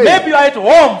usesikolweni maybe you are at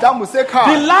home. mhlawumbe The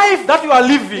usekhaya life that you are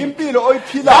living, impilo that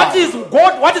oyiphilayo is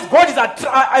God. What is God is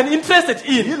interested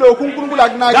in? yilokhu uNkulunkulu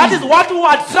That is akunakile what will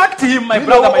attract him, my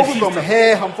brother, my sister.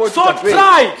 okuzomheha mfowethu So dadewethu.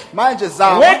 try, manje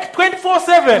zama work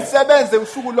 24/7, sebenze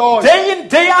usuku lonke day in,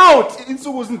 day out.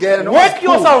 insuku zingena noma Work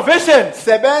your zikhulu. salvation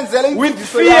sebenzele with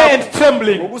imfundiso fear yakho and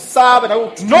trembling, ngokusaba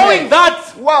knowing that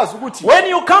wazi ukuthi when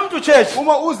you come to church,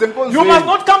 uma uze you must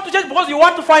not come to church because you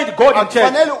want to find God in church.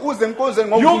 akufanele uze enkonzweni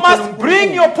ngoba You ufuna must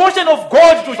bring your portion of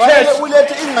God to Kufanele church,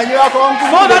 ulethe ingxenye yakho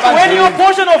so that when your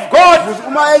portion of God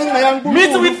uma ingxenye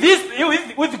meets yaNkulunkulu with this,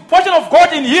 with the portion of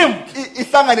God in Him,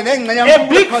 ihlangane nengxenye a yaNkulunkulu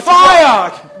big phakathi kwayo.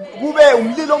 fire kube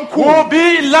umlilo will omkhulu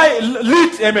be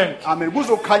lit. Amen. amen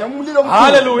kuzokhanya umlilo omkhulu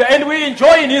Hallelujah. And we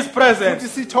enjoy in His futhi presence.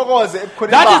 sithokoze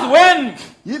ebukhoneni That is bakhe. when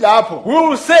yilapho we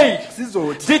will say,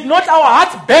 sizothi did not our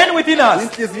hearts burn within us?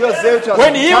 inhliziyo zethu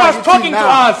When he was talking to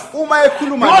us, uma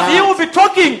ekhuluma Because He nathi will be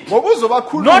talking ngokuzoba not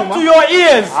to khuluma your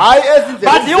ears, hayi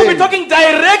but He will be ezindleleni talking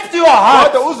direct to your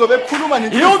heart. kodwa uzobe ekhuluma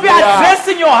He will be nenhliziyo yakho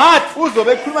addressing your heart.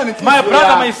 uzobe ekhuluma My nenhliziyo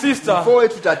brother, my yakho sister,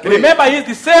 mfowethu dadewethu remember He is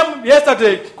the same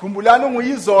yesterday, khumbulani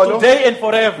unguyizolo today, and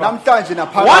forever. namhlanje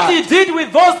What He naphakade did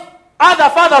with those other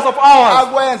fathers of ours,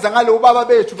 akwenza ngalo baba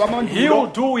bethu He will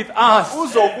bamandulo do with us.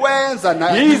 uzokwenza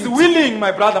He is willing,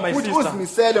 my brother, my futhi sister,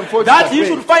 uzimisele mfowethu that He dadewethu,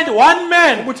 should find one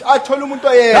man ukuthi athole umuntu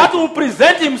oyedwa that will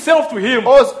present himself to Him.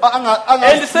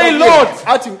 and say, Lord,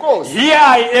 athi Nkosi Here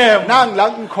I am. nangi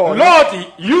la ngikhona Lord,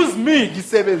 use me.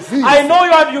 ngisebenzise I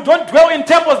know you don't dwell in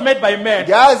temples made by men.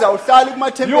 ngiyazi awuhlali You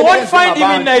kumathempeli won't find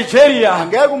him in Nigeria.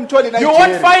 angeke umthole You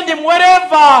won't eNigeria find him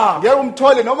wherever ngeke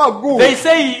umthole noma they ku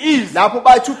say he is. lapho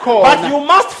bathi But ukhona you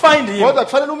must find him kodwa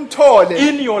kufanele umthole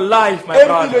in your life, my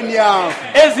brother. empilweni yakho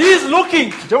As he is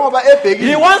looking, njengoba he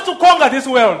ebhekile wants to conquer this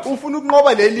world. ufuna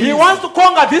ukunqoba leli He wants to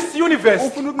conquer this universe.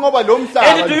 ufuna ukunqoba lo And do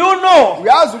mhlaba you know,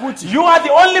 uyazi ukuthi you are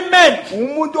the only man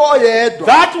umuntu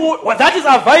oyedwa that is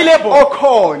available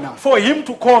okhona for him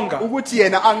to conquer. ukuthi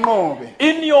yena anqobe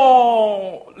In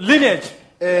your lineage,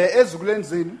 ezukuleni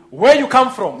zini where you come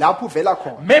from, lapho uvela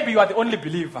khona maybe you are the only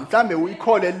believer. mhlambe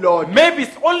uyikhole elilodwa Maybe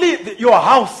it's only your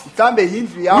house mhlambe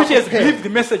yindlu which yakho has kuphela believed the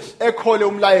message. ekhole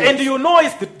And umlayezo you know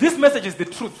this message is the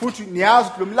truth. futhi niyazi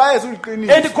ukuthi lo mlayezo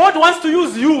uyiqiniso And God wants to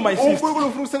use you, my sister, uNkulunkulu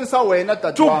ufuna ukusebenzisa wena to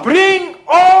dadewami bring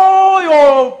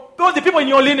all the people in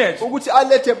your lineage ukuthi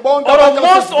alethe bonke Or abantu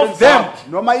most of abasezweni them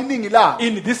zabo, noma iningi labo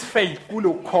in this faith.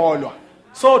 kulokukholwa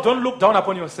So don't look down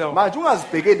upon yourself. manje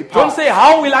ungazibhekeli Don't phansi say,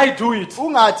 how will I do it?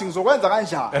 ungathi ngizokwenza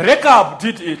kanjani Rechab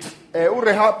did it.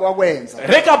 uRehab wakwenza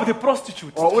Rechab the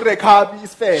prostitute. or uRekhabi She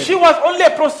isifebe was only a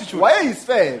prostitute.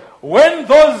 wayeyisifebe When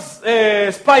those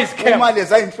spies came uma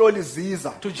leza inhloli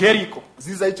ziza to Jericho,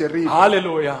 ziza eJeriko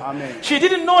hallelujah, Amen. she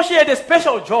didn't know she had a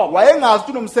special job, wayengazi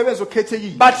ukuthi unomsebenzi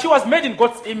okhethekile but she was made in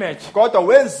God's image. kodwa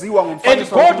wenziwa And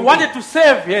ngomfanekiso God kaNkulunkulu. wanted to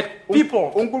save her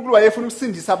people. uNkulunkulu wayefuna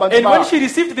ukusindisa abantu And when bakhe she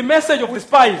received the message of the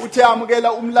spies, uthe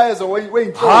amukela umlayezo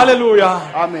weinhloli hallelujah,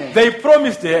 Amen. they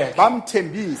promised her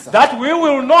bamthembisa that we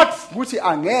will not ukuthi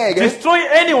angeke destroy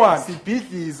anyone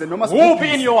sibhidlize noma who will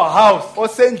be in sibhidlize your house.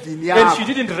 osendlini And she yakho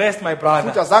didn't rest, my futhi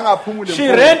brother. azange aphumule She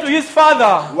ran to his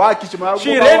father. wagijima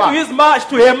She ran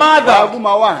to her mother. kuma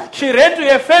wakhe She ran to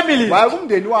her family. waya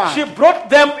kumndeni She wakhe brought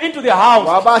them into the house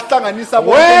wabahlanganisa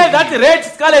where bonke that red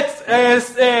scarlet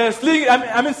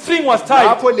string was tied,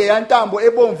 lapho leya ntambo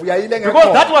ebomvu yayile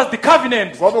because that ngekho was the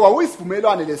covenant. ngoba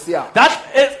kwakuyisivumelwano lesiya That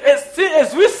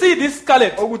as we see this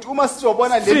scarlet, ukuthi uma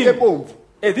sizobona String. le ebomvu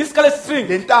this scarlet string,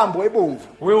 le ntambo ebomvu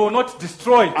we will not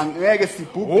destroy angeke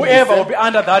whoever will be sibhubhise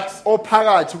under that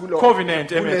ophakathi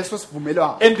covenant. Amen. kuleso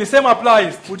sivumelwano And the same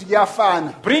applies. futhi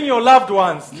kuyafana Bring your loved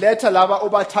ones letha laba under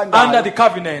the obathandayo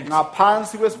covenant,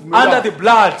 ngaphansi under kwesivumelwano the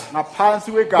blood.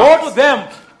 ngaphansi Go to kwegazi them.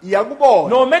 iyakubona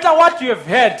No matter what you have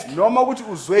heard, noma ukuthi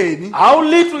uzweni how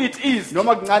little it is,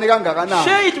 noma kuncane kangakanani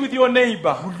share it with your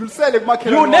neighbor. udlulisele You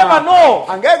kumakhelwane never wakho. know.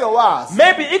 angeke wazi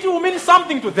Maybe it will mean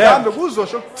something to mhlawumbe them.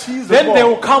 kuzosho okuthize Then they kubona.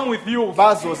 will come with you.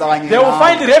 bazoza kanye They will nawe.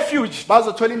 find refuge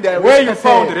bazothola indawo where you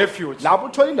esiphephelo. found refuge. lapho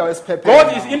uthola indawo God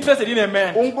esiphephelo is interested in a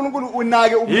man. uNkulunkulu unake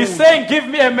He's umuntu saying, give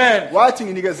me a man. wathi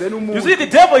nginikezeni You umuntu see, the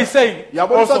devil is saying,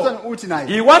 yabona also, usathane uthi naye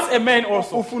he wants a man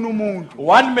also. ufuna umuntu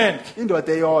One man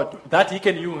indoda eyodwa that he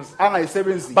can use.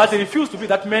 angayisebenzisi But he refused to be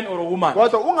that man or a woman.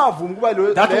 kodwa ungavumi kuba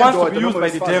lo That le wants to ndoda be used noma by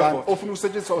the owesifazane devil. ofuna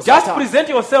ukusetshenziswa Just uSathane. present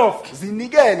yourself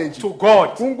zinikele nje to God.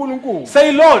 kuNkulunkulu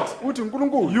Say, Lord, uthi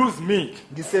uNkulunkulu use me.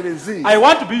 ngisebenzise I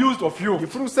want to be used of you.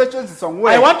 ngifuna ukusetshenziswa I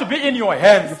nguwe want to be in your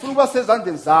hands. ngifuna ukuba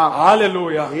sezandleni zakho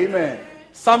Hallelujah. amen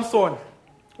Samson,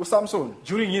 uSamson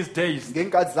during his days,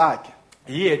 ngenkathi zakhe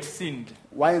he had sinned.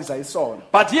 wayenza isono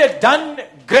But he had done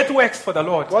great works for the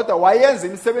Lord. kodwa wayenza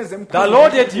imisebenzi The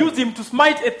Lord had used him to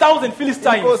smite 1,000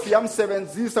 Philistines. inkosi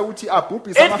yamsebenzisa ukuthi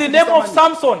abhubhise At the name of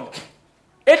Samson,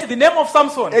 at the name of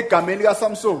Samson, egameni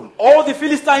kaSamson all the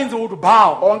Philistines would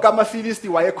bow. onke amafilisti They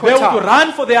would wayekhotha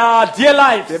run for their dear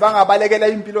lives. bebangabalekela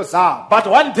impilo zabo But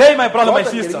one day, my brother, my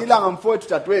kodwa sister, ngelinye ilanga mfowethu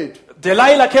dadewethu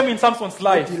Delilah came in Samson's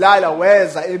life, Delilah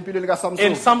weza empilweni and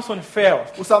kaSamson Samson fell.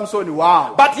 uSamsoni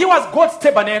wawa But he was God's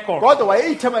tabernacle. kodwa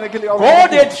wayeyithabernacle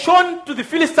God had shown to the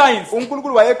Philistines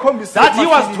uNkulunkulu wayekhombisa that he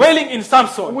was dwelling in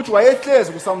Samson. ukuthi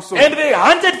wayehlezi kuSamson And they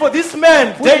hunted for this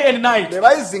man day and night.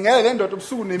 bebayizingela le ndoda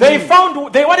ubusuku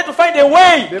They wanted to find a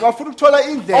way bebafuna ukuthola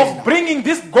indlela of bringing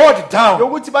this God down.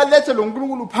 yokuthi balethe lo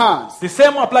nkulunkulu phansi The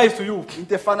same applies to you.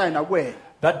 into efanayo nakuwena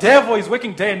The devil is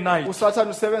working day and night.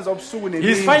 usathane usebenza ubusuku He's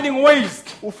nemini finding ways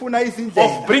ufuna of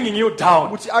izindlela bringing you down.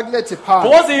 ukuthi akulethe phansi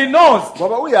Because he knows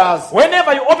ngoba uyazi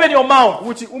whenever you open your mouth,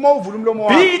 ukuthi uma uvula umlomo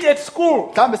be wakho it at school,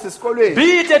 mhlambe sesikolweni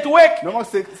be it at work, noma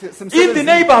in the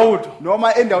neighborhood,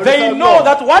 noma endaweni they ehlala know kuyona,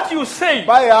 that what you say,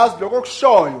 bayazi lokho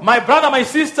okushoyo my brother, my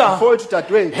sister, mfowethu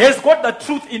dadewethu has got the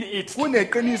truth in it.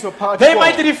 kuneqiniso phakathi They kwabo.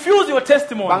 might refuse your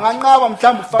testimony, banganqaba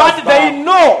mhlawumbe but they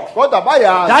know kodwa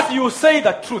bayazi that you say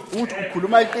the truth. ukuthi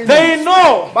ukhuluma They iqiniso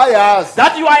know bayazi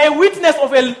that you are a witness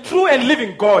of a true and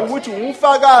living God. ukuthi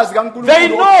ufakazi They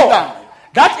kaNkulunkulu know ophilayo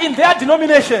that in their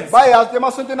denominations, bayazi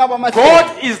emasontweni abo amahlelo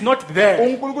God is not there.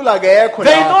 uNkulunkulu akekho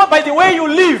They lapho. know by the way you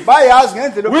live bayazi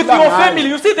ngendlela with ophila your ngayo. family.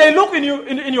 You see, they look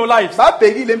in your lives.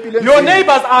 babhekile empilweni Your zenu.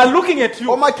 neighbors are looking at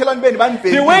you. omakhelwane beni The way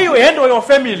banibhekile you handle your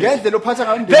family, ngendlela ophatha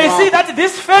ngayo they umndeni see wakho. that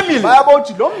this family bayabona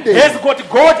ukuthi lo mndeni has got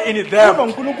God in them.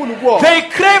 unoNkulunkulu kuwo They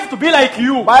crave to be like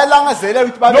you. bayalangazela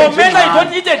ukuthi babe No matter you njengani.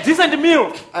 don't eat a decent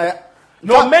meal, Eh,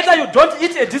 no matter you don't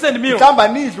eat a decent meal, mhlawumbe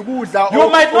nidla ukudla you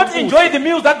might not okuhle. enjoy the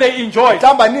meals that they enjoy.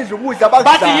 mhlawumbe nidla ukudla But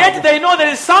yet abakudlayo. they know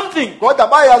there is something kodwa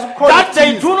bayazi ukukhona that they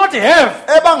okuthize do not have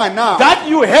ebanganako that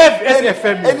you have as a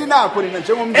family. eninakho nina And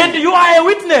njengomndeni you are a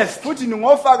witness futhi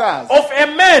ningofakazi of a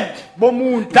man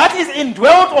bomuntu that is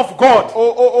indwelt of God.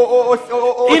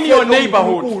 In your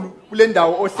neighborhood. ohleli kule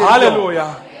ndawo ohleli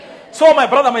Hallelujah. So, my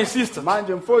brother, my sister,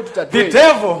 manje mfowethu the dadewethu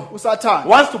devil usathane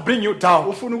wants to bring you down.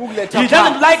 ufuna ukukuletha He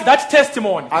doesn't phansi. like that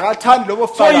testimony. akathandi lobo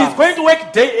So he's bufakazi going to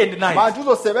work day and night manje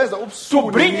uzosebenza to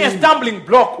ubusuku bring a nemini stumbling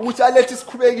block. ukuthi alethe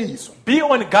isikhubekiso Be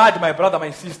on guard, my brother,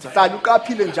 my sister. hlala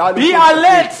uqaphile njalo Be mfowethu alert.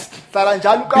 dadewethu. hlala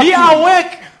njalo Be uqaphile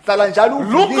awake. hlala njalo Look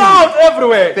uvukile. out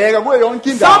everywhere. bheka kuyo yonke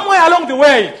indawo Somewhere along the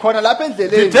way, khona lapha the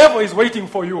endleleni devil is waiting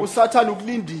for you. usathane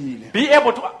ukulindile Be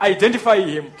able to identify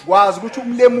him. kwazi ukuthi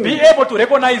Be umlemuke able to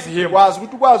recognize him kwazi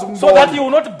ukuthi ukwazi so that ukumbona you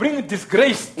will not bring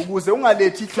disgrace ukuze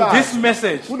ungalethi to this ihlazo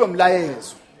message. kulo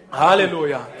mlayezo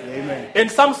Hallelujah. Amen.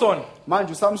 And Samson,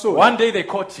 Manje uSamson one day they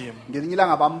caught him. ngelinye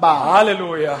ilanga bambamba.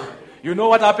 Hallelujah. You know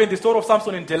what happened? The story of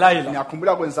Samson and Delilah.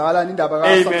 Ngiyakhumbula kwenzakalana indaba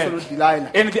kaSamson Amen.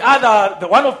 noDelilah. And the other, the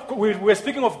one of, we were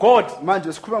speaking of God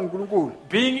Manje sikhuluma ngoNkulunkulu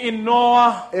being in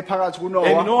Noah ephakathi and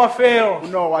kuNoah. Noah fell.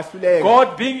 uNoah wahluleka.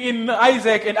 God being in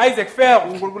Isaac and Isaac fell.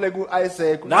 uNkulunkulu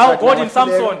kuIsaac. Now God in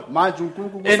Samson. Manje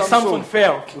uNkulunkulu And Samson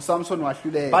fell. uSamson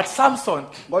wahluleka. But Samson,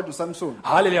 Kodwa uSamson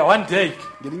hallelujah, one day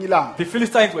ngelinye ilanga the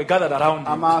Philistines were gathered around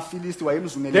him. amaFilisti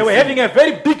wayemzungezile. They were having a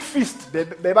very big feast.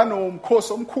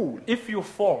 bebanomkhosi omkhulu. If you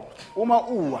fall, Uma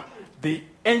uwa the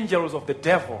angels of the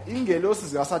devil, ingelosi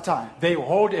zikaSathane they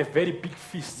hold a very big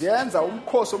feast. ziyenza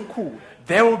umkhosi omkhulu.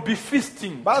 They will be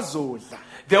feasting. Bazodla.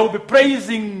 They will be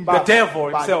praising the devil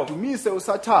himself Badumise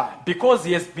uSathane because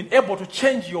he has been able to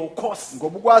change your course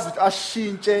ngoba ukwazi ukuthi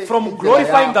ashintshe from indlela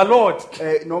glorifying the yakho.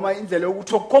 Lord Noma indlela yokuthi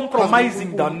to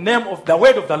compromising the name of the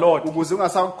word of the Lord. ukuze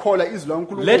ungasakholwa izwi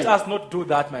laNkulunkulu. Let us not do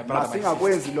that, my brother, my sister.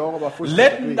 Masingakwenzi lokho bafowethu.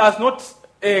 Let us not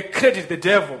credit the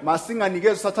devil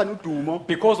masinganikeza uSathane udumo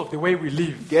because of the way we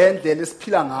live. ngendlela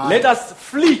esiphila ngayo. Let us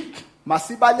flee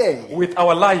Masibaleke with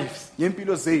our lives.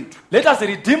 ngempilo zethu. Let us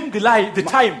redeem the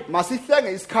time.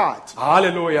 Masihlenge isikhathi.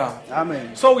 Hallelujah.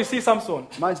 Amen. So we see Samson.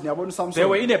 Manje niyabona They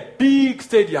were uSamson in a big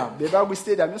stadium beba ku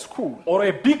stadium esikhulu or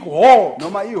a big hall,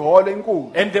 noma ihholo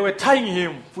enkulu and they were tying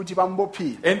him futhi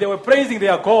bambophile. and they were praising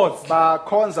their gods,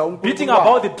 Bakhonza beating uNkulunkulu.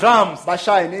 about the drums.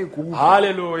 Bashaye nezigubu.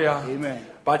 Hallelujah. Amen.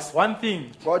 But one thing,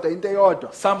 Kodwa into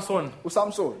eyodwa Samson,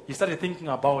 uSamson he started thinking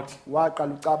about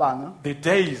waqala ucabanga the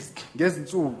days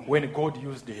ngezinsuku when God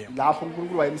used him. lapho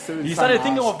uNkulunkulu wayemsebenzisa. He started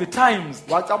thinking of the times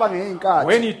wacabanga ngeinkathi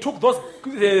when he took those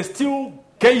steel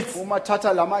gates, uma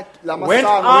thatha lama went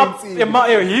up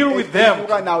a hill with them.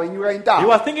 nawe enyuka He intaba.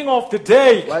 was thinking of the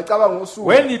day Wacabanga usuku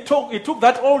when he took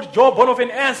that old jawbone of an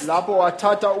ass. lapho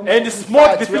wathatha And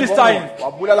smote the Philistines.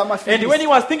 wabulala And when he amaFilisti.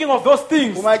 was thinking of those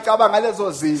things, Uma ecabanga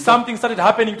lezo zinto something started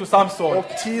happening to Samson,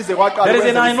 okuthize kwaqala There is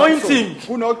an ukwenzeka anointing. uSamson.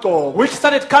 Kunogqoko which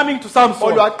started coming to Samson.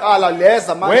 olwaqala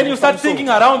leza manje When you start uSamson. thinking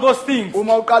around those things,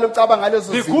 uma uqala ucabanga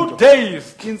lezo the zinto good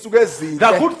days, insuku the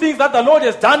ezinhle good things that the Lord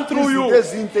has done through izinto you,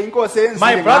 ezinhle inkosi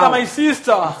eyenzile my brother, ngawe. my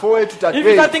sister, Mfowethu, if you start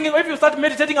dadewethu, thinking, if you start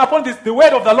meditating upon this, the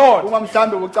word of the Lord, uma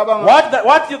mhlambe ucabanga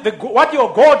what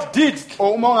your God did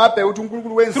uma ungabheka ukuthi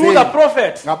uNkulunkulu through the wenzeni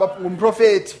prophet,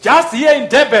 ngumprofeti just here in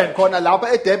Durban, khona lapha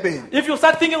eDurban. if you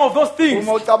start thinking of those things,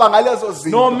 Uma ucabanga lezo no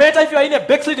zinto matter if you are in a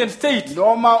backslidden state,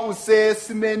 noma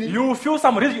usesimeni you will feel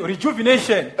some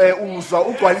rejuvenation. uzwa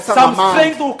ugcwalisa Some ngamandla.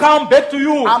 strength will come back to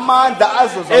you Amandla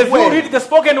azoza as you kuwena. read the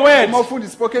spoken word, Uma ufunda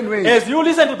spoken word, as you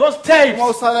listen to those tapes. uma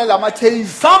usala lamathezi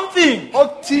Something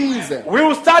okuthize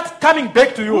will start coming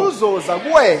back to you. kuzoza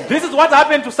kuwena. This is what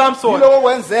happened to Samson. Yiloko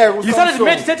kwenzeka He started uSamson.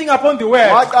 meditating upon the word.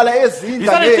 Waqala He ezindla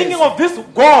started thinking lezi. of this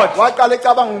God Waqala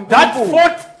ecabanga that uNkulunkulu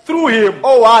fought through him.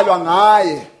 owalwa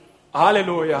ngaye.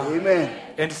 Hallelujah. Amen.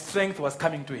 And strength was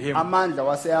coming to him. Amandla He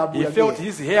waseyabuya felt kuyena.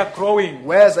 his hair growing.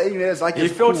 Weza inwele zakhe He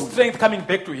felt zikhula. strength coming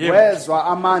back to him. Wezwa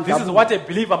amandla. This is what a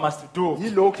believer must do.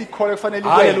 yilokhu ikholwa kufanele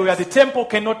Hallelujah. ikwenze. The temple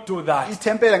cannot do that.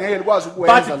 Ithempeli ngeke likwazi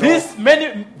ukwenza But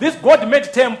lokho. this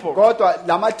God-made temple Kodwa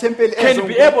lamathempeli can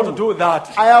be able to do that.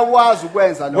 ayakwazi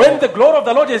ukwenza When the lokho. glory of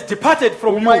the Lord has departed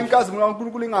from Uma you, inkazimulo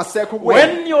kaNkulunkulu ingasekho kuwena.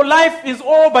 when your life is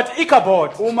all but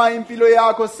Ichabod, Uma impilo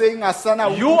yakho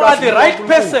seyingasana You are the right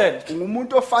person.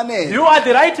 Ungumuntu ofanele. you are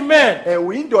the right man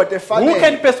Uyindoda who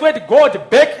can efanele. persuade God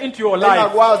back into your life.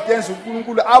 Engakwazi ukuyenza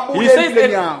uNkulunkulu He abuye says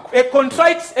empilweni yakho. a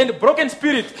contrite and broken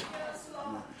spirit,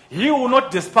 he will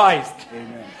not despise.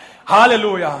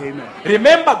 Hallelujah. Amen.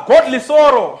 Remember, godly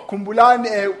sorrow Khumbulani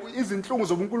izinhlungu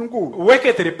zobuNkulunkulu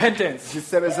worketh repentance.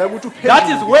 zisebenzela ukuthi That is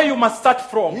uphendule. where you must start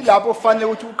from. Yilapho ofanele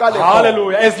ukuthi uqale khona.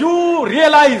 Hallelujah. As you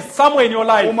realize somewhere in your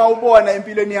life, Uma ubona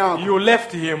empilweni yakho you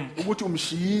left him. ukuthi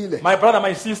umshiyile. My brother,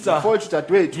 my sister, Mfowethu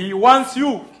dadewethu, he wants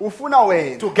you ufuna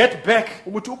wena to get back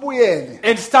ukuthi ubuyele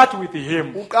and start with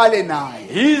him. uqale naye.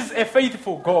 He is a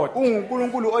faithful God.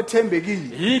 UnguNkulunkulu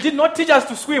othembekile. He did not teach us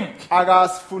to swim,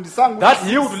 Akasifundisanga that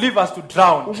he would leave us to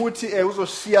drown. ukuthi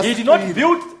uzoshiya He did not sifile.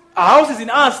 build houses in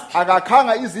us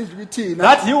Akakhanga izindlu kithina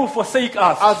that he will forsake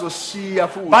us. azoshiya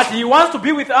futhi. But he wants to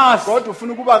be with us Kodwa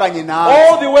ufuna ukuba kanye nawe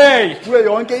all the way. kuyo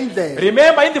yonke indlela.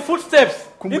 Remember, in the footsteps,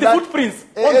 in the Khumbula- footprints,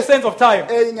 all the sense of time,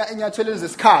 Enyathelweni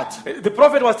zesikhathi the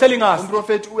prophet was telling us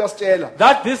umprofeti uyasitshela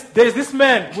that there is this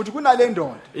man. ukuthi kunale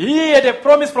ndoda He had a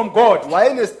promise from God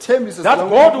wayenesithembiso that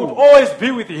God would always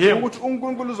be with him. ukuthi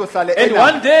uNkulunkulu uzohlala And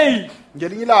one day,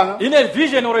 ngelinye ilanga in a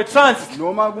vision or a trance,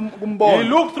 noma he kumbono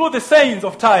looked through the sands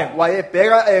of time.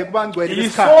 wayebheka kubangcwele He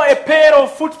besikhathi saw a pair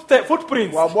of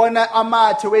footprints wabona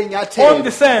amathe on weinyathelo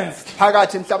the sands.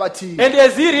 phakathi emhlabathini. And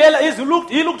as he realized,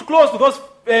 he looked close to those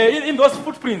in those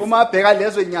footprints, uma abheka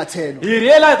lezo inyathelo he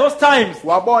realized those times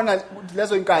wabona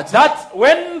lezo inkathi that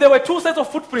when there were two sets of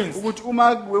footprints, ukuthi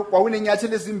uma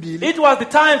kwawunenyathelo ezimbili it was the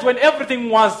times when everything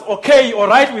was okay or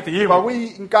right with him.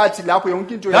 kwakuyinkathi lapho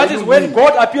yonke into That is when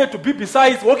God appeared to be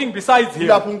walking beside him.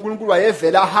 lapho uNkulunkulu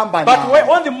wayevela ahamba But naye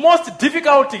on the most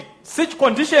difficult such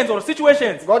conditions or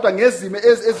situations, kodwa ngezimo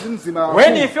ezinzima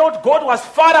when he felt God was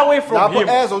far away from lapho him,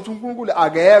 ezwa ukuthi uNkulunkulu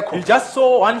akekho he just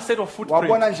saw one set of footprints.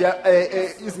 wabona nje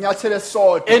izinyathelo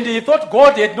esodwa And he thought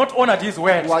God had not honored his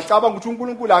word. wacabanga ukuthi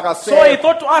uNkulunkulu So he akasekho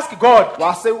thought to ask God.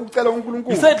 wase ucela He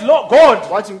uNkulunkulu said, Lord God,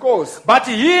 wathi Nkosi but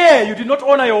here you did not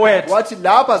honor your word. wathi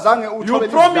lapha zange You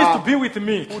uthobele promised to izindaba be with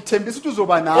me uthembisa ukuthi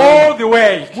uzoba nami all the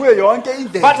way. kuyo yonke But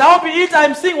indlela how be it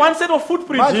I'm seeing one set of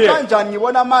footprints manje here. kanjani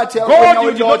ngibona mathe God,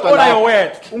 you did not honor your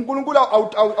word. uNkulunkulu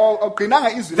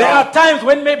awugcinanga izwi There are lakho times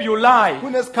when maybe you lie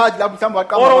kunesikhathi lapho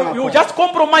mhlawumbe or waqamba you just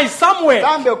compromise somewhere.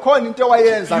 mhlawumbe khona into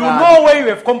owayenza You kabi. know where you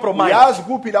have compromised. uyazi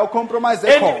kuphi la ucompromise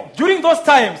ekhona And during those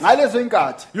times, ngalezo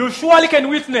inkathi you surely can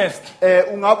witness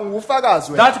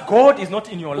ungufakazi wena that God is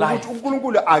not in your life. ukuthi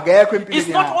uNkulunkulu akekho It's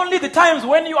empilweni not yakho only the times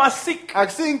when you are sick,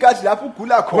 akusiyinkathi lapho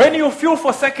ugula when khona you feel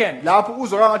forsaken. lapho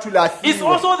uzwa ngathi It's ulahliwe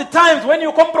also the times when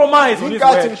you compromise on His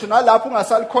inkathi word. ngisho nalapho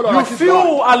ungasalikholwa You kahle izwi lakho.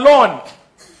 feel alone.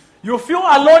 You feel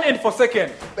alone and forsaken.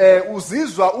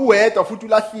 Uzizwa uwedwa futhi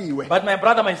ulahliwe But my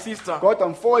brother, my sister, kodwa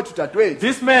mfowethu dadewethu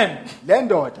this man, le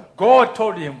ndoda God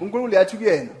told him, uNkulunkulu yathi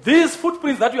kuyena these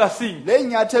footprints that you are seeing le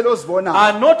nyathelo ozibonayo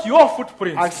are not your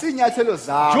footprints. akusinyathelo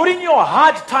zakho During your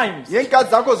hard times, yenkathi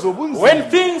zakho zobunzima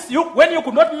when you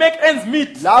could not make ends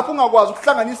meet, lapho ungakwazi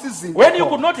ukuhlanganisa izinto when you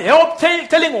could not help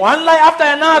telling one lie after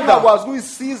another, ungakwazi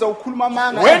ukuyisiza ukhuluma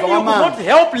amanga when emva you could not kwamanga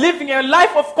help living a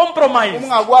life of compromise,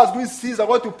 ungakwazi ukuyisiza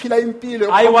kodwa uphila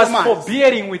impilo I was yokucompromise.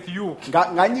 forbearing with you.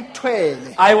 nganyikuthwele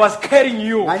I was carrying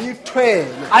you. nganyikuthwele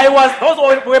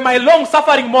Those were my long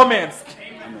suffering moments.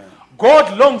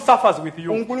 God long suffers with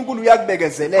you. uNkulunkulu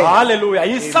uyakubekezelela Hallelujah.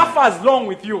 He suffers long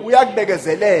with you.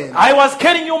 uyakubekezelela I was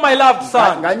carrying you, my loved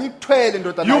son. nganyikuthwele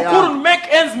ndodana You yami couldn't make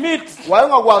ends meet.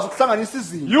 wayengakwazi ukuhlanganisa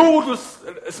izinto You would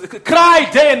cry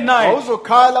day and night.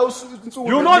 awuzokhala insuku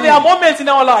You know there are moments in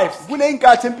our lives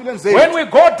kuneyinkathi empilweni when zethu we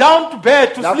go down to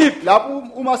bed to sleep. lapho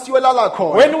uma siyolala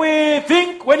khona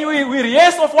When we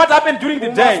rehearse of what happened during the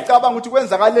uma day, sicabanga ukuthi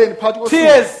kwenzakaleni phakathi kosuku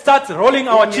tears start rolling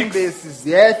our cheeks. inyembezi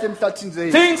ziyehle emhlathini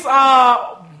zethu Things are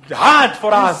hard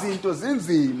for us. izinto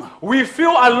zinzima We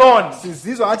feel alone.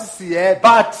 sizizwa ngathi siyedwa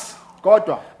But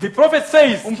kodwa the prophet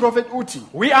says, umprofeti uthi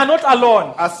we are not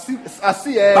alone,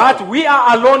 asiyedwa but we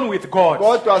are alone with God.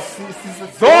 kodwa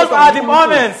Those are the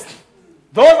moments.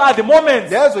 Those are the moments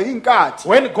lezo yinkathi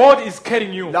when God is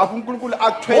carrying you. lapho uNkulunkulu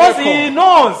Because akuthwele He khona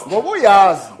knows ngoba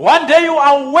uyazi one day you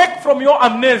awake from your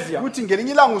amnesia. ukuthi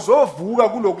ngelinye ilanga uzovuka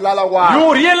kulokulala kwakho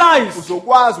You realize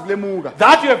uzokwazi ukulemuka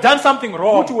that you have done something futhi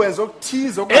wrong. wenza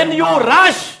okuthize And you okungalunganga.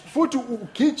 rush futhi to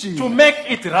ugijime make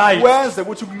it right. wenze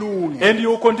ukuthi kulunge And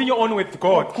you continue on with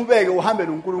God. uqhubeke uhambe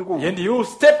noNkulunkulu And you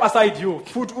step aside you.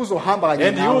 futhi uzohamba kanye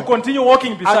And you nawe continue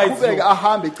walking beside aqhubeke you.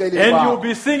 ahambe eceleni And you'll kwakho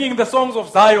be singing the songs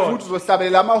of Zion. futhi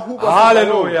uzohlabelela amahubo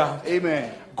Hallelujah. amen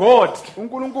God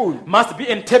uNkulunkulu must be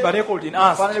tabernacled in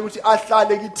us. fanele ukuthi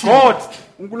ahlale kithini God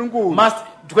uNkulunkulu must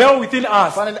dwell within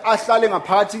us. fanele ahlale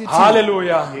ngaphakathi kithini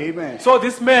Hallelujah. Amen. So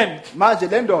this man, manje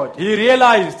le ndoda he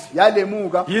realized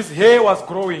yalemuka his hair was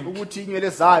growing. ukuthi inywele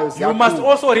zayo You must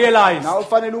ziyakhula also realize nawe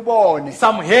fanele ubone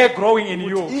some hair growing in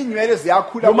you. inywele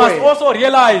ziyakhula You must kuwena also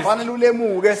realize fanele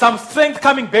ulemuke some strength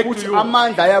coming back to ukuthi you.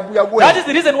 amandla ayabuya That kuwena is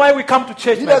the reason why we come to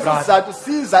church, my yilesi brother. sizathu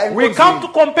siza We come to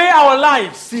compare our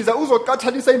lives, siza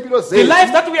uzoqathanisa impilo the zethu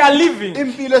lives that we are living,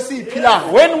 impilo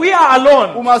esiyiphilayo when we are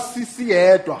alone. uma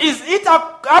sisiyedwa Is it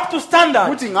up to standard?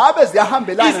 ukuthi ngabe Is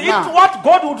ziyahambelana it na what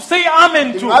God would say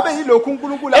amen to? ngabe yilokhu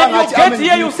uNkulunkulu And you angathi get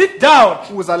here, you amen sit down,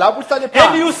 uza lapho uhlale and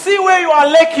phansi you see where you are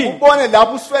lacking. ubone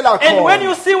lapho uswela And when you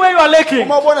khona see where you are lacking,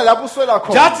 uma ubona lapho uswela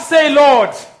khona just say, Lord,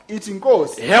 ithi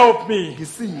Nkosi help me.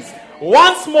 ngisize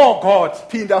Once more, God,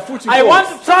 phinda futhi I Nkosi. want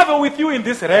to travel with you in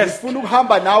this rest. ngifuna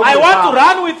ukuhamba nawe I kulo want to hambo.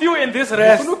 run with you in this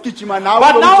rest. ngifuna ukugijima nawe But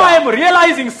kulo now mjaho. I am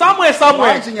realizing somewhere,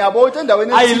 manje ngiyabona ukuthi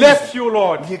endaweni I ethize, left you,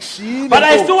 Lord. ngikushiyile But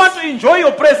I Nkosi. still want to enjoy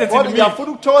your presence kodwa in me.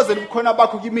 ngiyafuna ukuthokozela ubukhona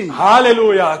bakho kimi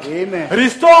Hallelujah. Amen.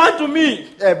 Restore unto me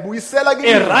buyisela a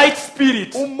kimi right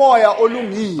spirit. umoya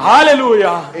olungile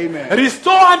Hallelujah. Amen.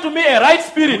 Restore unto me a right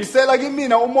spirit buyisela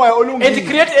kimina umoya and olungile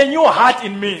create a new heart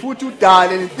in me. futhi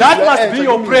udale That nenhliziyo must be entsha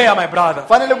your kimina. prayer, my brother.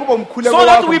 Fanele kube umkhuleko So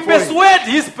that wakho we mfowethu.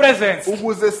 persuade his presence.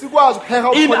 Ukuze sikwazi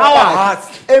ukuheha In ukhona our bakhe hearts.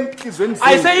 emphizweni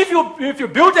I zethu. say if you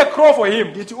build a crow for him,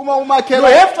 Ngithi uma you umakhela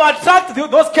have to attract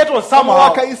those cattle somehow.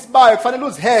 wakha isibayo kufanele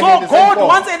uzihehe So lezi God nkomo.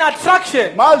 wants an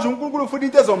attraction Manje uNkulunkulu ufuna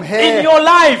into in ezomheha your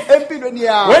life. empilweni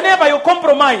yakho. Whenever you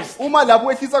compromise, Uma lapho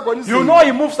wehlisa khona you know izinto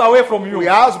he moves away from you.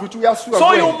 uyazi ukuthi uyasuka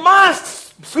So you kuwena. must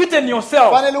sweeten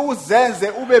yourself. Fanele uzenze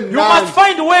ube You must mnandi.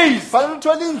 find ways Fanele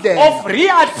uthole indlela of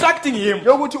re-attracting him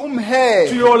yokuthi to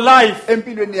umhehe your life.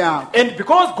 empilweni yakho. And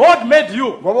because God made you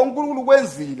Ngoba uNkulunkulu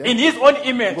kwenzile in his own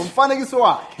image, ngomfanekiso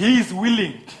wakhe he is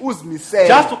willing uzimisele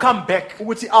just to come back.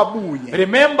 ukuthi abuye.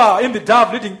 Remember in the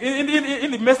dove leading,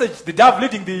 in the message, the dove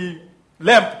leading the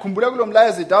lamb, Khumbula kulo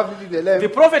mlayezo David the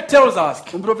indele. prophet tells us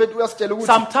Umprofeti uyasitshela ukuthi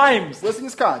sometimes kwesinye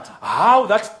isikhathi how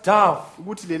that dove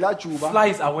ukuthi lela juba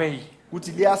flies away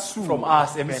ukuthi liyasuka from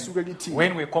us, amen, lisuke kithina.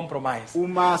 when we compromise.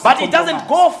 Uma But it doesn't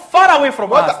go far away from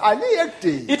Kodwa us. aliye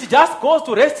kudeni. It just goes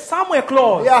to rest somewhere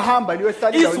close. Liyahamba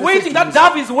liyohlala It's waiting. That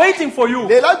dove is waiting for you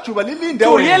lela juba lilinde to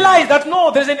wena. realize that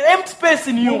no, there's an empty space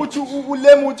in you. ukuthi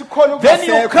uleme ukuthi khona Then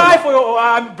you okusekho. cry for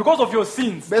your because of your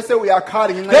sins. Bese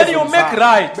uyakhala ngenxa Then you yezono make zakho.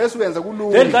 right. Bese uyenza Then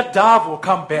kulula. that dove will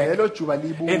come back, Lelo juba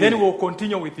libuye. and then we'll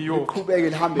continue with you. Liqhubeke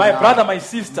lihambe My nawe. brother, my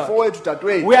sister, Mfowethu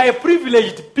dadewethu. we are a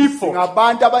privileged people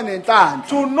Singabantu abanenhlanhla.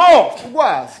 to know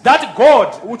Ukwazi that God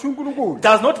ukuthi uNkulunkulu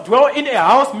does not dwell in a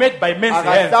house made by men's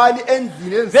hands. akahlali endlini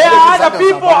There ezizwe are other ngezandla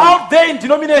people zabantu. out there in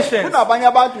denominations. Kunabanye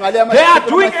abantu ngale They are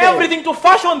doing everything to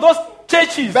fashion those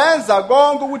churches benza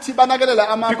konke ukuthi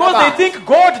banakelela because they think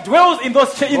God dwells in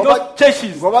those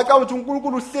churches. ngoba xa uthi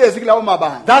uNkulunkulu uhlezi kulawo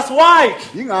mabandla. That's why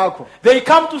Yingakho they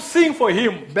come to sing for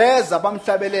Him. beza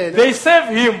bamhlabelele They serve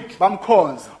Him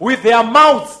bamkhonza with their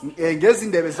mouths,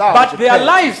 ngezindebe zabo. but nje their kuphela.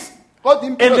 lives Kodwa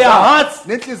and impilo their zabo hearts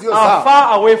nenhliziyo are zabo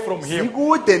far away from Him.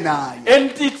 zikude naye.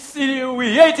 And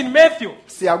we hear it in Matthew.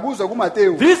 Siyakuzwa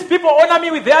kuMateyu These people honor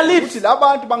me with their lips. ukuthi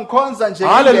labantu bangikhonza nje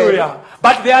Hallelujah.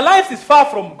 But their lives is far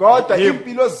from kodwa Him.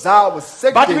 impilo zabo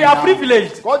But we are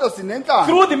privileged kodwa sinenhlanhla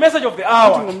through the message of the ukuthi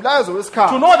hour ngomlayezo to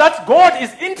wesikhathi know that God is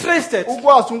interested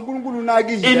ukwazi uNkulunkulu in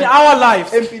unakile our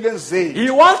lives. empilweni zethu. He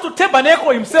wants to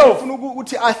tabernacle Himself Ufuna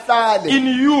ukuthi ahlale in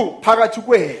you. phakathi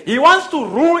kwenu. He wants to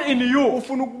rule in you.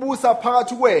 Ufuna ukubusa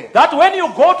phakathi kwenu That when you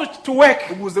go to work,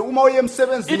 ukuze uma uye it will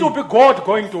emsebenzini be God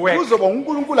going to work. kuzoba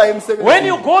uNkulunkulu aye When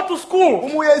you emsebenzini. go to school,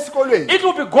 Uma uye esikolweni it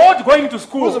will be God going to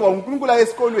school. kuzoba uNkulunkulu aye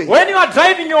esikolweni. When you are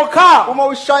driving your car, Uma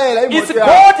ushayela it's imoto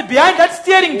yakho God behind that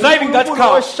steering driving that uNkulunkulu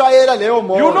car. oshayela leyo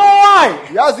moto. You know why?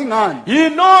 Yazi ngani? He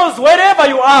knows wherever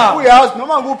you are, Uyazi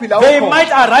noma kuphi la there ukhona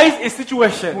might arise a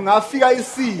situation kungafika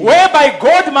isimo whereby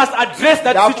God must address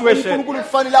that lapho situation. uNkulunkulu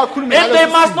kufanele akhulume And they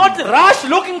must not rush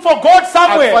looking for God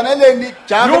somewhere. Akufanele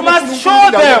nijahe You must kuNkulunkulu show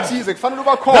indawo them ethize. Kufanele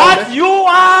That ubakhombe you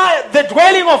are the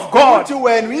dwelling of God. ukuthi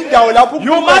wena uyindawo lapho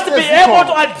You uNkulunkulu must be ahlezi able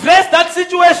to khona. address that Kufanele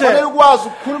situation ukwazi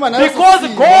ukukhuluma naleso because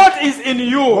simo, God is in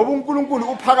you. ngoba uNkulunkulu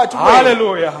uphakathi kwenu.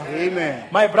 Hallelujah. Amen.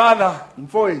 My brother,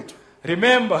 Mfowethu,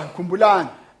 remember khumbulani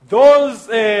those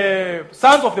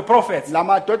sons of the prophets.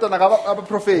 lamadodana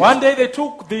abaprofeti. One day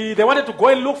they wanted to go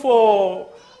and look for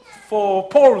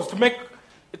poles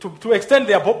to extend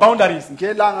their boundaries.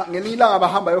 Ngelinye ilanga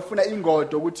bahamba yofuna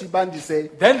ingodo ukuthi bandise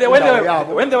Then indawo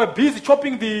yabo. when they were busy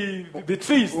chopping the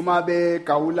trees, Uma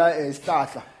begawula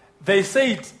isihlahla they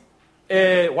said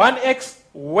one axe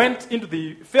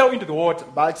fell into the water.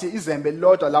 bathi izembe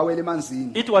lodwa lawela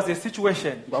emanzini. It was a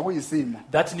situation Kwakuyisimo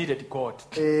that needed God.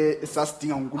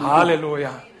 sasidinga uNkulunkulu.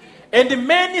 Hallelujah. And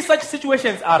many such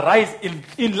situations arise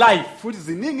in life, Futhi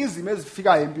ziningi izimo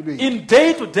ezifikayo empilweni in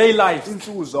day-to-day life.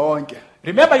 insuku zonke.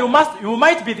 Remember, you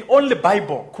might be the only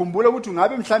Bible Khumbula ukuthi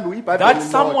ungabe mhlambe uyiBhayibheli that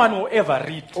lodwa someone will ever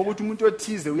read. ukuthi umuntu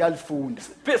othize uyalifunda.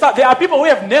 So there are people who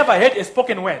have never heard a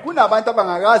spoken word. Kunabantu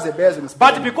abangakaze bezwe But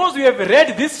ngesibhayibheli. because you have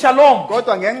read this shalom,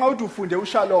 Kodwa ngenxa ukuthi ufunde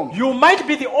uShalom, you might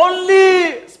be the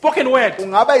only spoken word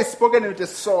ungaba ispoken word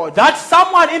esisodwa that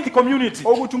someone in the community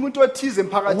ukuthi umuntu othize will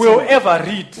emphakathini ever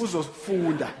read.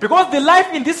 uzofunda. Because the life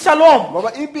in this shalom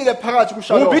Ngoba impilo phakathi will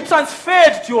kuShalom be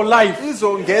transferred to your life.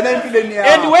 izongena empilweni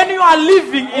And yakho. when you are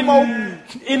living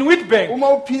in Witbank, Uma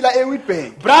uphila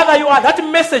eWitbank, brother, you are that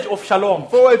message of shalom.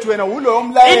 mfowethu wena ulowo In a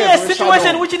mlayezo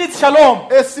situation weShalom. which needs shalom,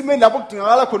 Esimeni lapho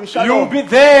kudingakala khona you will uShalom, be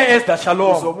there as the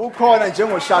shalom. uzobe ukhona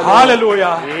njengoShalom.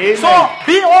 Hallelujah. Amen. So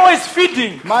be always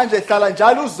feeding. Manje hlala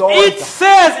njalo It uzondla.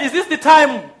 says, is this the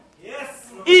time?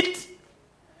 Eat.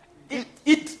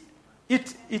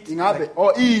 Ingabe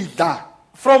idla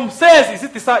from says, is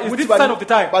it the sign, is Ukuthi this the sign of the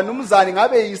time? banumzane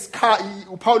ngabe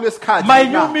uphawu lwesikhathi My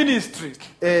na? new ministry.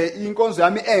 Inkonzo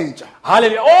yami entsha.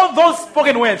 Hallelujah. All those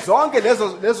spoken words. Zonke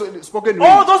lezo spoken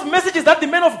All words. those messages that the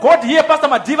man of God here, Pastor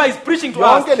Madiba, is preaching to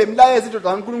us. Yonke lemlayezo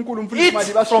indodana kaNkulunkulu umfundisi Eat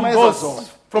Madiba from bashumayeza zona.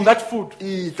 those, from that food.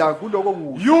 Idla kuloko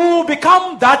kudla. You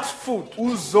become that food.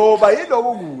 Uzoba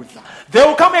yiloko kudla. There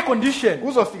will come a condition.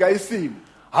 Kuzofika isimo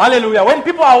Hallelujah. When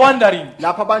people are wondering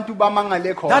lapha abantu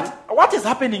bamangale khona that what is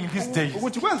happening these days?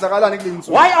 ukuthi kwenzakalani kulezi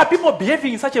nsuku. Why are people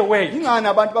behaving in such a way? Ingani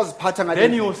abantu baziphatha ngale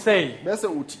Then you ndlela? say, Bese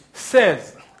uthi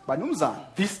says, banumzane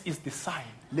this is the sign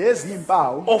lezi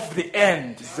impawu of the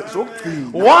end.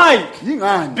 zokugcina. Why?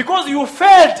 Ingani? Because you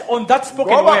fed on that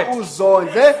spoken Ngoba word.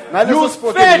 uzondle ngaleso You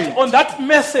spoken fed word. on that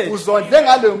message. Uzondle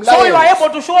ngalo So you are mlayezo.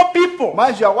 able to show people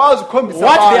Manje uyakwazi ukukhombisa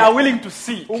what they are abantu willing to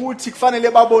see. ukuthi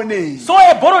kufanele baboneni. So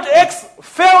a borrowed eggs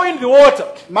fell in the water,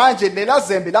 Manje lela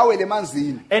zembe lawele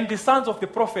emanzini. and the sons of the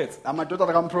prophets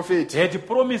Amadodana kaMprofeti had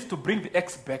promised to bring the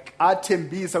eggs back.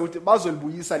 athembisa ukuthi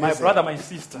bazolibuyisa My lezi. brother, my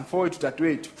sister, Mfowethu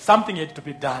dadewethu. something had to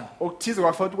be done. Okuthize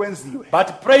kwakufanele kwenziwe.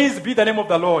 But praise be the name of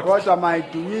the Lord. Kodwa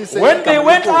mayidumise When they igama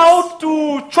went leNkosi. out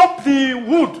to chop the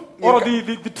wood or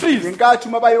the trees, Ngenkathi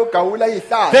uma bayogawula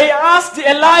izihlahla. they asked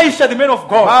Elisha, the man of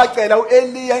God, Bacela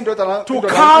uEliya indodana to indodana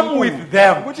come kaNkulunkulu with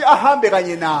them. ukuthi ahambe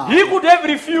kanye nabo. He could have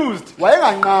refused,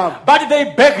 Wayenganqaba but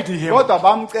they begged him. kodwa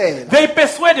bamcela, They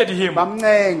persuaded him.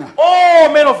 bamncenga. Oh,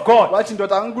 man of God, Wathi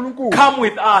indodana kaNkulunkulu come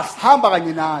with us. hamba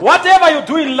kanye nathi. Whatever you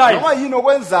do in life, Noma yini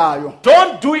okwenzayo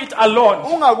don't do it alone.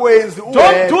 ungakwenzi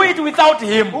Don't do uwedwa. it without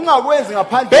him. Ungakwenzi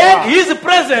ngaphandle Beg kwakhe. his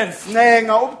presence Ncenga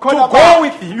to ubukhona go bakhe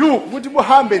with you, ukuthi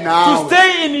buhambe to nawe.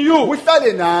 stay in you,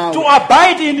 Uhlale nawe. to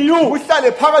abide in you,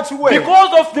 Uhlale phakathi kwenu.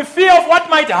 because of the fear of what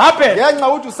might happen Ngenxa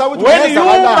ukuthi usaba ukuthi when you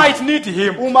kungenzakalani might need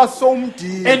him. uma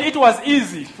sowumdinga. And it was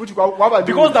easy Futhi kwaba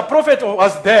because the prophet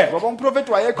was there. ngoba umprofeti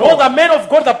Because wayekhona. the man of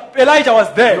God, the Elijah,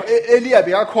 was there. Eliya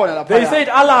bekakhona lapha. They said,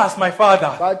 alas, my father,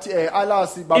 bathi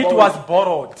alasi baba. it was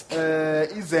borrowed.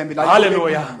 Izembe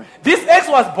Hallelujah. This egg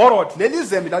was borrowed. Leli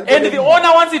zembe And the owner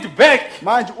wants it back.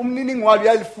 manje umnini walo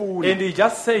uyalifuna. And he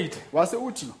just said, Wase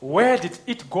uthi where did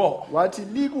it go? wathi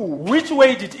liku Which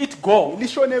way did it go?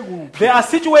 lishone kuphi? There are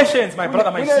situations, my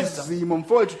brother, my sister, Kunezimo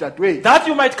mfowethu dadewethu that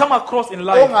you might come across in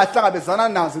life. ongahlangabezana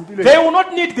nazo empilweni. They will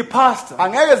not need the pastor.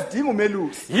 Angeke zidinga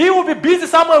umelusi. He will be busy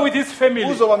somewhere with his family.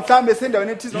 Uzoba mhlambe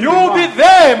sendaweni ethize. You will be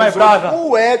there, my brother.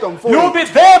 Uwedwa You will mfowethu. be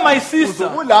there, my sister.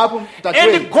 Uzobulapho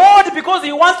dadewethu. And God, because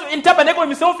He wants to tabernacle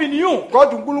Himself in you,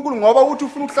 Kodwa uNkulunkulu ngoba uthi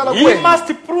ufuna ukuhlala He kuwena.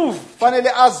 must prove Fanele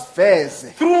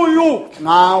aziveze through you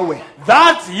ngawe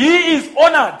that He is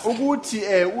honored. ukuthi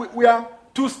uya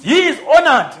He is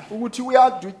honored ukuthi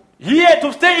uya here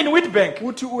to stay in Witbank,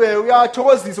 uthi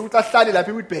uyathokozisa ukuthi ahlale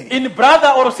lapha eWitbank. in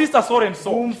brother or sister so and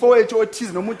so. Umfowethu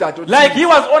othize noma udade Like he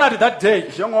was honored that day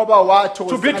njengoba wathokozisa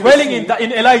to be dwelling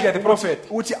in Elijah the prophet.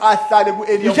 uthi ahlale He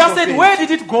kuEliya. just said, where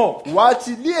did it go?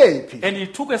 Wathi liyephi? And he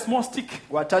took a small stick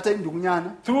Wathatha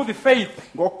indukunyana through the faith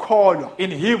ngokukholwa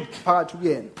in him, phakathi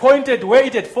kuyena. pointed where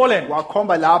it had fallen,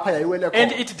 Wakhomba lapha yayiwele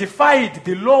and khona. it defied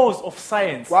the laws of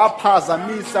science.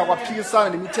 Kwaphazamisa kwaphikisana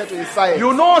nemithetho yesayensi.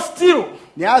 You know, still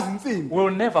Niyazi insimbi will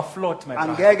never float, my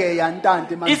brother. angeke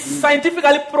yantante It's emanzini.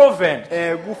 scientifically proven.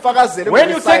 Kufakazele When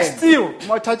you take kwesayensi. steel,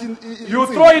 Uma uthatha you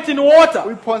throw it in water,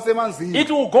 uyiphonse emanzini.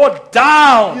 it will go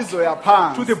down Izoya to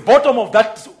phansi. the bottom of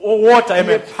that water. Iye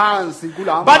Amen. phansi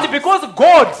kulawa. But because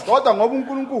God Kodwa ngoba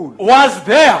uNkulunkulu was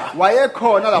there,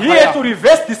 wayekhona He had to lapha.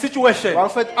 reverse the situation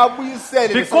Wakufanele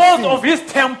abuyisele because of His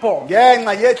temple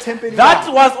ngenxa yethempeli that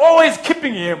lakhe was always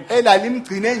keeping Him,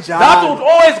 elalimgcine that would njalo.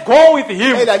 always go with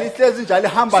Him. Elalihlezi njalo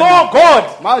ihamba So naye. God,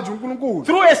 Manje uNkulunkulu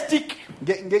through a stick,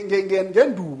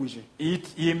 ngenduku nje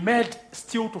He made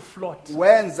steel to float.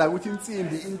 wenza ukuthi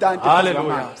insimbi intante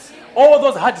Hallelujah. All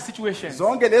those hard situations,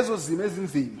 zonke lezo zimo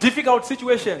ezinzima difficult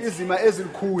situations. izima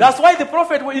ezilikhulu. That's why the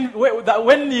prophet,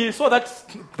 when he saw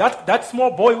that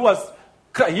small boy who was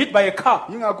hit by a car,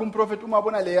 Yingakho umprofeti uma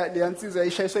abona leya nsizwa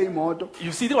ishayiswe imoto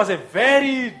you see, it was a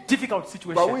very difficult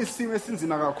situation. kwakuyisimo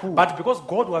esinzima kakhulu. But because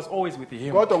God was always with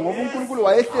him, Kodwa ngoba uNkulunkulu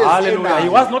wayehlezi hallelujah, he naye,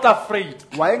 was not afraid.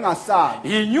 wayengasabi.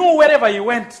 He knew wherever he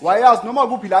went, Wayazi noma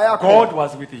kuphi la God yakhona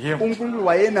was with him. uNkulunkulu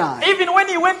wayenaye. Even when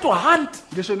he went to hunt,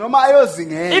 Ngisho noma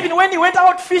ayozingela, even when he went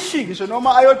out fishing, ngisho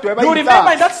noma ayodweba you remember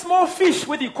inhlanzi. that small fish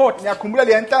with he caught. Ngiyakhumbula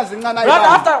le nhlanzi encane Right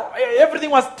ayibamba. after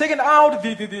everything was taken out,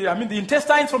 the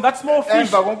intestines from that small fish,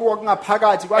 fish emva konke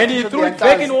okungaphakathi and he kwakhishwa threw leya it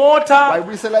back in nhlanzi, water,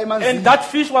 wayibuyisela and emanzini. that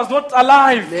fish was not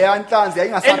alive. Leya nhlanzi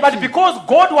And but yayingasaphili. because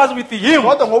God was with him,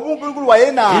 Kodwa ngoba uNkulunkulu he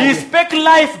wayenaye, spake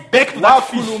life back to that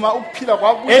fish. wakhuluma ukuphila And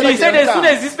kwabuyela he said, as soon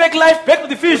as he spake life back to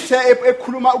the fish,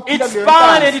 ekhuluma it ukuphila kuleyo spun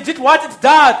and nhlanzi, it did what it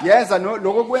does. yenza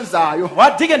lokho kwenzayo,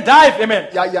 What dig and dive, amen.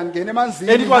 yangena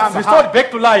emanzini, And it was ihamba, restored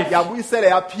back to life. yabuyisela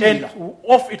And yaphila,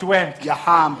 off it went.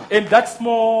 yahamba. And that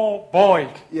small boy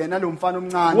Yena lo mfana who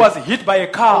omncane was hit by a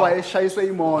car. owayeshayiswe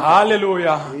imoto,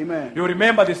 Hallelujah. Amen. You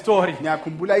remember the story.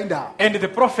 ngiyakhumbula indaba. And the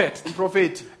prophet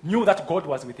Umprofeti knew that God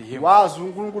was with him. wazi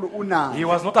uNkulunkulu He unaye,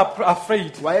 was not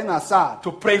afraid wayengasabi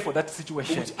to pray for that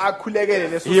situation. ukuthi akhulekele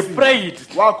leso He simo. prayed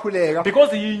Wakhuleka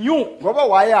because he knew ngoba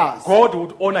wayazi God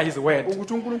would honor his word.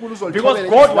 ukuthi uNkulunkulu Because uzolithobela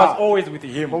God ilizwi was lakhe. always with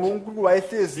him. Ngoba uNkulunkulu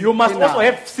wayehlezi You must enaye. also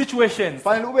have situations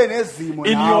Fanele ube nezimo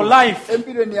in nawe your life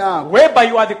empilweni yakho whereby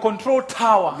you are the control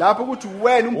tower, lapho ukuthi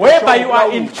wena whereby you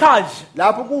are in charge.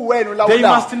 lapho kuwena They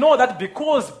olawulayo. must know that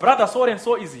because brother so and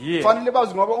so is here, Fanele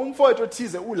bazi ngoba umfowethu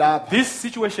othize ulapha, this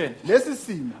situation lesi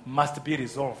simo must be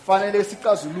resolved. fanele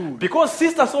sixazululwe. Because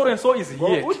sister so and so is Ngoba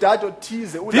here, udade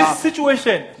othize this ulapha,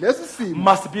 situation lesi simo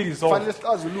must be resolved. fanele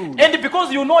sixazululwe. And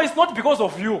because you know it's not because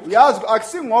of you, Uyazi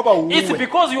akusingoba it's uwe,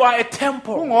 because you are a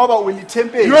temple. kungoba You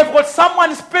ulithempeli. have got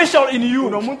someone special in you.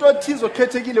 Unomuntu othize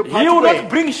okhethekile He will not phakathi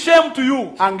bring shame to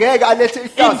you. angeke alethe In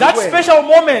ihlazo that kuwena. special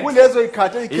moment, Kulezo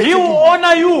ikhathi he will ezikhethekile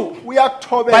honor you by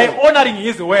uyakuthobela honoring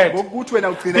his word. ngokuthi wena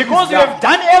ugcina Because you izwi have lakhe.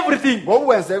 done everything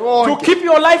Ngokwenze to konke keep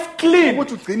your life clean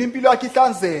ukuthi ugcine impilo yakhe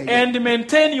ihlanzeke and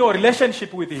maintain your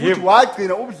relationship with futhi him.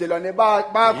 wagcina ubudlelwane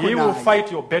bakho He will naye.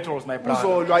 fight your battles, my brother.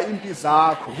 Uzolwa impi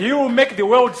zakho, He will make the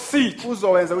world see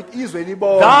uzowenza ukuthi izwe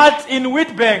libone that in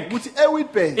Witbank, ukuthi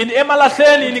eWitbank, in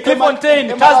Emalahleni, in Cliffontein,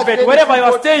 Ema- Tasbet, wherever you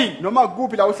are staying, noma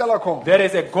kuphi la uhlala khona, there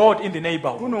is a God in the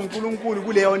neighborhood. kunoNkulunkulu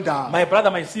kuleyo ndawo. My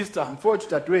brother, my sister, Mfowethu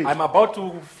dadewethu, I'm about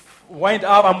to wind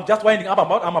up. I'm just winding up.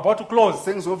 I'm about to close.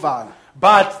 sengizovala.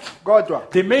 But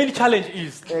Kodwa the main challenge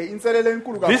is inselelo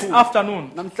enkulu this kakhulu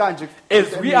afternoon, namhlanje,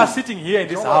 as we are sitting here in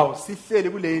this njengoba house, sihleli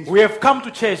kule ndlu, we have come to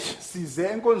church. size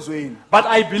enkonzweni, But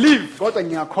I believe kodwa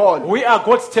ngiyakholwa we are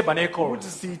God's tabernacle. ukuthi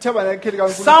siyithabernacle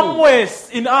kaNkulunkulu. Somewhere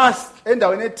in us,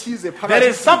 Endaweni ethize there phakathi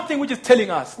is something which is telling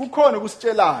us kukhona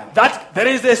ukusitshelayo that there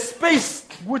is a space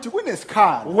ukuthi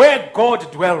kunesikhala where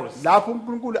God dwells. lapho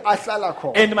uNkulunkulu ahlala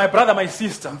khona. And my brother, my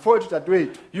sister, Mfowethu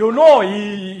dadewethu, you know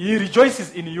he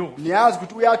rejoices in you. niyazi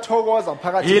ukuthi uyathokoza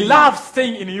phakathi He kini. loves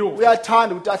staying in you.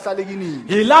 Uyathanda ukuthi ahlale kinini.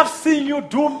 He loves seeing you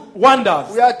do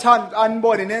wonders. Uyathanda ukuthi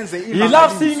anibone nenze He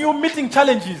loves seeing you meeting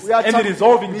challenges and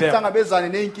resolving them. nihlangabezane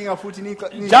ney'nkinga futhi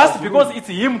Just because it's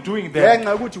him doing them. ngenxa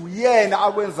yokuthi uyena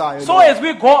akwenzayo. So as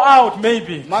we go out,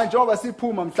 maybe Manje njengoba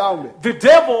siphuma mhlawumbe the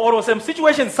devil or some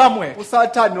situation somewhere,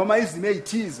 usathane noma izimo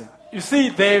ezithize you see,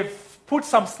 they've put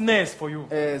some snares for you.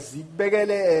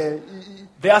 zikubekele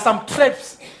There are some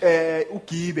traps.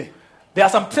 ugibe. There are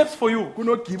some traps for you.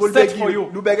 Kunogibo Set for you.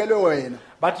 lubekelwe wena.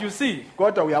 But you see,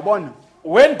 Kodwa uyabona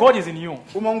when God is in you,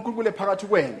 uma uNkulunkulu ephakathi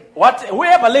kwena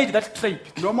whoever laid that trap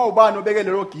noma ubani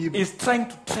obekele lo gibe is trying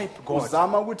to trap God.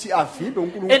 uzama ukuthi avibe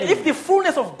And if uNkulunkulu. the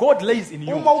fullness of God lays in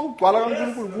you, Uma ukugcwala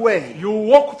kaNkulunkulu kuwena you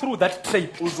walk through that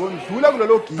trap. uzondlula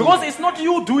kulelo gibe. Because it's not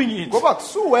you doing it, Ngoba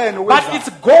kusuwena but owenzayo. it's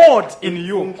God in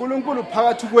you. uNkulunkulu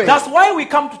phakathi kwena. That's why we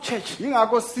come to church,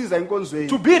 Yingakho siza enkonzweni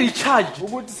to be recharged,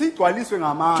 ukuthi sigcwaliswe to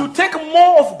ngamandla. take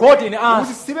more of God in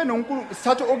Ukuthi us. sibe noNkulunkulu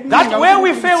sithathe okuningi. That where we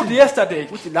kaNkulunkulu failed kuthina. yesterday,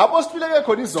 Ukuthi lapho sihluleke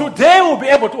khona izolo. today we'll be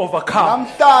able to overcome.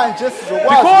 Namhlanje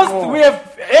sizokwazi Because ngoba. we have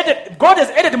added, God has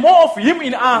added more of Him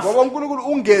in us. Ngoba uNkulunkulu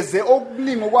ungeze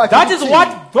okuningi okwakhe. That is kuthina.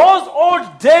 what those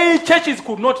old day churches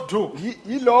could not do.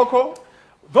 Yilokho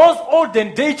Those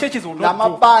olden day churches would not do.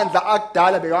 lamabandla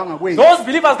akudala bekangakwenzi. Those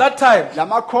believers that time,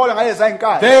 Lamakholwa ngaleza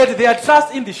inkazi they had their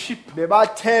trust in the sheep,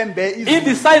 bebathembe in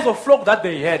the izwi. size of flock that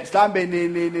they had. Mhlambe They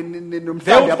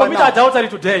nomhlambi would commit abanayo. adultery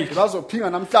today, Bazophinga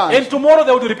namhlanje. and tomorrow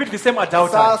they would repeat the same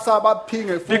adultery Sasa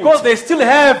baphinge futhi. because they still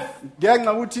have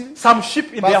Ngenxa ukuthi some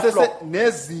sheep in their basese flock.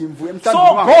 nezimvu So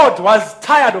emhlambini wabo. God was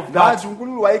tired of that. Manje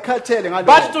uNkulunkulu wayekhathele ngalokho.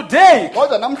 But today,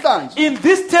 Kodwa namhlanje in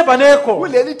this tabernacle,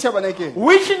 kuleli tabernacle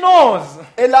which knows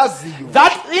elaziyo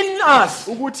that in us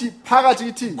ukuthi phakathi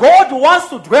kithini God wants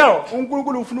to dwell,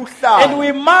 uNkulunkulu ufuna and ukuhlala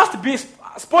we must be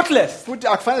spotless. futhi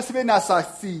akufanele sibe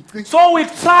nasasici. So we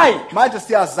try Manje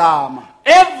siyazama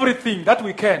everything that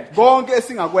we can konke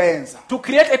esingakwenza to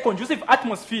create a conducive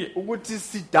atmosphere ukuthi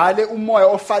sidale umoya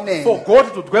for ofanele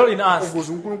God to dwell in us.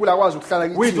 ukuze uNkulunkulu akwazi ukuhlala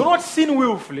We do kithini. not sin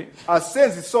willfully.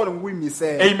 Asenzi isono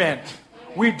ngokuyimisela. Amen.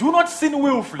 We do not sin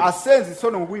willfully. Asenzi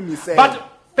isono ngokuyimisela. But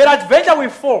Peradventure we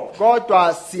fall.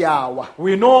 kodwa siyawa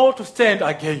We know to stand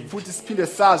again. futhi siphinde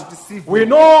sazi ukuthi We sivuke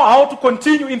know how to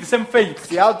continue in the same faith.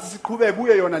 siyazi ukuthi siqhubeke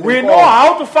kuyo yona le We know nkolo.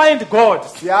 how to find God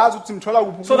siyazi ukuthi mthola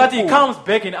kuphi so that He uNkulunkulu comes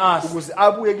back in us. ukuze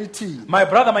abuye kithina My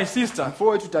brother, my sister,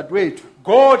 mfowethu dadewethu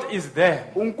God is there.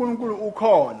 uNkulunkulu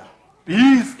ukhona He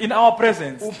is in our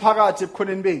presence. uphakathi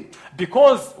ebukhoneni bethu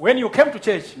Because when you came to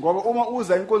church, ngoba uma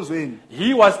uza enkonzweni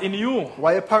He was in you.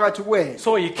 wayephakathi kwena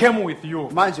So He came with you.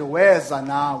 manje weza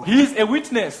nawe He is a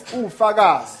witness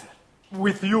ufakazi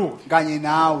with you. kanye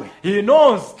nawe He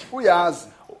knows uyazi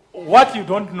what you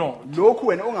don't know. lokhu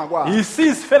wena ungakwazi He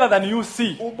sees further than you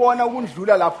see. ubona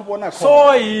ukundlula lapho ubona khona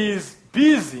So He is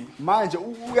busy manje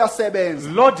uyasebenza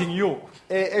loading you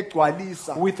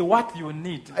egcwalisa with what you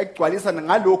need egcwalisa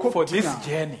ngalokho for this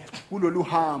okudingayo journey. kulolu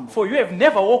hambo For you have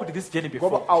never walked this journey ngoba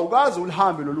before. awukazi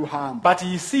ulihambe lolu hambo But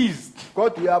He sees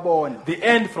kodwa uyabona the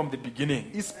end from the beginning.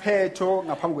 isiphetho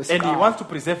ngaphambi And He kwesikhathi wants to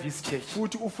preserve His church,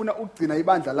 futhi ufuna ukugcina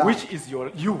ibandla lakhe which is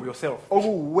you yourself.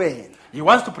 okuwena He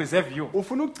wants to preserve you.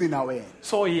 ufuna ukugcina wena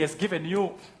So He has given you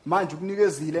manje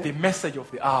ukunikezile the message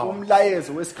of the hour.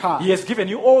 umlayezo wesikhathi He has given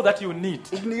you all that you need.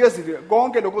 ukunikezile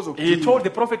konke lokho He ozokudinga told the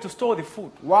prophet to store the food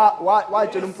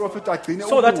watshela umprofeti agcine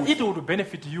so that ukudla it would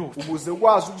benefit you. ukuze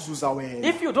ukwazi ukuzuza wena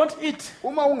If you don't eat,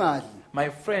 uma ungadli my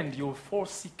friend, you'll fall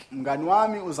sick mngani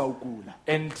wami uzawugula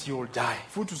and you'll die.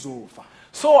 futhi uzofa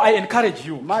So I encourage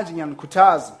you, manje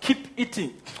ngiyanikhuthaza keep eating,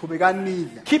 qhubekani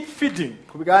nidle keep feeding,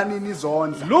 qhubekani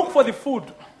nizondla look for the food,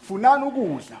 funani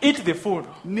ukudla eat the food.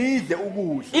 nidle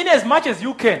ukudla In as much as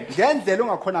you can, ngendlela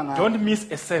ongakhona ngayo don't miss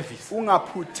a service.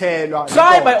 ungaphuthelwa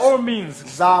Try by inkonzo. all means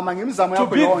zama ngemizamo to yakho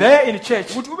be yonke there in church,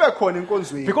 ukuthi ube khona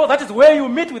enkonzweni because that is where you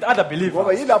meet with other ngoba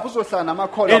believers. yilapho uzohlala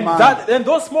namakholwa And amanye and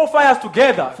those small fires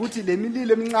together, futhi le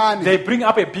mililo emincane they bring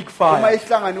up a big uma fire.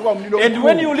 ihlangane kuba umlilo And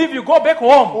when you omkhulu leave, you go back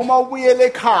home, uma ubuyele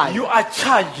ekhaya you are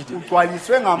charged.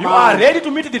 ugcwaliswe You are ngamandla ready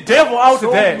to meet the devil out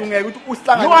there. sokulungeka ukuthi You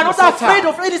uhlangane are not afraid noSathane.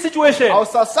 of any situation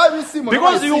awusasabi isimo noma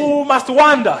because yisiphi. you must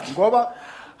wonder, ngoba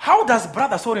how does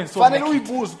brother so and so fanele make it?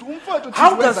 uyibuze ukuthi umfowethu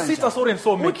How othize does ukwenza sister so and so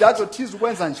njani make it? udade othize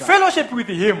ukwenza njani Fellowship with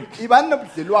him, ibani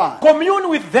nobudlelwane commune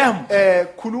with them.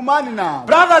 khulumani nabo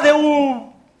Brother, they will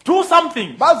do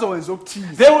something. bazowenza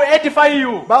okuthize They will edify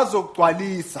you.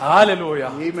 bazokugcwalisa Hallelujah.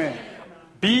 amen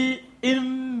Be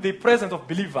in the presence of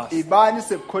believers. ibani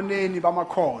sebukhoneni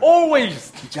bamakholwa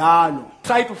Always njalo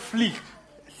try to flee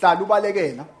hlala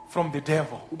ubalekela from the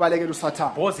devil ubalekela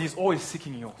uSathane because he's always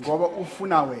seeking you. ngoba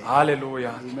ufuna wena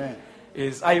Hallelujah. amen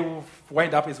As I will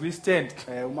wind up as we stand.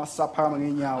 uma sisaphakama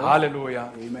ngenyawo Hallelujah.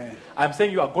 amen I'm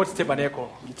saying you are God's tabernacle.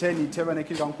 ngitheni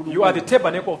itabernacle kaNkulunkulu You are the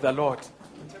tabernacle of the Lord.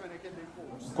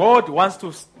 God wants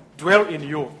to dwell in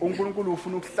you. uNkulunkulu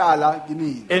ufuna ukuhlala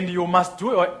kinini And you must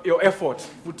do your effort.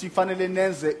 futhi fanele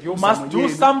nenze You imizamo must do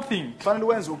yenu. something. fanele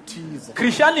wenze okuthize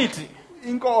Christianity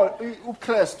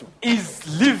uKristu is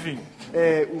living,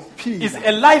 is uphila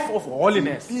a life of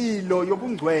holiness, impilo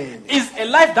yobungcwele is a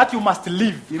life that you must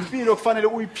live. impilo kufanele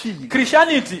uyiphile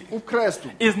Christianity uKristu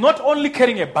is not only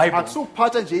carrying a Bible,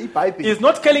 akusukuphatha nje iBhayibheli is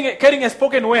not carrying a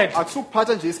spoken word.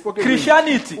 akusukuphatha nje ispoken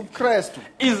Christianity uKristu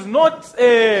is not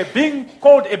being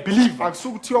called a believer.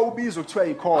 akusukuthiwa ubizo kuthiwa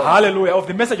ikholwa Hallelujah, of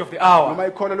the message of the hour. noma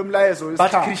ikholwa lomlayezo But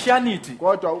wesikhathi Christianity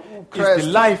kodwa is the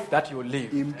uKristu life that you live.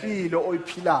 impilo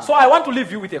oyiphilayo So I want to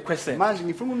leave you with a question. manje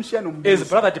ngifuna ukumshiya As nombuzo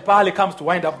Brother Dipali comes to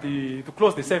wind up to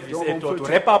close the service and to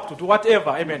wrap up, to do whatever,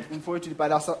 amen. umfowethu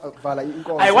libalasa vala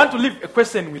inkonzo I want to leave a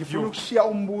question with ngifuna you. ukushiya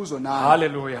umbuzo nawe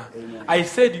Hallelujah. I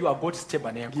said you are God's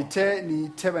tabernacle. ngithe ni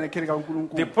tabernacle The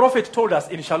kaNkulunkulu prophet told us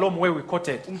in Shalom where we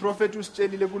quoted umprofeti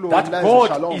usitshelile kulo that mlayezo God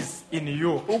Shalom is in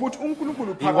you. ukuthi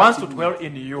uNkulunkulu He wants to phakathi dwell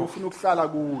in you. ufuna ukuhlala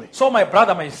kuwe So my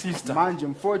brother, my sister, manje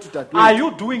mfowethu are dadewethu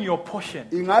you doing your portion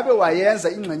ingabe wayenza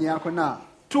ingxenye yakho na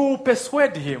to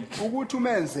persuade him ukuthi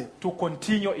umenze to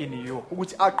continue in you?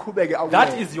 ukuthi aqhubeke That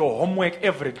akuyena is your homework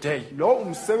every day. lo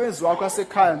umsebenzi wakho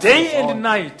asekhaya Day nsuku and zonke.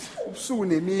 night, ubusuku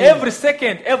nemini every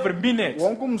second, every minute,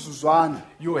 wonke umzuzwana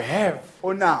you have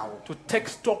onawo to take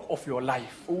stock of your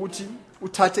life. ukuthi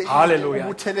uthathe Hallelujah.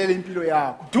 ubuthelele impilo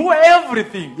yakho Do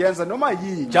everything yenza noma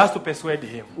yini just to persuade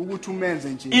him ukuthi umenze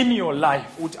nje in your life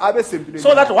ukuthi abe sempilweni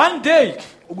so that yakho. one day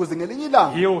ukuze ngelinye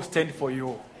ilanga he will stand for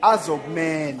you.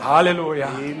 azokumela Hallelujah.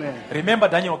 Amen. Remember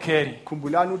Daniel Carey.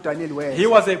 khumbulani uDaniel He wenza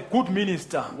was a good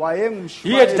minister.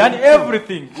 He had done wayengumshayeli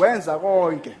everything, wenza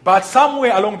konke but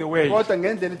somewhere along the way, kodwa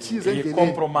ngendlela ethize he endleleni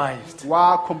compromised.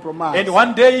 wa compromise And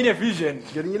one day in a vision,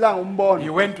 ngelinye ilanga umbono he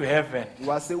went to heaven.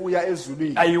 wase uya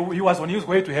ezulwini He was on his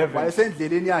way to heaven.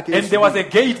 wayesendleleni yakhe And there was a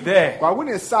gate there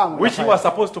kwakunesango which he was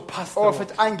supposed to pass through.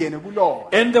 ofuthi angene kulowo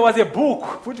And there was a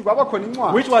book futhi kwaba khona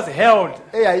incwadi which was held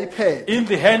eyayiphethe in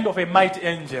the hand of a mighty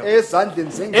angel.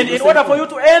 ezandleni And in order for you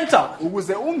to enter,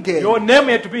 ukuze ungene your name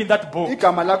had to be in that book.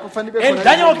 igama lakho kufanele libe And khona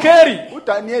Daniel kulelo Carey, ncwadi.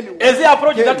 uDaniel as he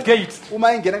approached that gate,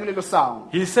 uma engena kulelo sango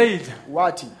he said,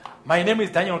 wathi my name is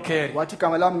Daniel Carey. wathi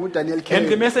igama lami nguDaniel And the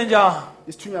Carey messenger,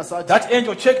 isithunywa sathi that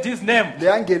angel checked his name,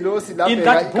 leyangelosi In labheka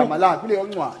that igama lakhe kuleyo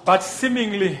ncwadi but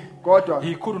seemingly kodwa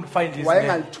he couldn't find his name.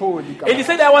 wayengalitholi And igama he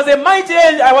said, I was a mighty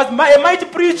angel, I was a mighty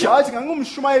preacher wathi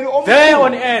ngangumshumayeli there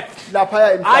on omkhulu earth.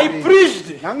 laphaya I emhlabeni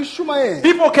preached. ngangishumayela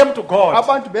People came to God.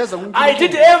 abantu beza I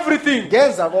did kuNkulunkulu everything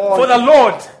ngenza for the konke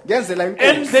Lord. ngenzela And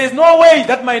inkosi there is no way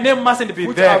that my name mustn't be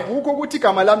futhi there. akukho ukuthi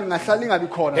igama lami lingahlala lingabi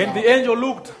khona And the angel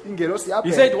looked. ingelosi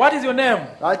He said, yabheka what is your name?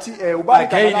 wathi ubani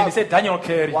Again, igama and he lakho said, Daniel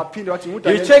Carey. waphinde wathi He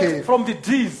nguDaniel checked Carey from the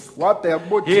D's. wabheka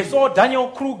kubo He saw Daniel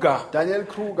Kruger, Daniel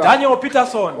Kruger Daniel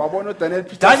Peterson, wabona uDaniel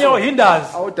Peterson Daniel Hinders.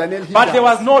 awu Daniel But there Hinders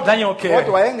was no Daniel Carey.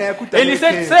 kodwa wayengekho And he uDaniel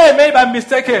said, Carey say, maybe I'm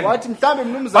mistaken. wathi mhlambe But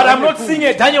mnumzane I'm not seeing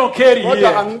a Daniel Carey kodwa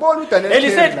here. angiboni uDaniel And he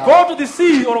Carey said, la. go to the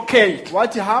sea or okay.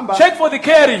 wathi hamba Check for the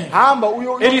Carey. hamba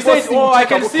uyo And he said, oh, I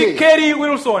can see Carey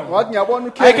Wilson. wathi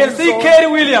ngiyabona I can see Carey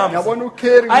Williams. ngiyabona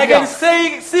uCarey I can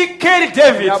see Carey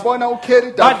David. ngiyabona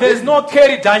uCarey But there's no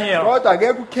Carey Daniel. kodwa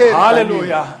akekho uCarey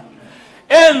Hallelujah.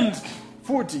 And,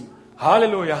 futhi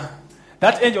hallelujah,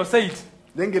 that angel said,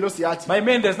 lengelosi yathi my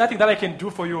man, there's nothing that I can do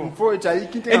for you. mfowethu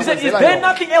ayikho into And he said, is engakwenzelwa there yona.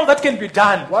 nothing else that can be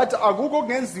done? wathi akukho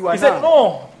okungenziwa He said, na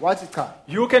no. wathi cha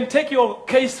You can take your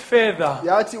case further.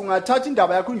 yathi ungathatha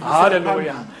indaba yakho undlulisele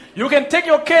Hallelujah. phambili You can take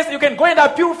your case, you can go and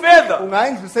appeal further.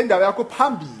 ungayindlulisela indaba yakho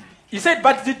phambili He said,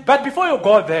 but before you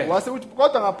go there, wase uthi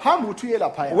kodwa ngaphambi ukuthi uye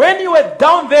laphaya when you were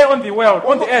down there on the world,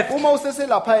 on the earth, uma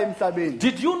useselaphaya emhlabeni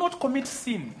did you not commit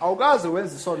sin? awukaze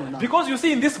wenza isono na Because you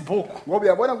see in this book, ngoba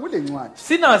uyabona kule ncwadi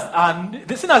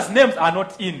the sinners' names are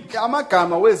not in.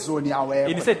 amagama wezoni And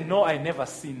he awekho said, no, I never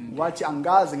sinned. wathi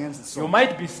angikaze ngenza You isono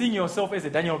might be seeing yourself as a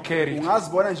Daniel Carey,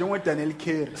 ungazibona njengoDaniel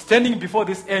Carey standing before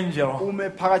this angel ume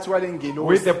phakathi kwale with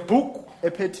ngelosi a book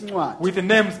ephethe incwadi with the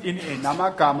names in it.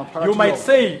 namagama phakathi You might kwawo.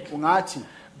 say, ungathi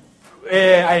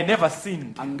I never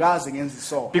sinned. angikaze ngenza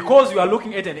isono Because you are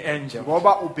looking at an angel.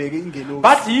 ngoba ubheke ingelosi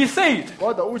But he said,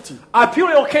 kodwa uthi appeal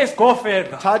your case, go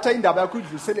further. thatha indaba yakho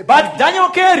udlulisele But Daniel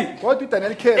Carey, kodwa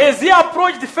uDaniel Carey as he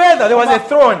approached further, there was a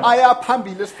throne. aya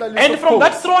phambili esihlalweni And from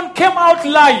that throne came out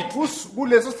light.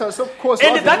 kuleso sihlalo sobukhosi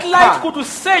And that light could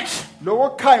search lokho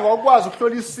kukhanya kwakwazi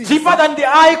ukuhlolisisa deeper than the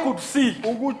eye could see.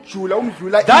 ukujula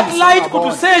ukudlula That izwi light ongaboni.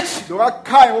 could search lokho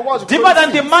kukhanya kwakwazi deeper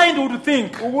than the ukuhlolisisa mind would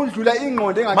think. ukudlula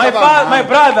ingqondo My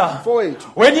brother, mfowethu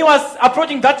when he was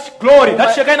approaching that glory,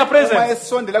 that Shekinah uma presence,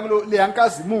 esondela kulo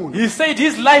leyankazimulo he said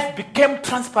his life became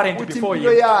transparent uthi before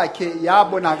impilo him. yakhe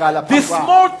yabonakala The phambi kwakhe.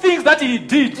 small things that he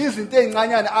did, izinto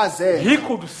ezincanyane azenza he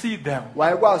could see them.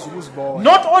 wayekwazi ukuzibona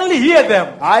Not only hear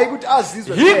them, hayi ukuthi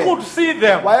azizwe he kuphela. could see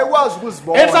them. wayekwazi And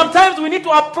ukuzibona sometimes we need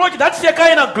to approach that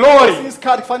Shekinah glory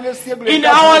isikhathi kufanele siye kule in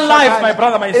nkazi our yeshakala, lives, my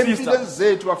brother, my empilweni sister,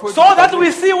 zethu, bafowethu, so that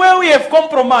we see where we have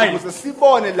compromised. ukuze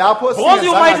sibone lapho Because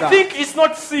you singezanga might la. think it's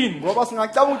not sin, ngoba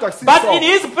singacabanga ukuthi but in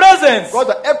akusiso his presence,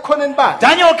 kodwa ebukhoneni bakhe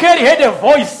Daniel Carey had a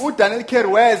voice. uDaniel Carey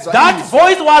wezwa That izwi.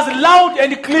 voice was loud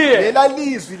and clear. lela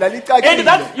lizwi And lalicacile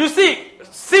that, you see,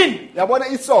 sin, yabona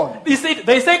isono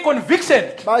they say conviction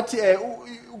bathi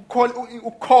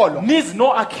ukholwa needs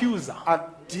no accuser.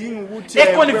 adingi ukuthi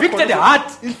A convicted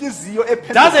heart inhliziyo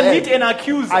doesn't need ephezulu an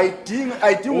accuser. ayidingi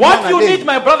What you umangaleli. need,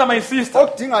 my brother, my sister,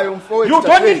 okudingayo mfowethu you don't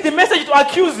need dadewethu, the message to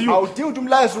accuse you, awudingi ukuthi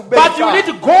umlayezo ukubeka but you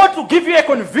need God to give you a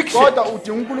conviction kodwa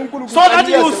udinga uNkulunkulu So that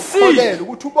you akunikeze see ukukholelwa,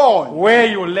 ukuthi ubone where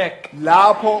you lack.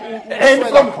 lapho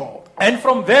And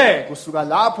from there, kusuka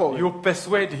lapho you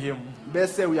persuade him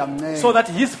bese uyamncenga so that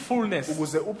his fullness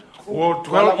ukuze will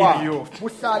dwell in you.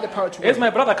 uhlale phakathi As my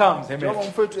brother comes, njengoba amen.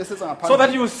 umfowethu eseza So ngaphandle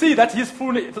that you see that his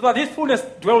fullness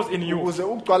dwells in you. ukuze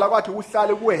ukugcwala kwakhe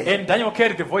uhlale kuwena And Daniel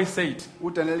Carey, the voice said,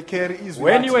 uDaniel Carey izwi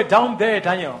when you lathi, were down there,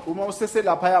 Daniel, uma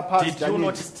useselaphaya phansi did you Daniel,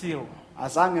 not steal?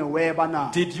 azange weba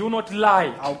na Did you not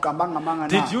lie? awuqambanga amanga na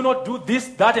Did you not do this,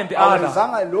 that, and the other?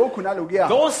 awenzanga lokhu nalokuya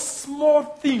Those small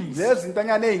things,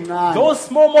 lezintanyana ezincane those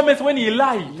small moments when he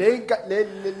lied, le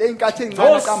inkathi ezincane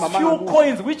those kamba few amanga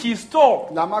coins which he stole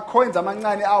lama coins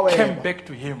amancane came aweba back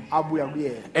to him. abuya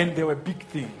kuyena And they were big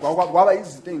things. kwaba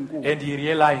izinto ezinkulu And he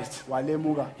realized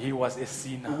walemuka he was a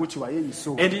sinner. ukuthi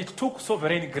wayeyisoni And it took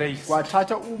sovereign grace.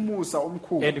 kwathatha umusa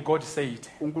omkhulu And God said,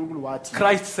 uNkulunkulu wathi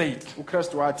Christ said,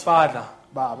 uKristu wathi Father,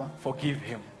 Baba forgive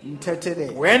him.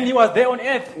 mthethelele When he was there on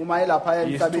earth, uma elapha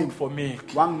he stood emhlabeni for me.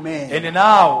 wangimela And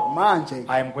now, manje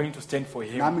I am going to stand for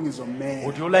him. nami ngizomela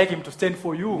Would you like him to stand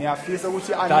for you? ngiyafisa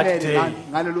ukuthi That animele day.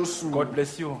 ngalelo suku God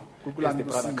bless you. As the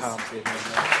brother Kukulangusiza. comes.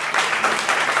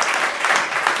 Amen.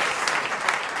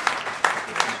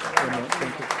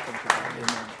 Thank you.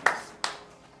 Amen.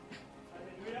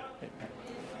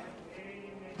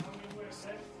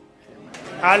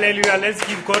 Hallelujah. Let's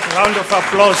give God a round of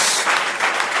applause.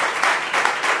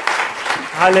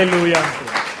 Hallelujah.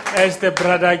 As the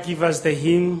brother give us the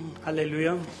hymn.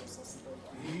 Hallelujah.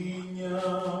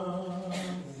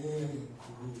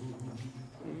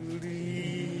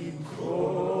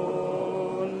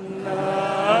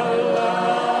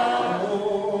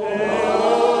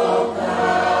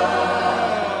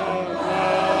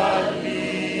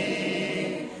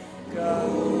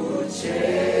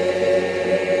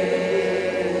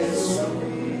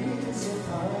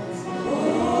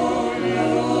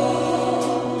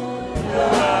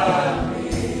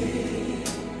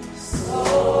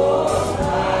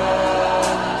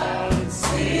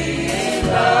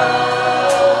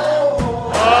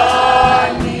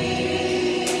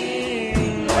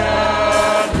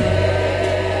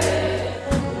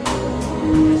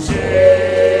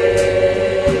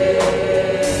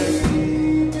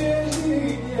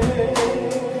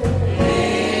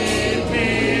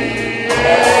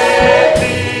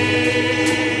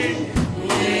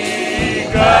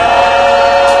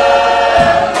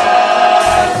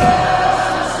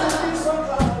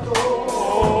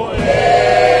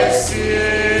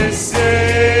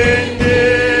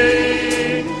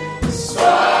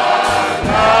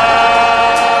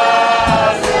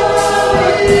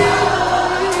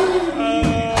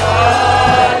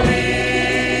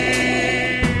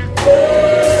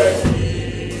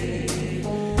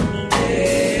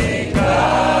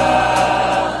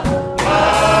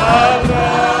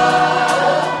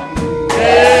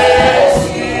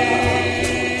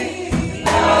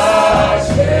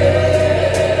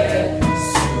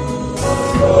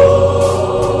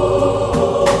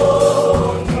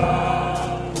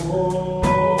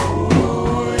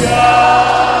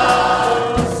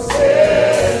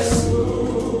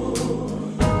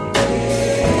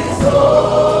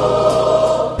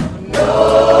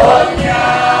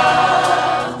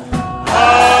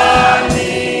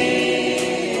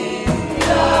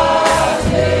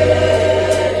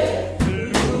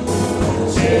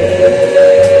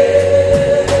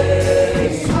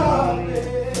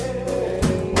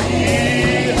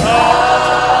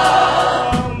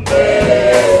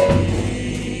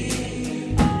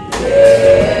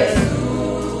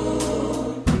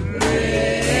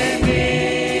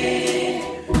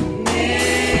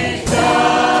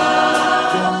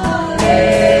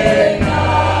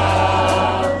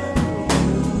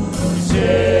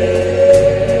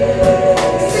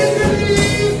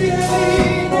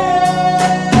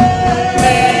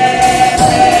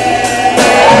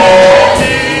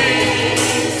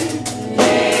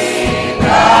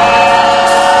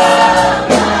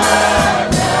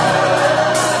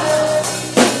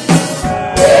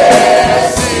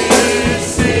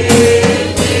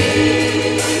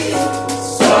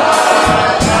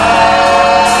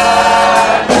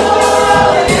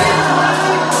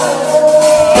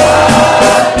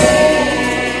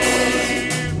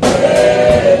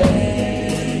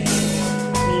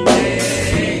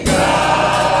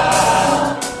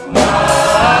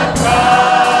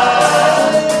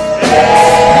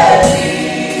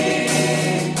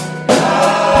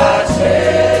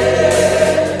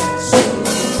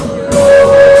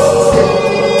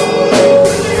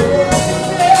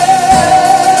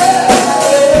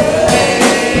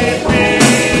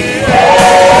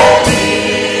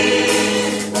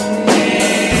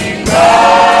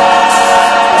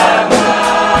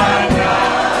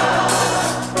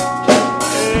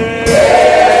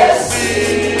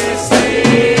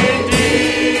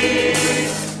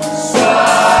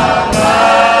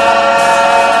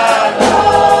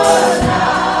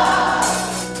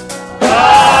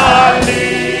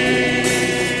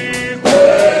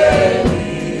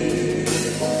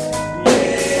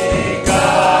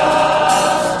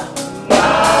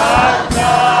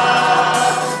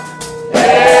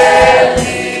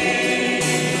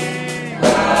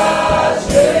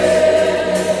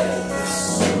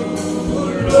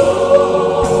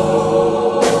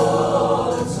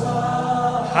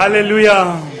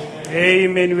 Hallelujah.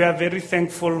 Amen. We are very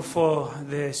thankful for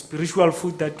the spiritual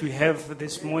food that we have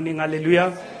this morning.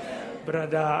 Hallelujah.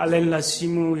 Brother Alan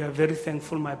Lasimu, we are very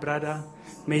thankful, my brother.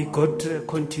 May God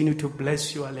continue to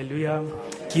bless you, hallelujah.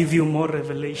 Give you more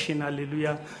revelation,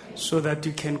 hallelujah, so that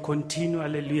you can continue,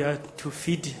 hallelujah, to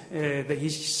feed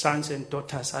his sons and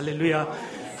daughters, hallelujah.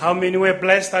 How many were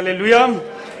blessed, hallelujah?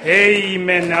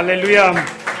 Amen, hallelujah.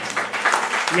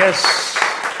 Yes.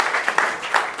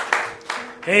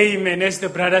 Amen. As the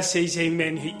brother says,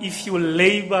 amen. If you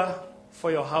labor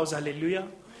for your house, hallelujah,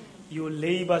 you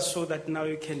labor so that now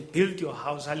you can build your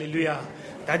house, hallelujah.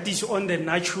 That is on the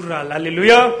natural,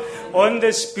 hallelujah. On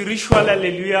the spiritual,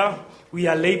 hallelujah, we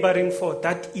are laboring for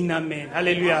that inner man,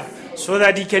 hallelujah, so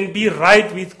that he can be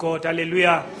right with God,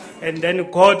 hallelujah. And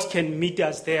then God can meet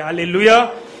us there,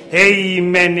 hallelujah.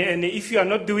 Amen. And if you are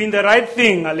not doing the right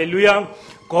thing, hallelujah,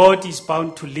 God is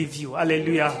bound to leave you,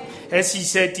 hallelujah. As he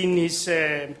said in his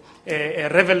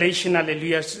Revelation,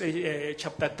 hallelujah,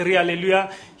 chapter 3, hallelujah,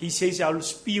 he says, I will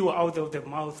spew out of the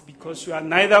mouth because you are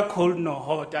neither cold nor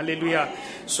hot, hallelujah.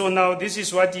 So now this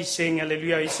is what he's saying,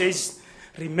 hallelujah. He says,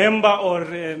 remember, or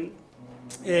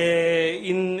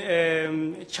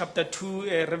in chapter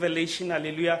 2, Revelation,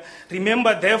 hallelujah,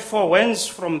 remember therefore whence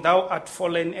from thou art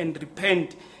fallen, and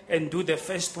repent and do the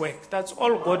first work. That's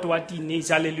all God what he needs,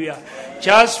 hallelujah.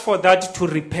 Just for that to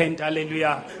repent,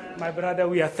 hallelujah. My brother,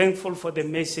 we are thankful for the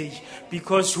message,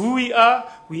 because who we are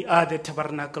the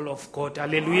tabernacle of God,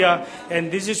 hallelujah. And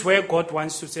this is where God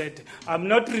wants to say, I'm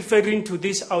not referring to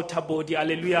this outer body,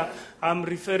 hallelujah. I'm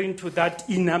referring to that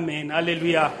inner man,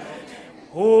 hallelujah.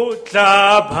 O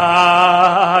tla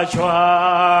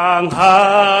bajwang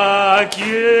hakisi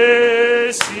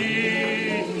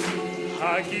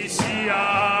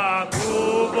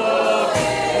akubo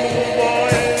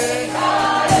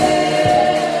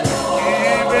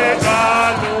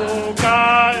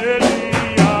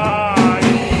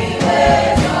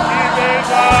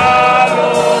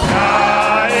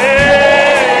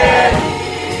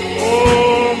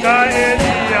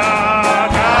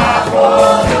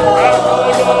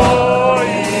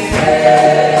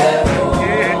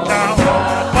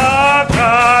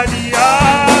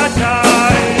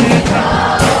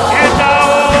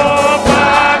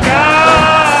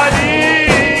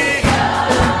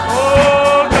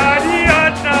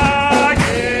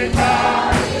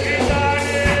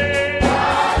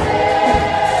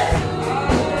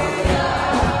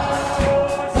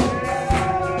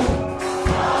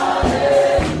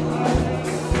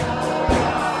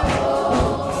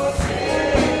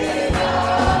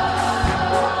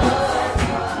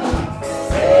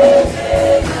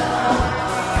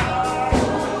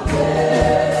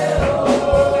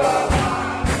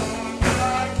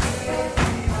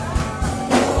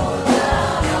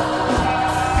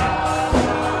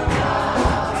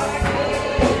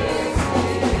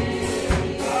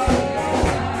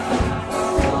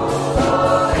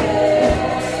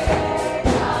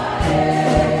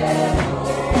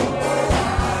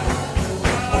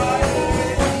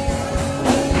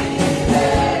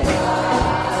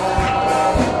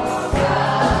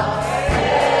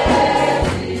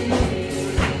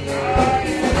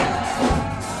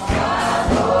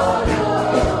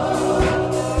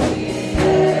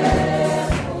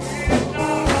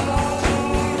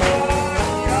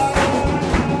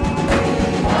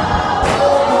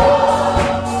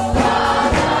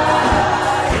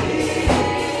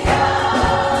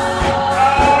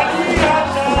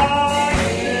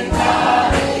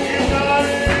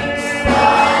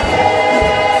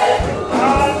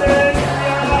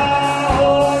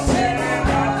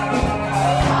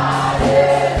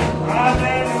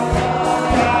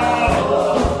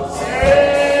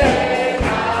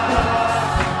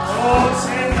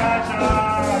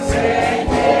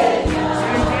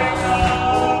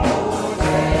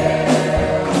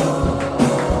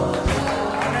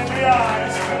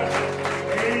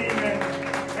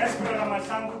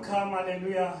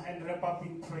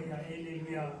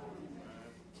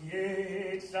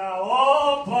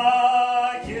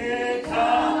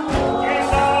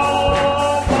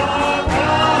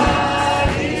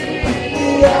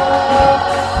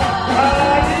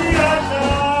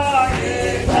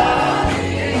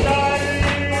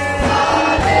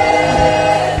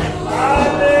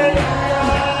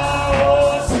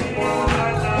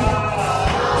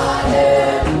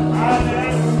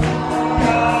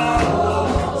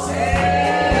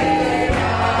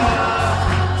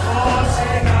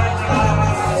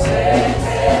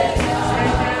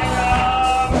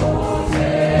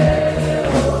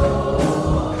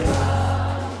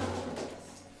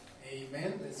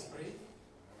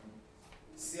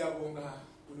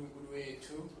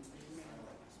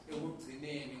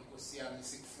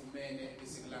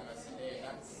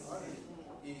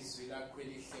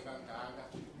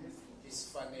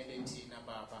isifanele thina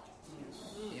baba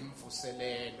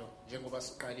imvuselelo njengoba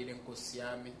siqalile Nkosi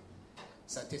yami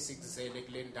sathe sikuzele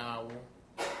kule ndawo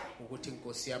ukuthi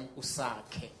Nkosi yami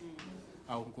usakhe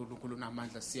awu uNkulunkulu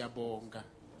namandla siyabonga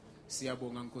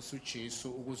Nkosi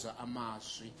uJesu ukuza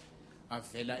amazwi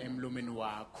avela emlomeni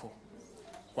wakho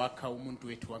kwakha umuntu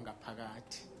wethu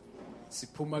wangaphakathi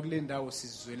siphuma kule ndawo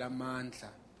sizwela amandla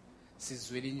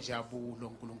sizwela injabulo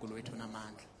uNkulunkulu wethu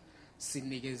namandla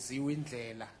sinikeziwe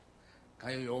indlela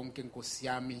ngayo yonke Nkosi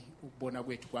yami ukubona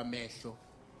kwethu kwamehlo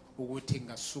ukuthi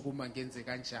ngasukuma ngenze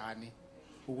kanjani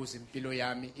ukuze impilo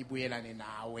yami ibuyelane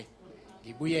nawe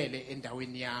ngibuyele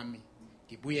endaweni yami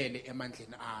ngibuyele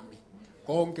emandleni ami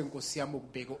konke Nkosi yami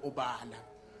ukubeka obala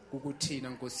ukuthina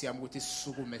Nkosi yami ukuthi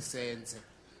sisukume senze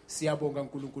siyabonga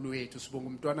uNkulunkulu wethu sibonga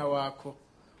umntwana wakho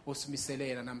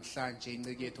osimiselela namhlanje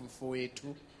inceke yethu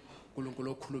mfowethu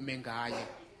uNkulunkulu okhulume ngaye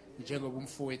njengoba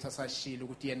umfowethu asashila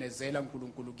ukuthi yenezela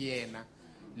uNkulunkulu kuyena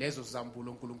lezo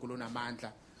zambulo uNkulunkulu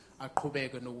namandla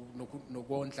aqhubeke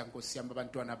nokondla Nkosi yami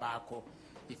abantwana bakho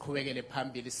iqhubekele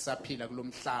phambili sisaphila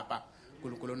kulomhlaba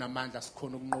uNkulunkulu namandla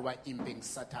sikhona ukunqoba impi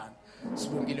ngesathana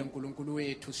sibongile uNkulunkulu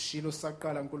wethu sishilo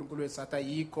saqala uNkulunkulu wethu sathi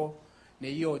ayikho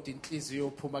neyodi inhliziyo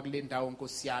yophuma kule ndawo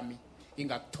Nkosi yami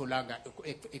ingakutholanga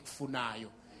ekufunayo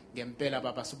ngempela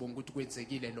baba sibonga ukuthi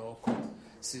kwenzekile lokho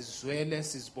sizwele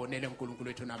sizibonele uNkulunkulu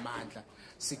wethu namandla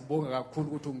sikubonga kakhulu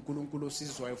ukuthi uNkulunkulu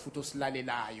osizwayo futhi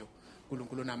osilalelayo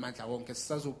uNkulunkulu namandla wonke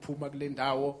sisazophuma kule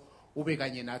ndawo ube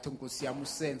kanye nathi Nkosi yami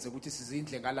usenze ukuthi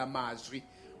sizindle ngalamazwi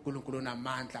uNkulunkulu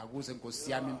namandla ukuze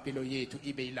Nkosi yami impilo yethu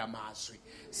ibe yilamazwi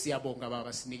siyabonga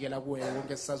baba sinikela kuwe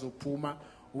wonke sisazophuma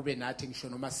ube nathi ngisho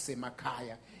noma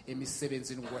sisemakhaya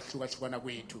emisebenzini ngokwahlukahlukana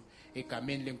kwethu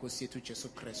egameni leNkosi yethu Jesu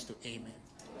Kristu amen.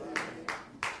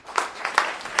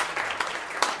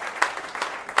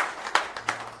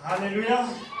 Hallelujah.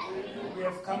 We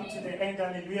have come to the end.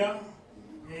 Hallelujah.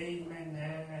 Amen.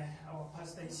 Our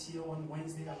pastor is here on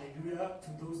Wednesday. Hallelujah.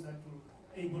 To those that were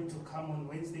able to come on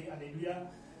Wednesday. Hallelujah.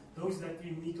 Those that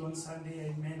we meet on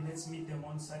Sunday. Amen. Let's meet them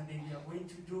on Sunday. We are going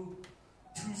to do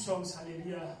 2 songs.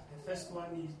 Hallelujah. The first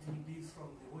one it will be from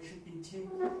the worshiping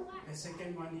team. The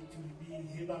second one it will be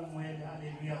Hebamuel.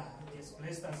 Hallelujah. It has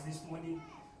blessed us this morning.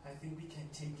 I think we can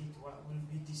take it. We'll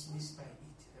be dismissed by it.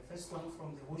 The first one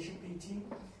from the worshiping team,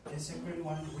 the second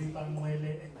one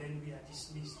Webamuele, and then we are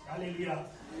dismissed. Hallelujah.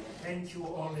 Thank you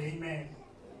all. Amen.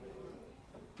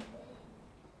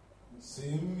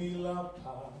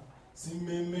 Similapha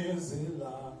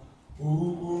simemezela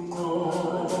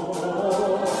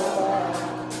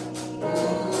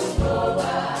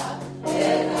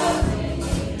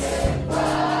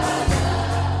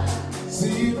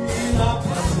Sing,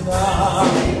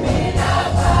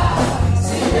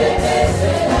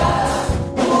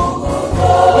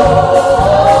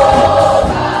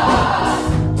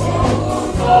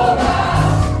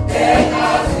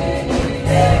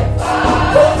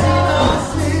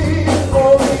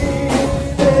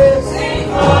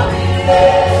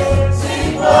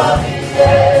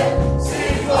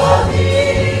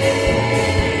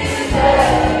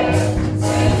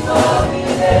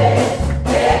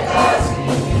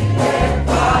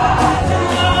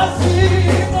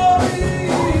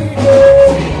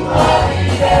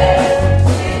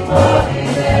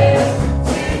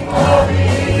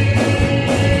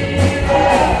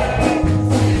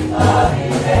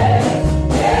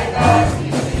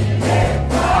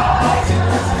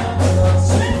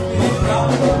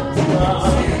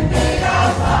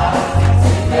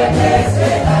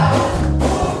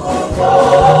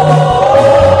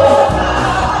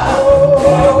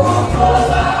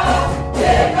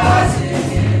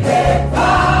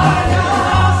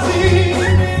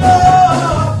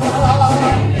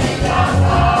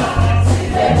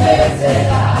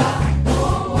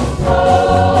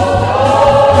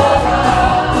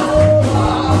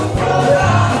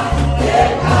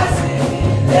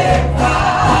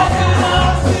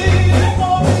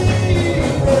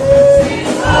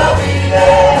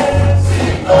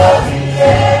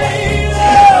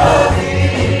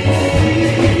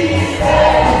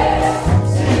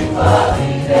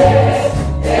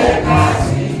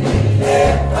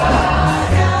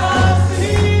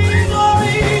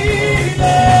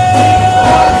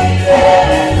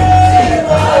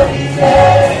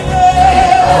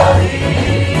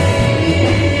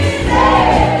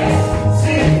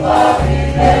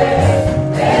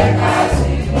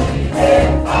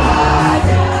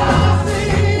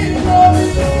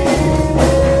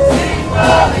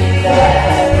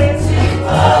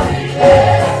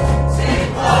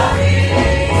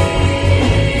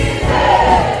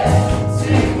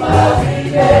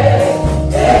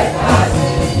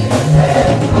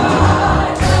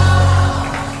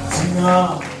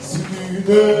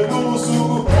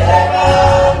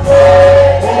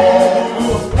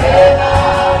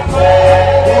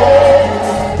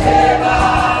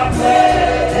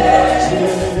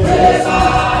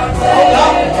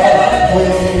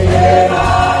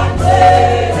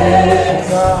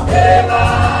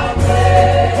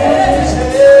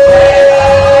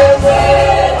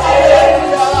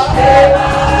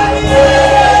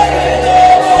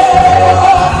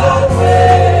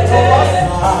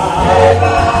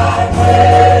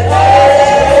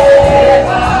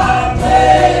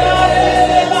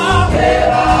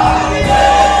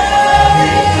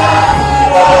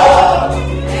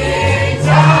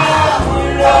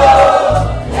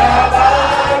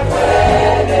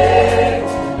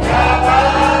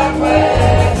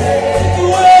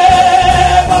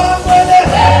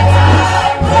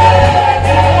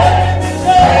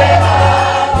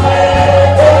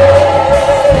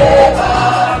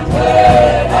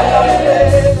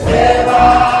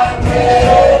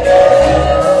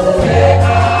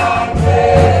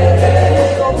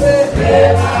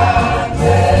 Ema.